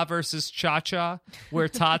Tata versus Cha-Cha, where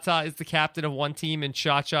Tata is the captain of one team and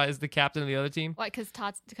Cha-Cha is the captain of the other team? Why?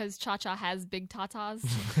 Because Cha-Cha has big tatas?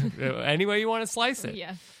 Any way you want to slice it.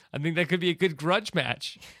 Yeah. I think that could be a good grudge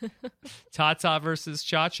match. Tata versus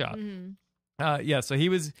Cha-Cha. Mm-hmm. Yeah, so he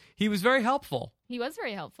was very helpful. He was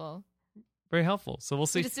very helpful. Very helpful. So we'll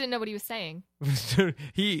see. We just didn't know what he was saying.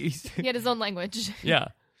 he had his own language. Yeah.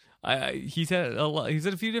 He said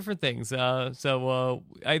a few different things. So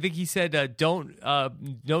I think he said,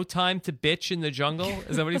 no time to bitch in the jungle.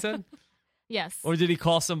 Is that what he said? Yes. Or did he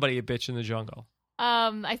call somebody a bitch in the jungle?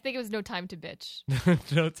 I think it was no time to bitch.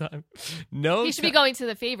 No time. No. He should be going to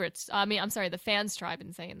the favorites. The fans tribe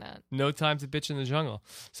and saying that. No time to bitch in the jungle.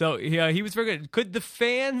 So he was very good. Could the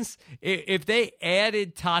fans, if they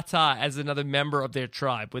added Tata as another member of their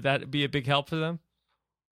tribe, would that be a big help for them?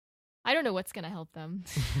 I don't know what's going to help them.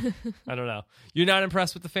 I don't know. You're not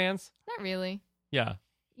impressed with the fans? Not really. Yeah.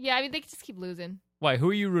 Yeah, I mean, they just keep losing. Why? Who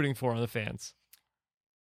are you rooting for on the fans?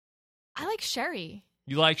 I like Sherry.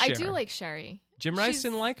 You like Sherry? I do like Sherry. Jim Rice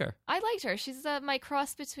didn't like her. I liked her. She's my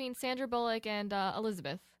cross between Sandra Bullock and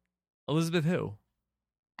Elizabeth. Elizabeth who?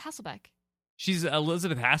 Hasselbeck. She's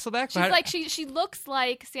Elizabeth Hasselbeck? She looks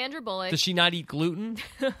like Sandra Bullock. Does she not eat gluten?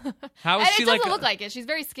 How is she it doesn't look like it. She's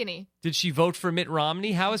very skinny. Did she vote for Mitt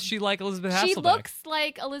Romney? How is she like Elizabeth Hasselbeck? She looks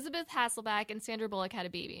like Elizabeth Hasselbeck and Sandra Bullock had a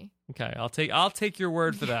baby. Okay, I'll take your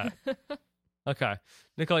word for that. Okay.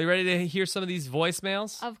 Nicole, you ready to hear some of these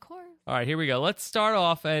voicemails? Of course. All right, here we go. Let's start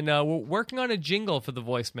off, and we're working on a jingle for the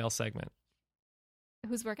voicemail segment.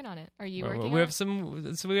 Who's working on it? Are you working on it? We got some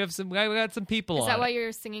people on it. Is that why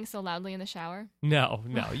you're singing so loudly in the shower? No.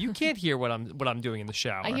 You can't hear what I'm doing in the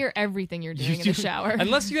shower. I hear everything you're doing in the shower.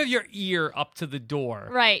 Unless you have your ear up to the door.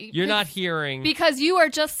 Right. You're not hearing. Because you are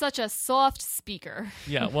just such a soft speaker.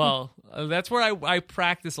 Yeah, well, that's where I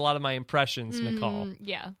practice a lot of my impressions, Nicole.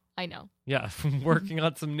 Yeah, I know. Yeah, working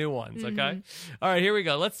on some new ones, okay? All right, here we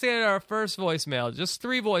go. Let's get our first voicemail. Just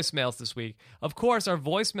 3 voicemails this week. Of course, our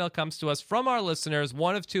voicemail comes to us from our listeners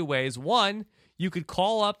one of 2 ways. One, you could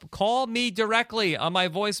call me directly on my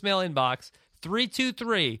voicemail inbox,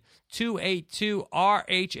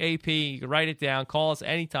 323-282-RHAP. You can write it down. Call us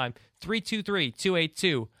anytime,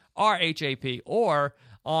 323-282-RHAP, or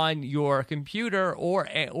on your computer or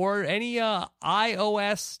any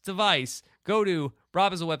iOS device. Go to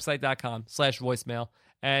robisawebsite.com/voicemail.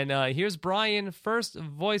 And here's Brian, first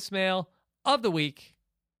voicemail of the week.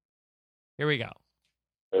 Here we go.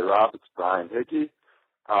 Hey, Rob, it's Brian Hickey.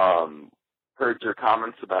 Heard your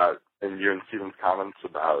comments and you and Steven's comments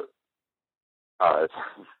about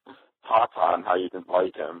Tata and how you didn't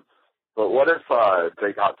like him. But what if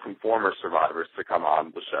they got some former survivors to come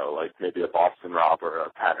on the show, like maybe a Boston Rob or a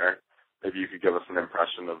Penner? Maybe you could give us an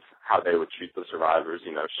impression of how they would treat the survivors,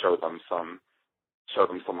 show them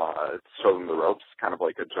the ropes, kind of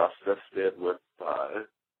like a Justice did with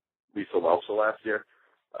Lisa Welchel last year.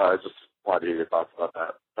 Just wanted to hear your thoughts about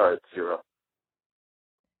that. All right, 0.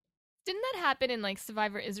 Didn't that happen in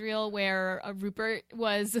Survivor Israel where Rupert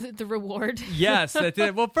was the reward? Yes, that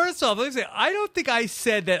did. Well, first off, let me say, I don't think I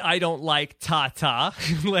said that I don't like Tata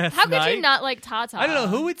last night. How could you not like Tata? I don't know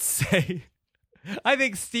who would say. I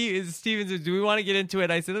think Steven said, do we want to get into it?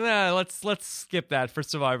 I said, nah, let's skip that for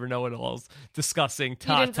Survivor Know-It-Alls discussing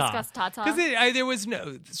Tata. You didn't discuss Tata? Because there was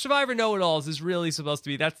no... Survivor Know-It-Alls is really supposed to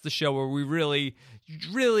be... That's the show where we really,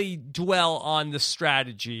 really dwell on the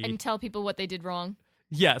strategy. And tell people what they did wrong.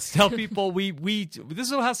 Yes, tell people we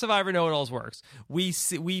this is how Survivor Know-It-Alls works.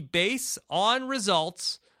 We base on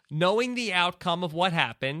results, knowing the outcome of what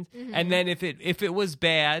happened, and then if it was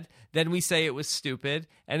bad, then we say it was stupid,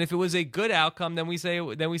 and if it was a good outcome, then we say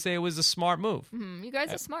it was a smart move. You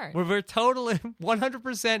guys are smart. We're totally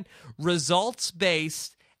 100% results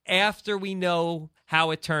based after we know how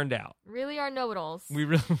it turned out. Really are know-it-alls.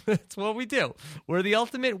 That's what we do. We're the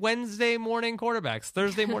ultimate Wednesday morning quarterbacks,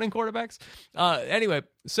 Thursday morning quarterbacks. Anyway,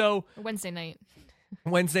 so Wednesday night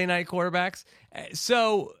quarterbacks.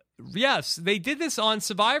 So yes, they did this on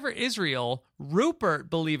Survivor Israel. Rupert,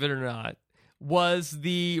 believe it or not, was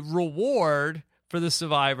the reward for the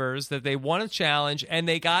survivors that they won a challenge, and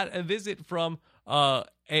they got a visit from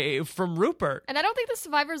Rupert. And I don't think the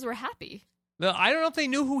survivors were happy. I don't know if they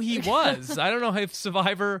knew who he was. I don't know if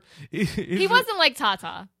Survivor... He wasn't like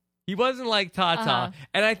Tata. He wasn't like Tata.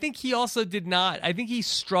 And I think he also did not... I think he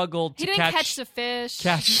struggled to catch the fish.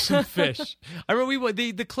 Catch some fish. I remember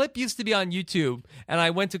the clip used to be on YouTube, and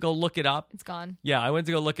I went to go look it up. It's gone. Yeah, I went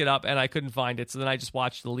to go look it up, and I couldn't find it. So then I just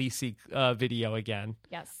watched the Lisi video again.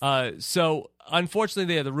 Yes. So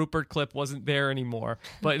unfortunately, the Rupert clip wasn't there anymore,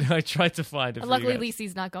 but I tried to find it. Luckily,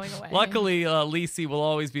 Lisi's not going away. Luckily, Lisi will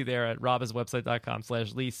always be there at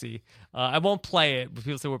robbinswebsite.com/Lisi. I won't play it, but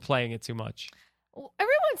people say we're playing it too much.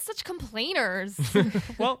 Everyone's such complainers.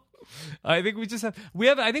 Well, I think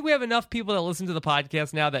I think we have enough people that listen to the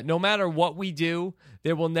podcast now that no matter what we do,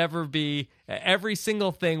 there will never be every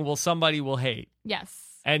single thing somebody will hate.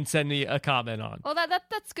 Yes. And send me a comment on. Well,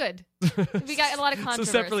 that's good. We got a lot of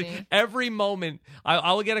controversy. So separately, every moment,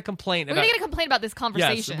 I will get a complaint. We're going to get a complaint about this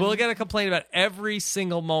conversation. Yes, we'll get a complaint about every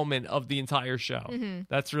single moment of the entire show.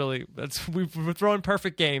 We're throwing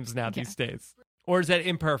perfect games now these days. Or is that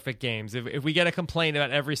imperfect games? If we get a complaint about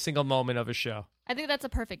every single moment of a show. I think that's a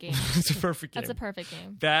perfect game. It's a perfect game. That's a perfect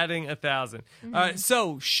game. Batting 1,000. All right,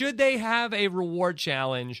 so should they have a reward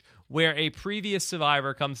challenge where a previous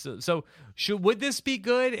survivor comes to... So would this be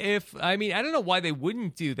good if... I mean, I don't know why they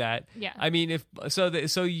wouldn't do that. Yeah. I mean, so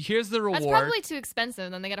here's the reward. That's probably too expensive.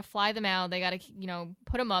 Then they got to fly them out. They got to,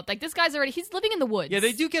 put them up. Like, this guy's he's living in the woods. Yeah,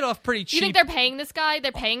 they do get off pretty cheap. You think they're paying this guy?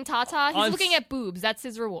 They're paying Tata? He's looking at boobs. That's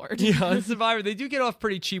his reward. Yeah, on Survivor, they do get off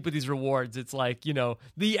pretty cheap with these rewards. It's like, the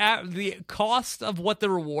cost of what the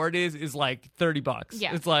reward is like $30.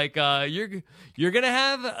 Yeah. It's like, you're going to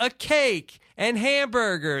have a cake and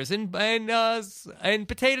hamburgers and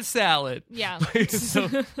potato salad. Yeah.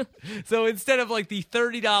 So instead of like the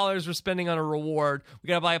 $30 we're spending on a reward, we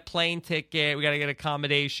got to buy a plane ticket. We got to get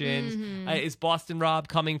accommodations. Is Boston Rob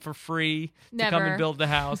coming for free to come and build the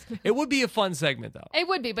house? It would be a fun segment, though. It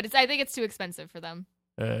would be, but I think it's too expensive for them.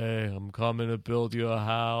 Hey, I'm coming to build you a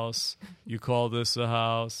house. You call this a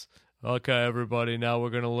house? Okay, everybody, now we're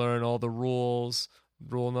going to learn all the rules.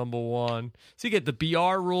 Rule number 1. So you get the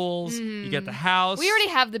BR rules, you get the house. We already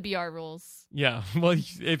have the BR rules. Yeah. Well,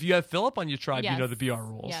 if you have Philip on your tribe, yes. you know the BR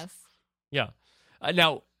rules. Yes. Yeah.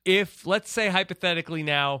 Now, if, let's say hypothetically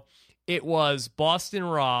now, it was Boston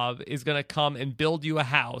Rob is going to come and build you a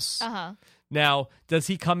house. Uh-huh. Now, does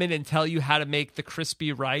he come in and tell you how to make the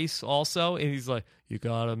crispy rice also? And he's like, you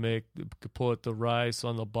got to put the rice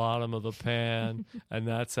on the bottom of the pan, and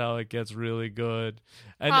that's how it gets really good.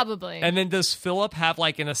 And, probably. And then does Philip have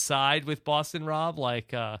like an aside with Boston Rob?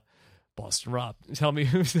 Like, Boston Rob, tell me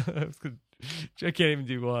who's... I can't even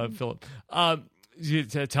do Philip.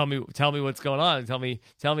 Tell me what's going on. Tell me.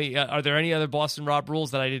 Are there any other Boston Rob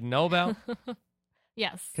rules that I didn't know about?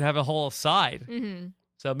 Yes. Can have a whole aside. Mm-hmm.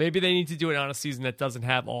 So maybe they need to do it on a season that doesn't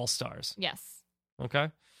have all stars. Yes. Okay.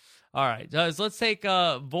 All right. Let's take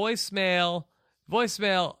voicemail.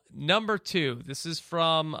 Voicemail number 2. This is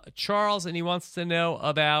from Charles, and he wants to know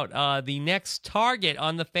about the next target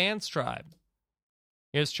on the Fans Tribe.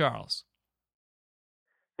 Here's Charles.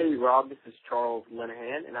 Hey, Rob. This is Charles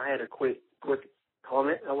Linehan, and I had a quick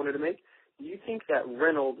comment I wanted to make. Do you think that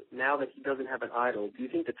Reynolds, now that he doesn't have an idol, do you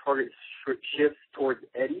think the target shifts towards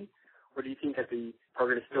Eddie, or do you think that the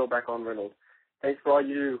target is still back on Reynolds? Thanks for all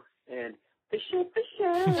you do, and fish it.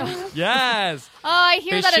 Yes. Oh, I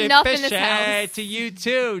hear that enough in this house. To you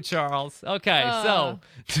too, Charles. Okay, so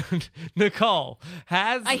Nicole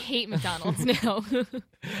has... I hate McDonald's now.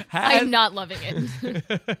 I'm not loving it.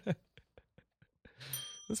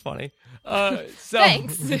 That's funny.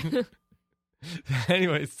 Thanks.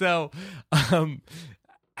 Anyway,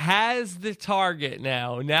 has the target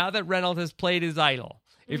now that Reynolds has played his idol,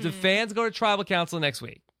 if the fans go to Tribal Council next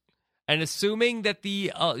week, and assuming that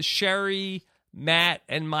the Sherry, Matt,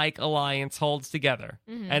 and Mike alliance holds together,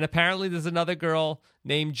 and apparently there's another girl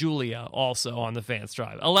named Julia also on the Fans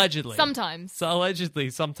Tribe, allegedly. Sometimes. So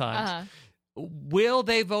allegedly, sometimes. Will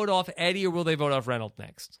they vote off Eddie or will they vote off Reynolds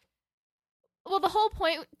next? Well, the whole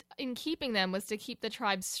point in keeping them was to keep the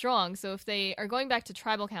tribe strong. So if they are going back to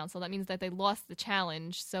tribal council, that means that they lost the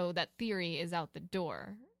challenge. So that theory is out the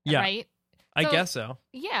door. Yeah. Right? I So, guess so.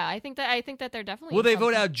 Yeah, I think that they're definitely. Will they in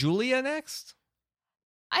vote trouble. out Julia next?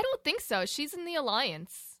 I don't think so. She's in the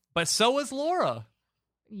alliance. But so is Laura.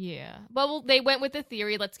 Yeah. Well, they went with the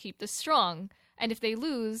theory, let's keep this strong. And if they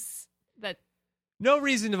lose, that. No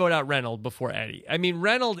reason to vote out Reynolds before Eddie. I mean,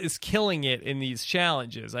 Reynolds is killing it in these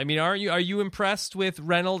challenges. I mean, are you impressed with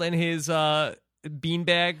Reynolds and his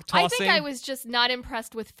beanbag tossing? I think I was just not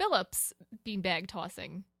impressed with Philip's beanbag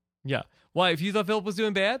tossing. Yeah. Why? If you thought Philip was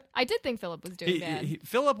doing bad? I did think Philip was doing bad.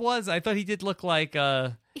 Philip was. I thought he did look like.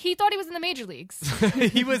 He thought he was in the major leagues.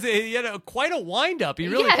 he was. He had quite a wind up. He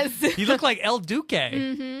really. Yes. He looked like El Duque.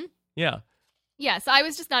 Mm-hmm. Yeah. Yeah. So I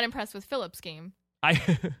was just not impressed with Philip's game. I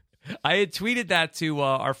had tweeted that to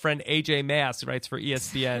our friend AJ Mass, who writes for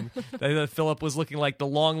ESPN. that Philip was looking like the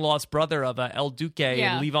long lost brother of El Duque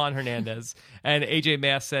and Levon Hernandez, and AJ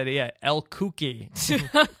Mass said, "Yeah, El Kooky."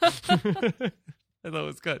 I thought it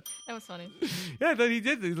was good. That was funny. Yeah, I thought he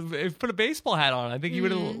did. He put a baseball hat on. I think he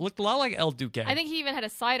would have looked a lot like El Duque. I think he even had a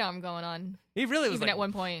sidearm going on. He really was even like at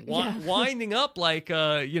one point, winding up like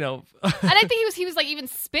And I think he was like even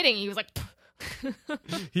spitting. He was like.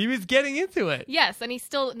 He was getting into it. Yes, and he's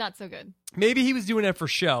still not so good. Maybe he was doing it for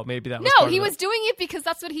show. Maybe that was No, he was doing it because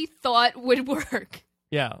that's what he thought would work.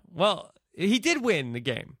 Yeah. Well, he did win the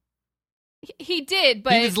game. He did,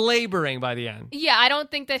 but he was laboring by the end. Yeah, I don't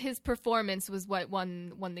think that his performance was what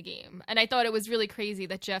won the game. And I thought it was really crazy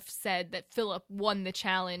that Jeff said that Philip won the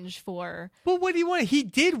challenge for. But what do you want? He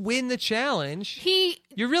did win the challenge.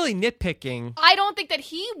 You're really nitpicking. I don't think that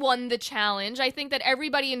he won the challenge. I think that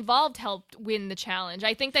everybody involved helped win the challenge.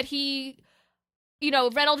 I think that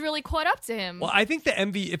Reynolds really caught up to him. Well, I think the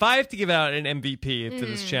MVP. If I have to give out an MVP to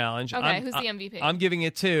this challenge, okay, who's the MVP? I'm giving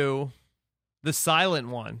it to the silent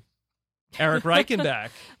one. Eric Reichenbach.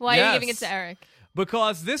 Why are you giving it to Eric?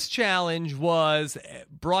 Because this challenge was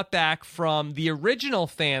brought back from the original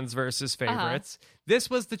Fans versus Favorites. This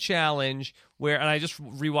was the challenge where, and I just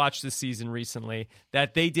rewatched this season recently,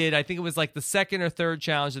 that they did, I think it was like the second or third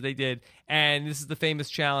challenge that they did, and this is the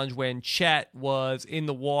famous challenge when Chet was in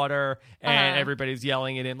the water and everybody's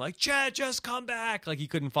yelling at him like, Chet, just come back! Like he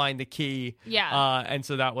couldn't find the key. Yeah. And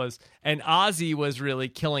so that was, and Ozzy was really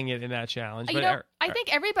killing it in that challenge. I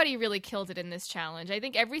think everybody really killed it in this challenge. I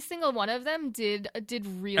think every single one of them did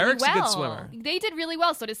really Eric's well. a good swimmer. They did really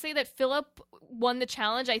well. So to say that Philip won the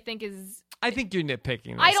challenge, I think is... I think you're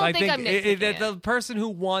nitpicking this. I don't think I'm nitpicking the person who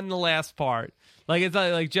won the last part, like it's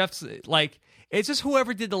not like Jeff's, like it's just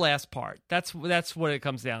whoever did the last part. That's what it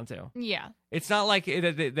comes down to. Yeah. It's not like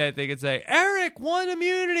that they could say Eric won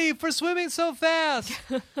immunity for swimming so fast.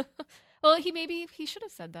 Well, he should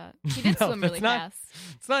have said that. He did swim really fast.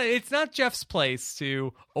 It's not Jeff's place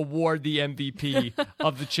to award the MVP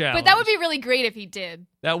of the challenge. But that would be really great if he did.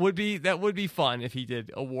 That would be fun if he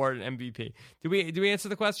did award an MVP. Do we answer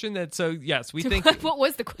the question? Yes, we think. What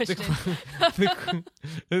was the question?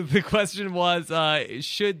 The question was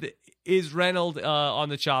is Reynolds on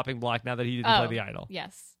the chopping block now that he didn't play the idol?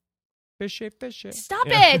 Yes. Fishy. Stop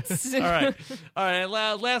it! All right.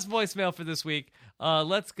 Last voicemail for this week.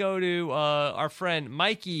 Let's go to our friend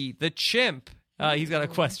Mikey the Chimp. He's got a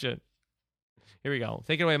question. Here we go.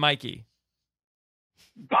 Take it away, Mikey.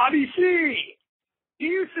 Bobby C, do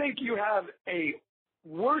you think you have a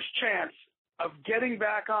worse chance of getting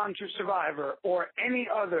back onto Survivor or any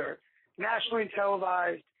other nationally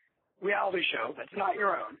televised reality show that's not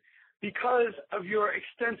your own because of your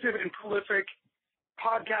extensive and prolific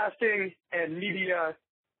podcasting and media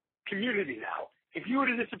community now? If you were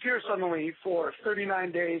to disappear suddenly for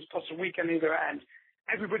 39 days plus a week on either end,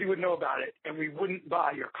 everybody would know about it and we wouldn't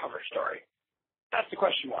buy your cover story. That's the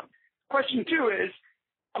question one. Question two is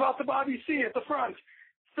about the Bobby C at the front.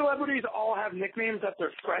 Celebrities all have nicknames that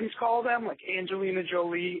their friends call them, like Angelina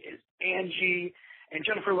Jolie is Angie, and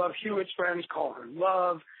Jennifer Love Hewitt's friends call her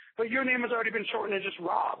Love. But your name has already been shortened to just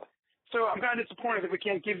Rob. So I'm kind of disappointed that we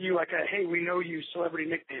can't give you like a, hey, we know you celebrity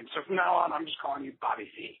nickname. So from now on, I'm just calling you Bobby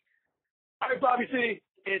C. All right, Bobby C,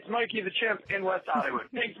 it's Mikey the Chimp in West Hollywood.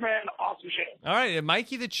 Thanks, man. Awesome shit. All right,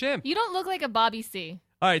 Mikey the Chimp. You don't look like a Bobby C.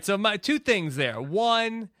 All right, so two things there.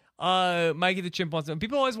 One, Mikey the Chimp wants to,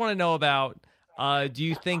 people always want to know about, do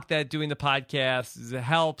you think that doing the podcast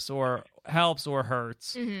helps or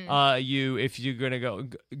hurts you if you're going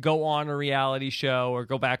to go on a reality show or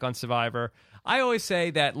go back on Survivor? I always say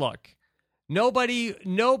that, look,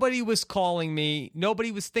 nobody was calling me.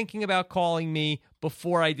 Nobody was thinking about calling me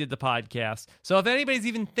before I did the podcast. So if anybody's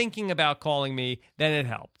even thinking about calling me, then it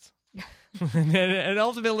helped. and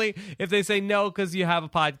ultimately, if they say no because you have a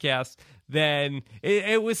podcast, then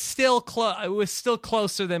it was still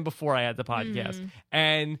closer than before I had the podcast.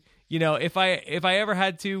 And if I ever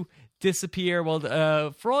had to disappear,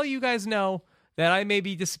 well, for all you guys know that I may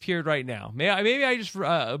be disappeared right now. Maybe I just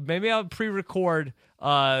maybe I'll pre-record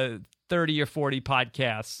 30 or 40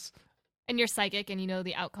 podcasts. And you're psychic, and you know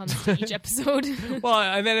the outcomes to each episode. Well,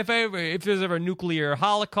 and then if there's ever a nuclear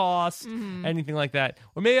holocaust, anything like that,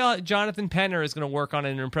 or maybe Jonathan Penner is going to work on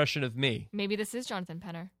an impression of me. Maybe this is Jonathan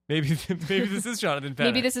Penner. Maybe this is Jonathan Penner.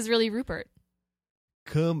 Maybe this is really Rupert.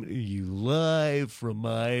 Come to you live from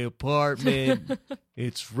my apartment.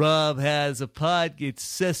 It's Rob has a It's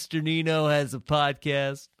Sesternino has a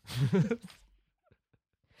podcast.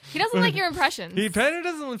 He doesn't like your impressions. Penner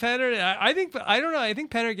doesn't. I don't know. I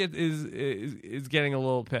think Penner is getting a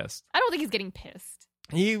little pissed. I don't think he's getting pissed.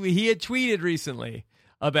 He had tweeted recently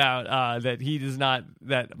about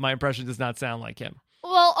that my impression does not sound like him.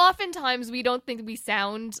 Well, oftentimes we don't think we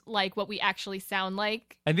sound like what we actually sound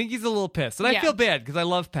like. I think he's a little pissed, and I feel bad because I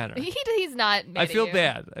love Penner. He's not. Mad I feel at you.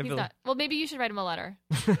 bad. He's not. Well, maybe you should write him a letter.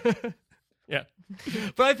 Yeah,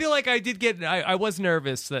 but I feel like I did get. I was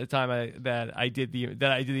nervous that time that I did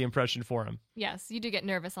the impression for him. Yes, you do get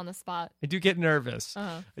nervous on the spot. I do get nervous.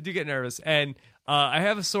 Uh-huh. I do get nervous, and I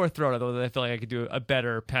have a sore throat. Although I feel like I could do a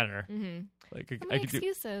better Penner. Mm-hmm. Like So many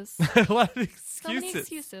excuses. A lot of excuses. So many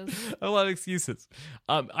excuses. A lot of excuses.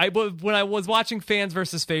 When I was watching fans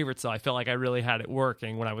versus favorites, though, I felt like I really had it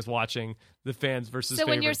working when I was watching the fans versus favorites.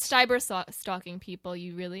 So when you're cyber stalking people,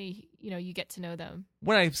 you really, you get to know them.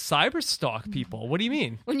 When I cyber stalk people, what do you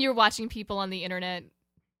mean? When you're watching people on the internet,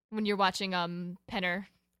 when you're watching Penner.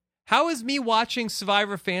 How is me watching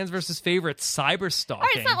Survivor fans versus favorites cyber stalking? All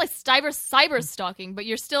right, it's not like cyber stalking, but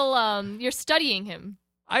you're still you're studying him.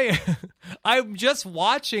 I'm just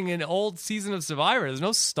watching an old season of Survivor. There's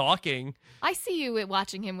no stalking. I see you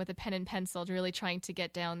watching him with a pen and pencil, really trying to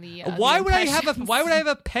get down the. Why would I have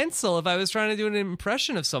a pencil if I was trying to do an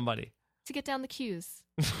impression of somebody? To get down the cues.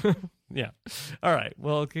 Yeah. All right.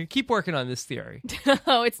 Well, keep working on this theory.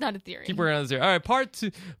 No, it's not a theory. Keep working on this theory. All right.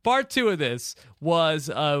 Part two of this was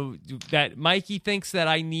that Mikey thinks that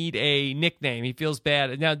I need a nickname. He feels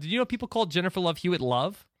bad. Now, did you know people call Jennifer Love Hewitt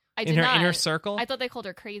Love? I did not. In her circle? I thought they called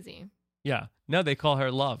her Crazy. Yeah. No, they call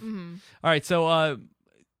her Love. Mm-hmm. All right. So,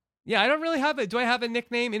 yeah, I don't really have it. Do I have a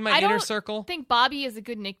nickname in my inner circle? I think Bobby is a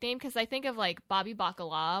good nickname because I think of like Bobby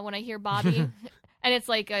Bacala when I hear Bobby. And it's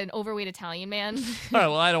like an overweight Italian man. All right.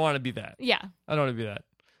 Well, I don't want to be that. Yeah. I don't want to be that.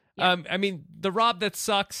 Yeah. I mean, the Rob that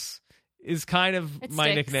sucks is kind of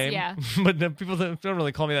my sticks, nickname. yeah. But people don't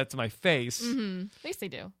really call me that to my face. Mm-hmm. At least they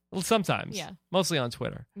do. Well, sometimes. Yeah. Mostly on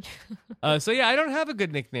Twitter. So, yeah, I don't have a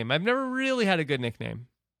good nickname. I've never really had a good nickname.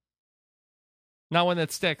 Not one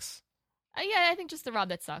that sticks. Yeah, I think just the Rob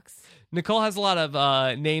that sucks. Nicole has a lot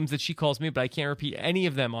of names that she calls me, but I can't repeat any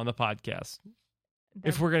of them on the podcast.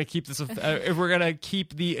 If we're gonna keep this, if we're gonna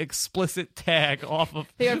keep the explicit tag off of,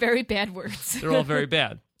 they are very bad words. They're all very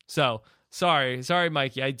bad. So sorry,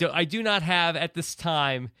 Mikey. I do not have at this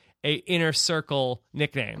time a inner circle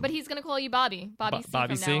nickname. But he's gonna call you Bobby. Bobby C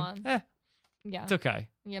Bobby from C. now on. Yeah, it's okay.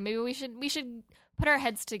 Yeah, maybe we should put our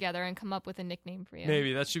heads together and come up with a nickname for you.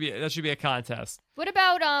 Maybe that should be a contest. What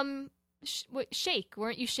about Shake?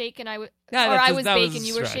 Weren't you Shake and I was was Bake and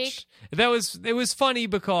you were Shake? It was funny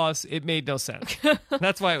because it made no sense.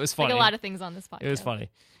 That's why it was funny. Like a lot of things on this podcast. It was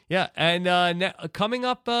funny. Yeah, and coming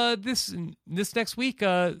up this next week,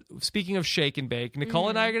 speaking of Shake and Bake, Nicole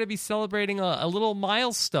and I are going to be celebrating a little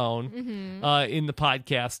milestone in the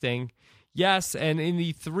podcasting. Yes, and in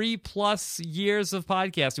the 3+ years of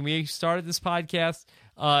podcasting, we started this podcast,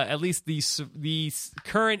 at least the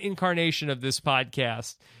current incarnation of this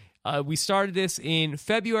podcast. We started this in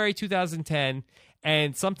February 2010,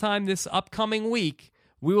 and sometime this upcoming week,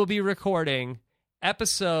 we will be recording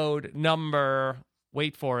episode number,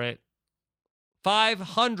 wait for it,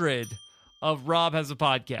 500 of Rob Has a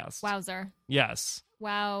Podcast. Wowzer. Yes.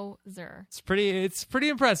 Wowzer. It's pretty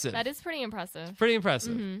impressive. That is pretty impressive. Pretty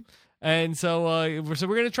impressive. Mm-hmm. And so we're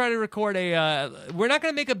going to try to record we're not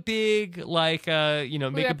going to make a big, make a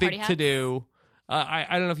big to-do. I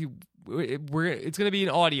don't know if you... it's going to be an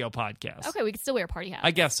audio podcast. Okay, we can still wear party hats. I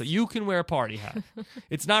guess so. You can wear a party hat.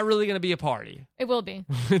 It's not really going to be a party. It will be.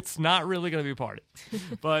 It's not really going to be a party.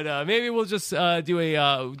 But maybe we'll just do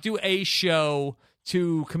a show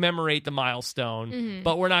to commemorate the milestone.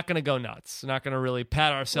 But we're not going to go nuts. We're not going to really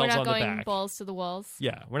pat ourselves on the back. We're not going balls to the walls.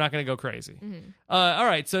 Yeah, we're not going to go crazy. All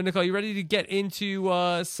right, so Nicole, you ready to get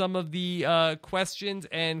into some of the questions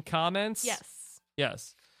and comments?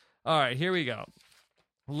 Yes. All right, here we go.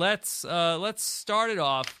 Let's start it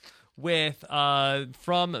off with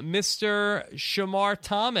from Mr. Shamar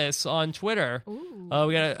Thomas on Twitter. Ooh.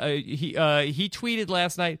 We got he tweeted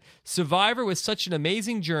last night, "Survivor was such an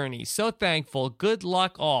amazing journey. So thankful. Good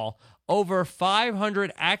luck all. Over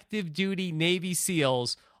 500 active duty Navy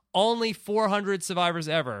SEALs. Only 400 survivors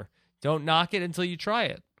ever. Don't knock it until you try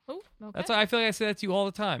it." Oh, okay. That's why I feel like I say that to you all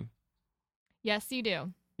the time. Yes, you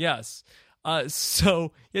do. Yes.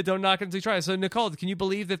 So don't knock it until you try it. So Nicole, can you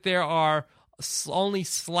believe that there are only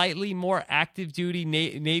slightly more active duty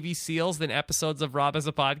Navy SEALs than episodes of Rob as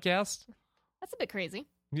a podcast? That's a bit crazy.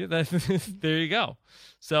 Yeah, there you go.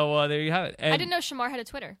 So there you have it. And, I didn't know Shamar had a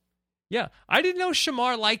Twitter. Yeah, I didn't know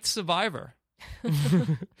Shamar liked Survivor.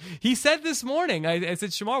 He said this morning, I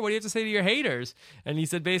said, "Shamar, what do you have to say to your haters?" And he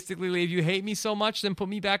said, basically, if you hate me so much, then put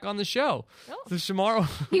me back on the show. Oh. So Shamar,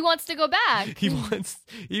 He wants to go back.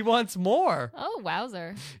 he wants more. Oh,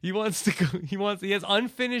 wowzer. He wants to go. He has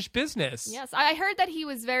unfinished business. Yes, I heard that he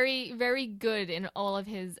was very, very good in all of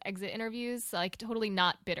his exit interviews, like totally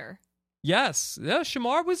not bitter. Yes. Yeah,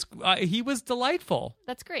 Shamar was. He was delightful.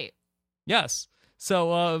 That's great. Yes.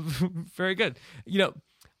 So very good.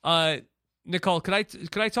 Nicole, could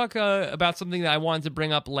I talk about something that I wanted to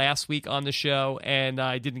bring up last week on the show and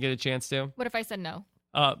I didn't get a chance to? What if I said no?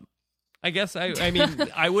 I guess I mean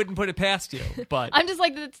I wouldn't put it past you, but I'm just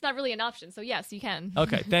like, that's not really an option. So yes, you can.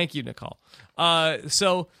 Okay, thank you, Nicole.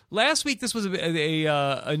 So last week this was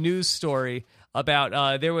a news story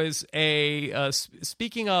about there was a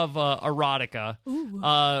speaking of erotica.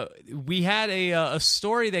 We had a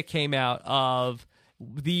story that came out of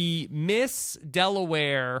the Miss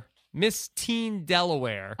Teen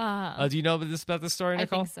Delaware. Do you know about this story,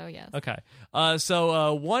 Nicole? I think so, yes. Okay.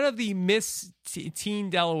 So one of the Miss Teen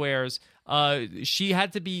Delawares, she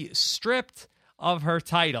had to be stripped of her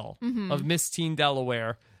title of Miss Teen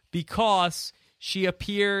Delaware because she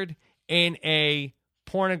appeared in a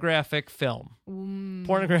pornographic film,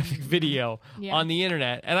 pornographic video on the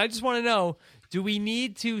internet. And I just want to know, do we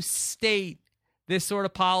need to state this sort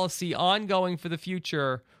of policy ongoing for the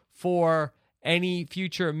future for any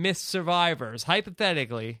future Miss Survivors,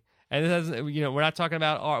 hypothetically? And this hasn't, we're not talking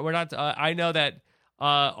about I know that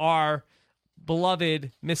our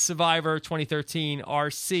beloved Miss Survivor 2013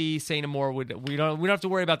 RC Saint Amour we don't have to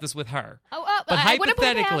worry about this with her. But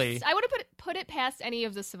hypothetically, I would have put it past any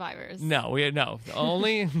of the survivors. No,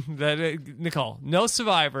 only that Nicole. No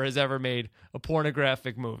survivor has ever made a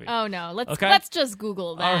pornographic movie. Oh no, let's just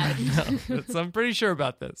Google that. No, I'm pretty sure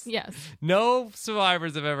about this. Yes. No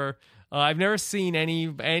survivors have ever. I've never seen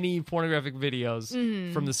any pornographic videos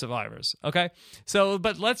from the survivors. Okay, so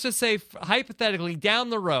but let's just say hypothetically down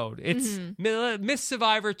the road, it's Miss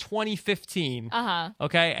Survivor 2015.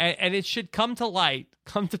 Okay, and it should come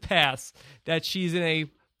to pass that she's in a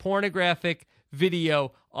pornographic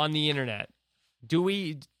video on the internet.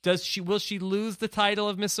 Will she lose the title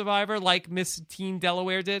of Miss Survivor like Miss Teen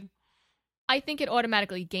Delaware did? I think it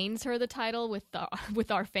automatically gains her the title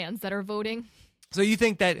with our fans that are voting. So you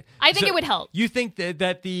think that? I think it would help. You think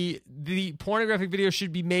that the pornographic video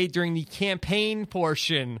should be made during the campaign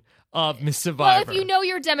portion of Miss Survivor? Well, if you know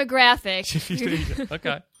your demographic.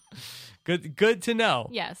 Okay. Good to know.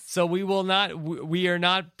 Yes. So we are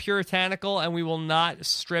not puritanical, and we will not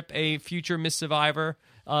strip a future Miss Survivor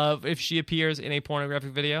if she appears in a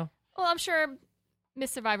pornographic video. Well, I'm sure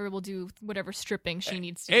Miss Survivor will do whatever stripping she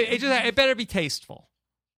needs to. It better be tasteful.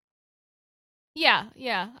 Yeah.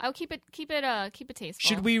 I'll keep it tasteful.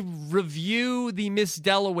 Should we review the Miss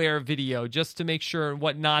Delaware video just to make sure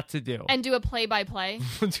what not to do? And do a play-by-play?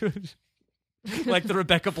 Like the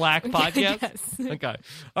Rebecca Black podcast? Yes. Okay.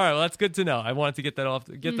 All right, well, that's good to know. I wanted to get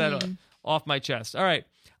that off my chest. All right.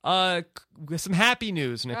 Some happy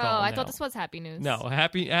news, Nicole. Oh, I thought this was happy news. No,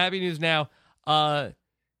 happy news now.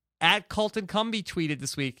 At Colton Cumby tweeted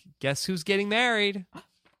this week, guess who's getting married?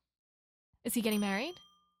 Is he getting married?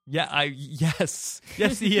 Yeah, yes,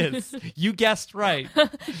 he is. You guessed right.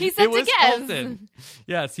 He said it was to guess. Colton.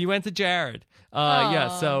 Yes, he went to Jared. Yeah,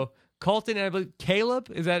 so Colton and I believe Caleb,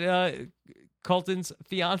 is that Colton's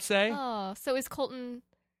fiance? Oh, so is Colton?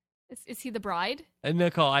 Is he the bride?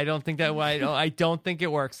 Nicole, I don't think that way. I don't think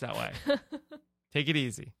it works that way. Take it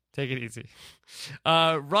easy.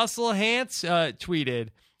 Russell Hantz tweeted.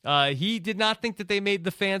 He did not think that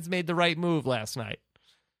the fans made the right move last night.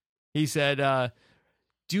 He said,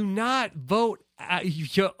 "Do not vote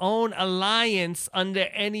your own alliance under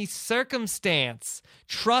any circumstance.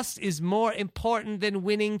 Trust is more important than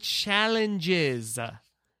winning challenges."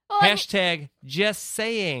 Hashtag just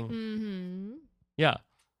saying. Mm-hmm. Yeah.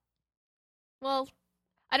 Well,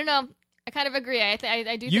 I don't know. I kind of agree. I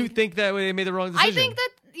do. You think that they made the wrong decision? I think that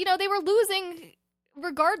they were losing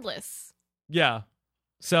regardless. Yeah.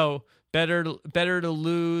 So better to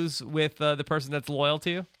lose with the person that's loyal to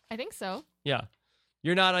you. I think so. Yeah,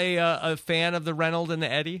 you're not a fan of the Reynolds and the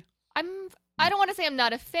Eddie. I don't want to say I'm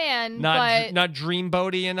not a fan, Not but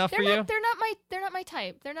Dreamboaty enough for you. They're not my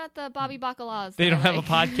type. They're not the Bobby Bacalas. They don't have a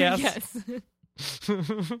podcast. Yes.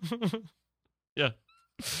 Yeah.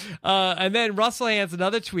 And then Russell has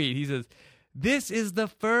another tweet. He says, "This is the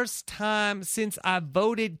first time since I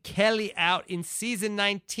voted Kelly out in season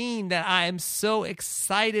 19 that I am so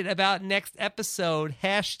excited about next episode.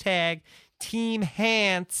 Hashtag Team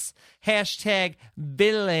Hance. Hashtag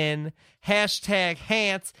Villain. Hashtag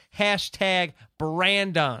Hance. Hashtag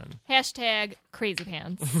Brandon." Hashtag Crazy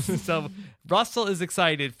Pants. So Russell is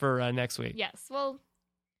excited for next week. Yes. Well,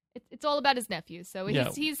 it's all about his nephew, so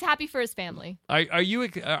he's happy for his family. Are you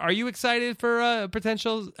excited for a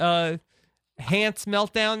potential Hance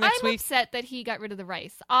meltdown next week? I'm upset that he got rid of the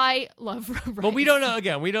rice. I love rice. Well, we don't know.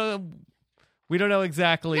 Again, we don't know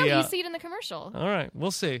exactly. No, you see it in the commercial. All right,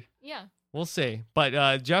 we'll see. Yeah. We'll see.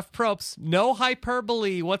 But Jeff Probst, no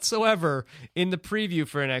hyperbole whatsoever in the preview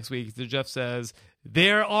for next week. So Jeff says,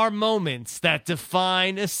 "There are moments that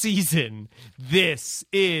define a season. This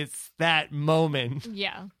is that moment."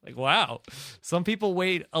 Yeah. Like, wow. Some people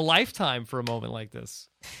wait a lifetime for a moment like this.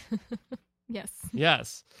 Yes.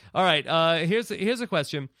 Yes. All right. Here's a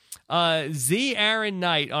question. Z Aaron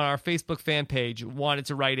Knight on our Facebook fan page wanted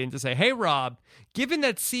to write in to say, "Hey Rob, given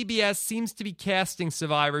that CBS seems to be casting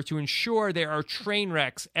Survivor to ensure there are train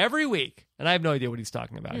wrecks every week," and I have no idea what he's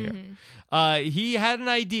talking about here. He had an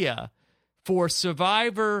idea for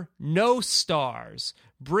Survivor No Stars.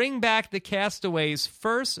 Bring back the castaways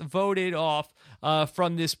first voted off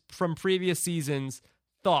from previous seasons.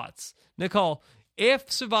 Thoughts, Nicole?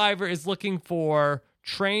 If Survivor is looking for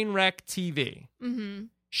train wreck TV,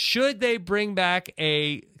 should they bring back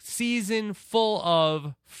a season full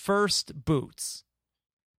of first boots?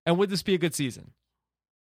 And would this be a good season?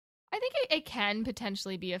 I think it can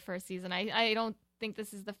potentially be a first season. I don't think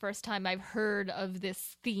this is the first time I've heard of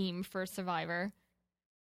this theme for Survivor.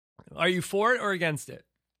 Are you for it or against it?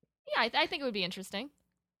 Yeah, I think it would be interesting.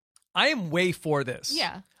 I am way for this.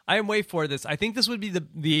 Yeah. I am way for this. I think this would be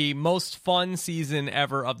the most fun season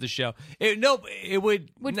ever of the show. It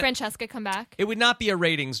would. Would Francesca come back? It would not be a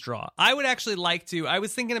ratings draw. I would actually like to. I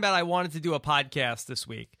was thinking about. I wanted to do a podcast this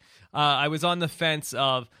week. I was on the fence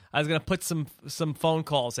of. I was going to put some phone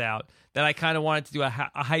calls out that I kind of wanted to do a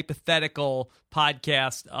hypothetical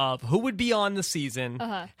podcast of who would be on the season,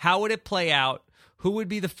 how would it play out, who would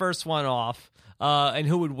be the first one off. And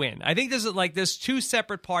who would win? I think there's two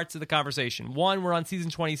separate parts of the conversation. One, we're on season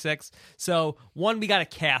 26, so one, we got to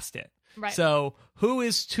cast it. Right. So who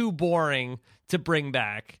is too boring to bring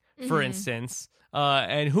back, for instance,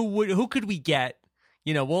 and who could we get?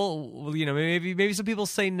 Maybe some people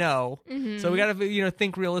say no. So we got to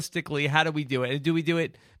think realistically. How do we do it? Do we do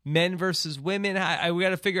it men versus women? We got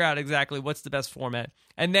to figure out exactly what's the best format,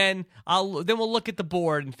 and then we'll look at the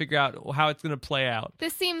board and figure out how it's going to play out.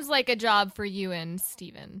 This seems like a job for you and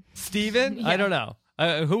Steven. Steven? Yeah. I don't know.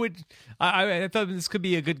 Who would? I thought this could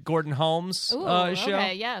be a good Gordon Holmes show.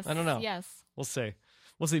 Okay, yes. I don't know. Yes. We'll see.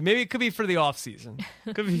 Maybe it could be for the off season.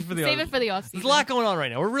 Could be for the Save it for the off season. There's a lot going on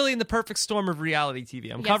right now. We're really in the perfect storm of reality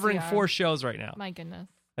TV. I'm Yes, covering we are. 4 shows right now. My goodness.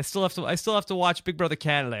 I still have to watch Big Brother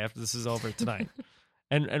Canada after this is over tonight,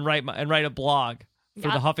 and write a blog for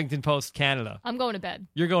the Huffington Post Canada. I'm going to bed.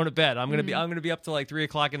 You're going to bed. I'm gonna be up till like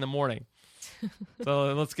 3:00 in the morning.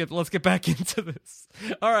 So let's get back into this.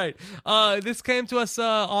 All right. This came to us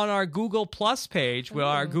on our Google Plus page, with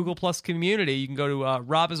our Google Plus community. You can go to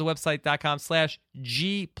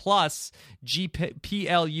robisawebsite.com/G+,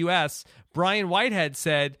 GPLUS. Brian Whitehead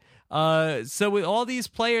said, so with all these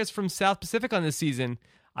players from South Pacific on this season,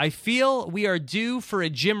 I feel we are due for a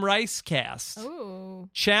Jim Rice cast. Oh.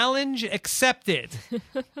 Challenge accepted.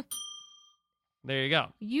 There you go.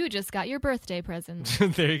 You just got your birthday present.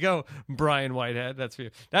 There you go, Brian Whitehead. That's for you.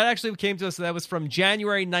 That actually came to us. That was from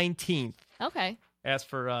January 19th. Okay.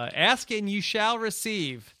 Ask and you shall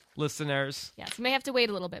receive, listeners. Yes, you may have to wait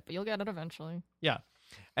a little bit, but you'll get it eventually. Yeah.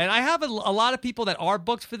 And I have a lot of people that are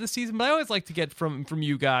booked for the season, but I always like to get from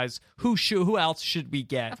you guys who else should we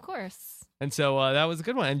get? Of course. And so that was a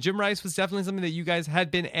good one. And Jim Rice was definitely something that you guys had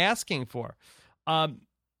been asking for.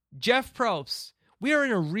 Jeff Probst. We are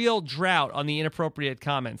in a real drought on the inappropriate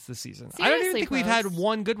comments this season. Seriously, I don't even think we've had Probst.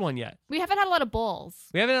 one good one yet. We haven't had a lot of balls.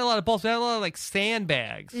 We haven't had a lot of balls. We had a lot of like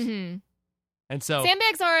sandbags. Mm-hmm. And so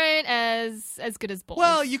sandbags aren't as good as balls.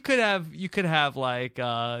 Well, you could have like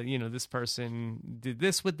this person did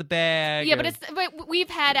this with the bag. Yeah, but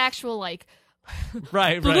we've had actual like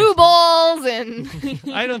Right. blue balls and.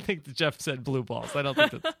 I don't think that Jeff said blue balls. I don't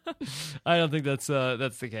think that's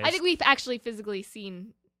the case. I think we've actually physically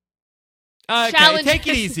seen. Okay, challenges. take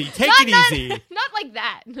it easy. Not like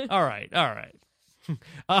that. All right.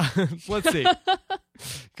 Let's see.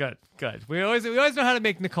 Good. We always know how to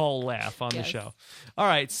make Nicole laugh on the show. All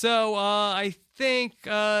right, so I think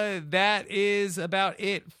that is about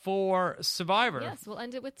it for Survivor. Yes, we'll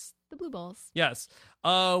end it with the blue balls. Yes.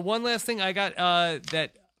 One last thing I got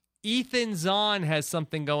that Ethan Zahn has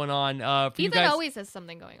something going on. For you Ethan guys. always has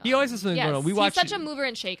something going on. He always has something going on. He's such a mover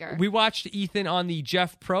and shaker. We watched Ethan on the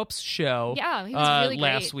Jeff Probst show. Yeah, he was really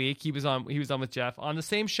great. Last week. He was on with Jeff on the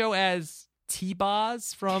same show as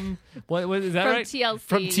T-Boz from what is that from right? TLC.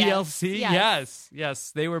 From TLC.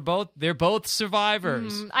 Yes. They're both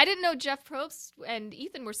survivors. I didn't know Jeff Probst and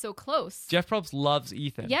Ethan were so close. Jeff Probst loves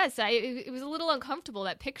Ethan. Yes, it was a little uncomfortable,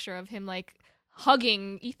 that picture of him like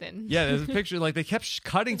hugging Ethan. Yeah, there's a picture like they kept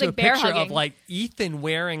cutting to like a picture hugging. of like Ethan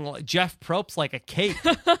wearing Jeff Probst like a cape.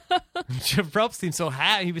 Jeff Probst seemed so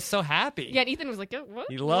happy. He was so happy. Yeah, and Ethan was like, "What?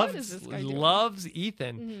 He What is this guy doing?" loves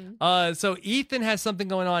Ethan. So Ethan has something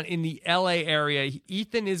going on in the LA area.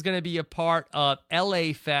 Ethan is going to be a part of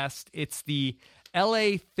LA Fest. It's the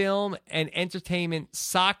LA Film and Entertainment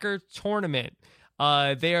Soccer Tournament.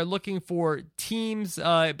 They are looking for teams.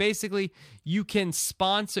 Basically, you can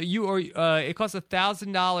sponsor it costs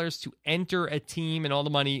 $1,000 to enter a team, and all the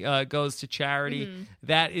money goes to charity.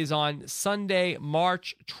 That is on Sunday,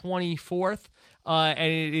 March 24th. And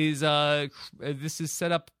it is this is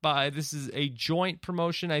set up by this is a joint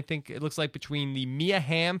promotion. I think it looks like between the Mia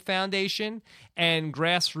Hamm Foundation and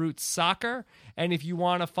Grassroots Soccer. And if you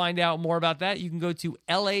want to find out more about that, you can go to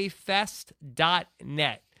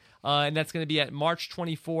lafest.net. And that's going to be at March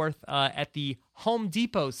 24th at the Home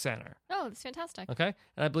Depot Center. Oh, that's fantastic. Okay.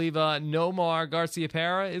 And I believe Nomar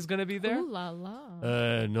Garcia-Parra is going to be there. Ooh la la.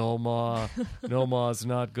 Nomar's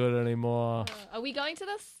not good anymore. Are we going to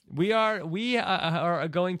this? We are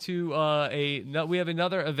going to we have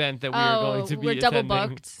another event that we are going to be we're attending. double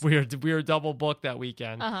booked. We are double booked that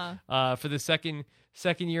weekend. For the second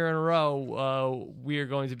year in a row, we are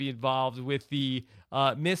going to be involved with the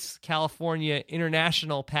Miss California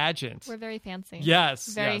International Pageant. We're very fancy. Yes,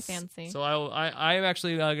 very yes. fancy. So I am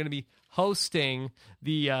actually going to be hosting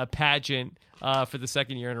the pageant for the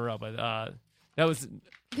second year in a row. But that was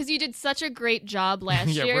because you did such a great job last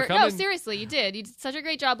Yeah, year. we're coming. No, seriously, you did. You did such a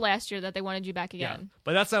great job last year that they wanted you back again. Yeah.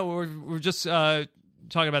 But that's not what we're just talking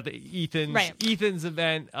about the Ethan's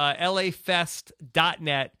event,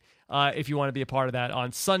 lafest.net. If you want to be a part of that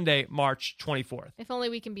on Sunday, March 24th. If only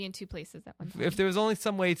we can be in two places at one time. If there was only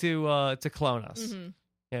some way to clone us.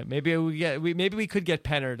 Yeah, maybe we could get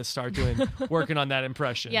Penner to start working on that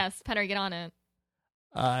impression. Yes, Penner, get on it.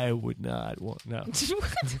 I would not want no.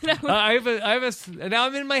 No. I have a now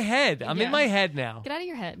I'm in my head. I'm in my head now. Get out of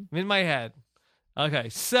your head. I'm in my head. Okay,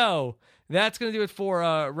 so that's gonna do it for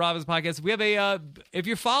Robin's podcast. We have if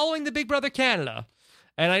you're following the Big Brother Canada.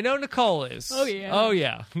 And I know Nicole is. Oh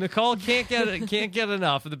yeah. Nicole can't get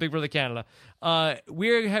enough of the Big Brother Canada.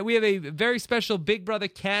 We have a very special Big Brother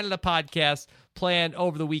Canada podcast planned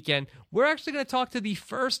over the weekend. We're actually going to talk to the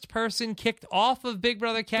first person kicked off of Big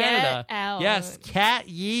Brother Canada. Get out. Yes, Kat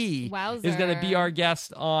Yee is going to be our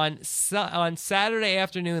guest on Saturday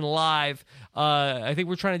afternoon live. I think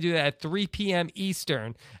we're trying to do that at 3 p.m.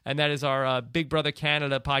 Eastern, and that is our Big Brother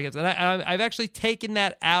Canada podcast. And I've actually taken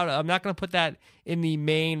that out. I'm not going to put that in the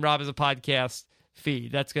main Rob as a Podcast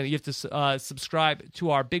feed. You have to subscribe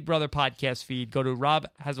to our Big Brother podcast feed. Go to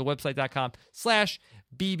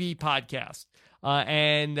robhasawebsite.com/BB podcast.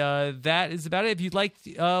 And that is about it. If you'd like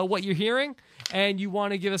what you're hearing and you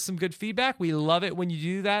want to give us some good feedback, we love it when you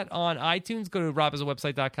do that on iTunes. Go to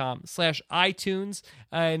robhasawebsite.com/iTunes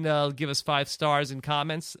and give us 5 stars and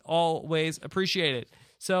comments. Always appreciate it.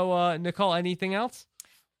 So, Nicole, anything else?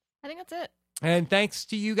 I think that's it. And thanks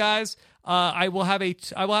to you guys, I will have a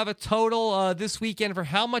total this weekend for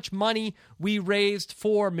how much money we raised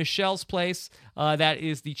for Michelle's Place. That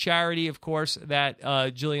is the charity, of course, that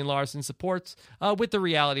Jillian Larson supports with the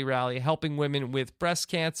Reality Rally, helping women with breast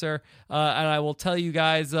cancer. And I will tell you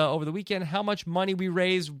guys over the weekend how much money we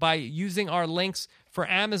raised by using our links for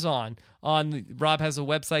Amazon on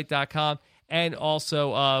robhasawebsite.com, and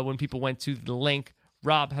also when people went to the link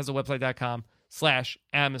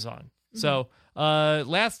robhasawebsite.com/Amazon. So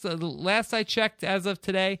last I checked, as of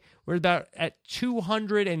today, we're about at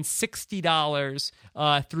 $260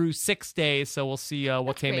 through 6 days. So we'll see what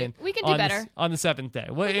That's came great. in. We can do better on the 7th day.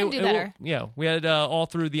 We can do better. We had all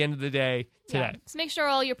through the end of the day today. Yeah. So make sure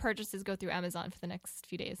all your purchases go through Amazon for the next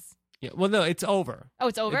few days. Yeah. Well, no, it's over. Oh,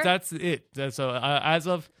 it's over? That's it. So as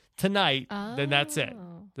of tonight, then that's it.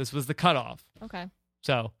 This was the cutoff. Okay.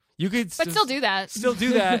 So you could still do that. Still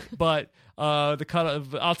do that, but the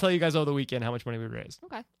cutoff. I'll tell you guys over the weekend how much money we raised.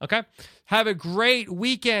 Okay. Have a great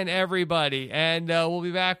weekend, everybody, and we'll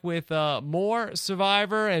be back with more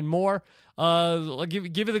Survivor and more. I'll give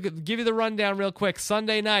you the rundown real quick.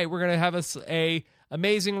 Sunday night we're gonna have a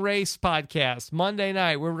Amazing Race podcast. Monday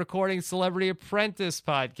night, we're recording Celebrity Apprentice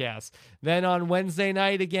podcast. Then on Wednesday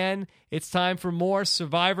night again, it's time for more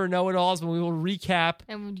Survivor Know-It-Alls, when we will recap.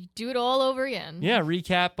 And we do it all over again. Yeah,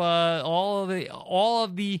 recap all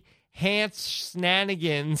of the Hans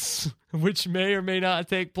shenanigans, which may or may not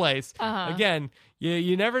take place. Again,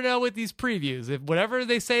 you never know with these previews. If whatever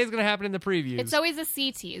they say is going to happen in the previews. It's always a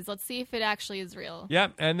C-tease. Let's see if it actually is real.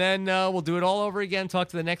 Yep, and then we'll do it all over again, talk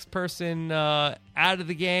to the next person out of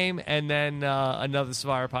the game, and then another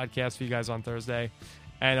Survivor podcast for you guys on Thursday.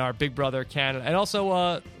 And our Big Brother Canada. And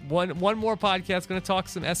also one more podcast, going to talk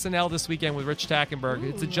some SNL this weekend with Rich Tackenberg.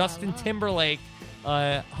 It's a Justin Timberlake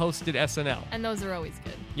hosted SNL. And those are always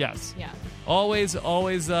good. Yes. Yeah. Always, it's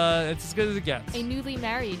as good as it gets. A newly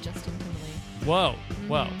married Justin Timberlake.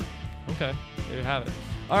 Whoa. Okay. There you have it.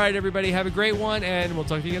 All right, everybody. Have a great one, and we'll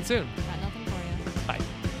talk to you again soon.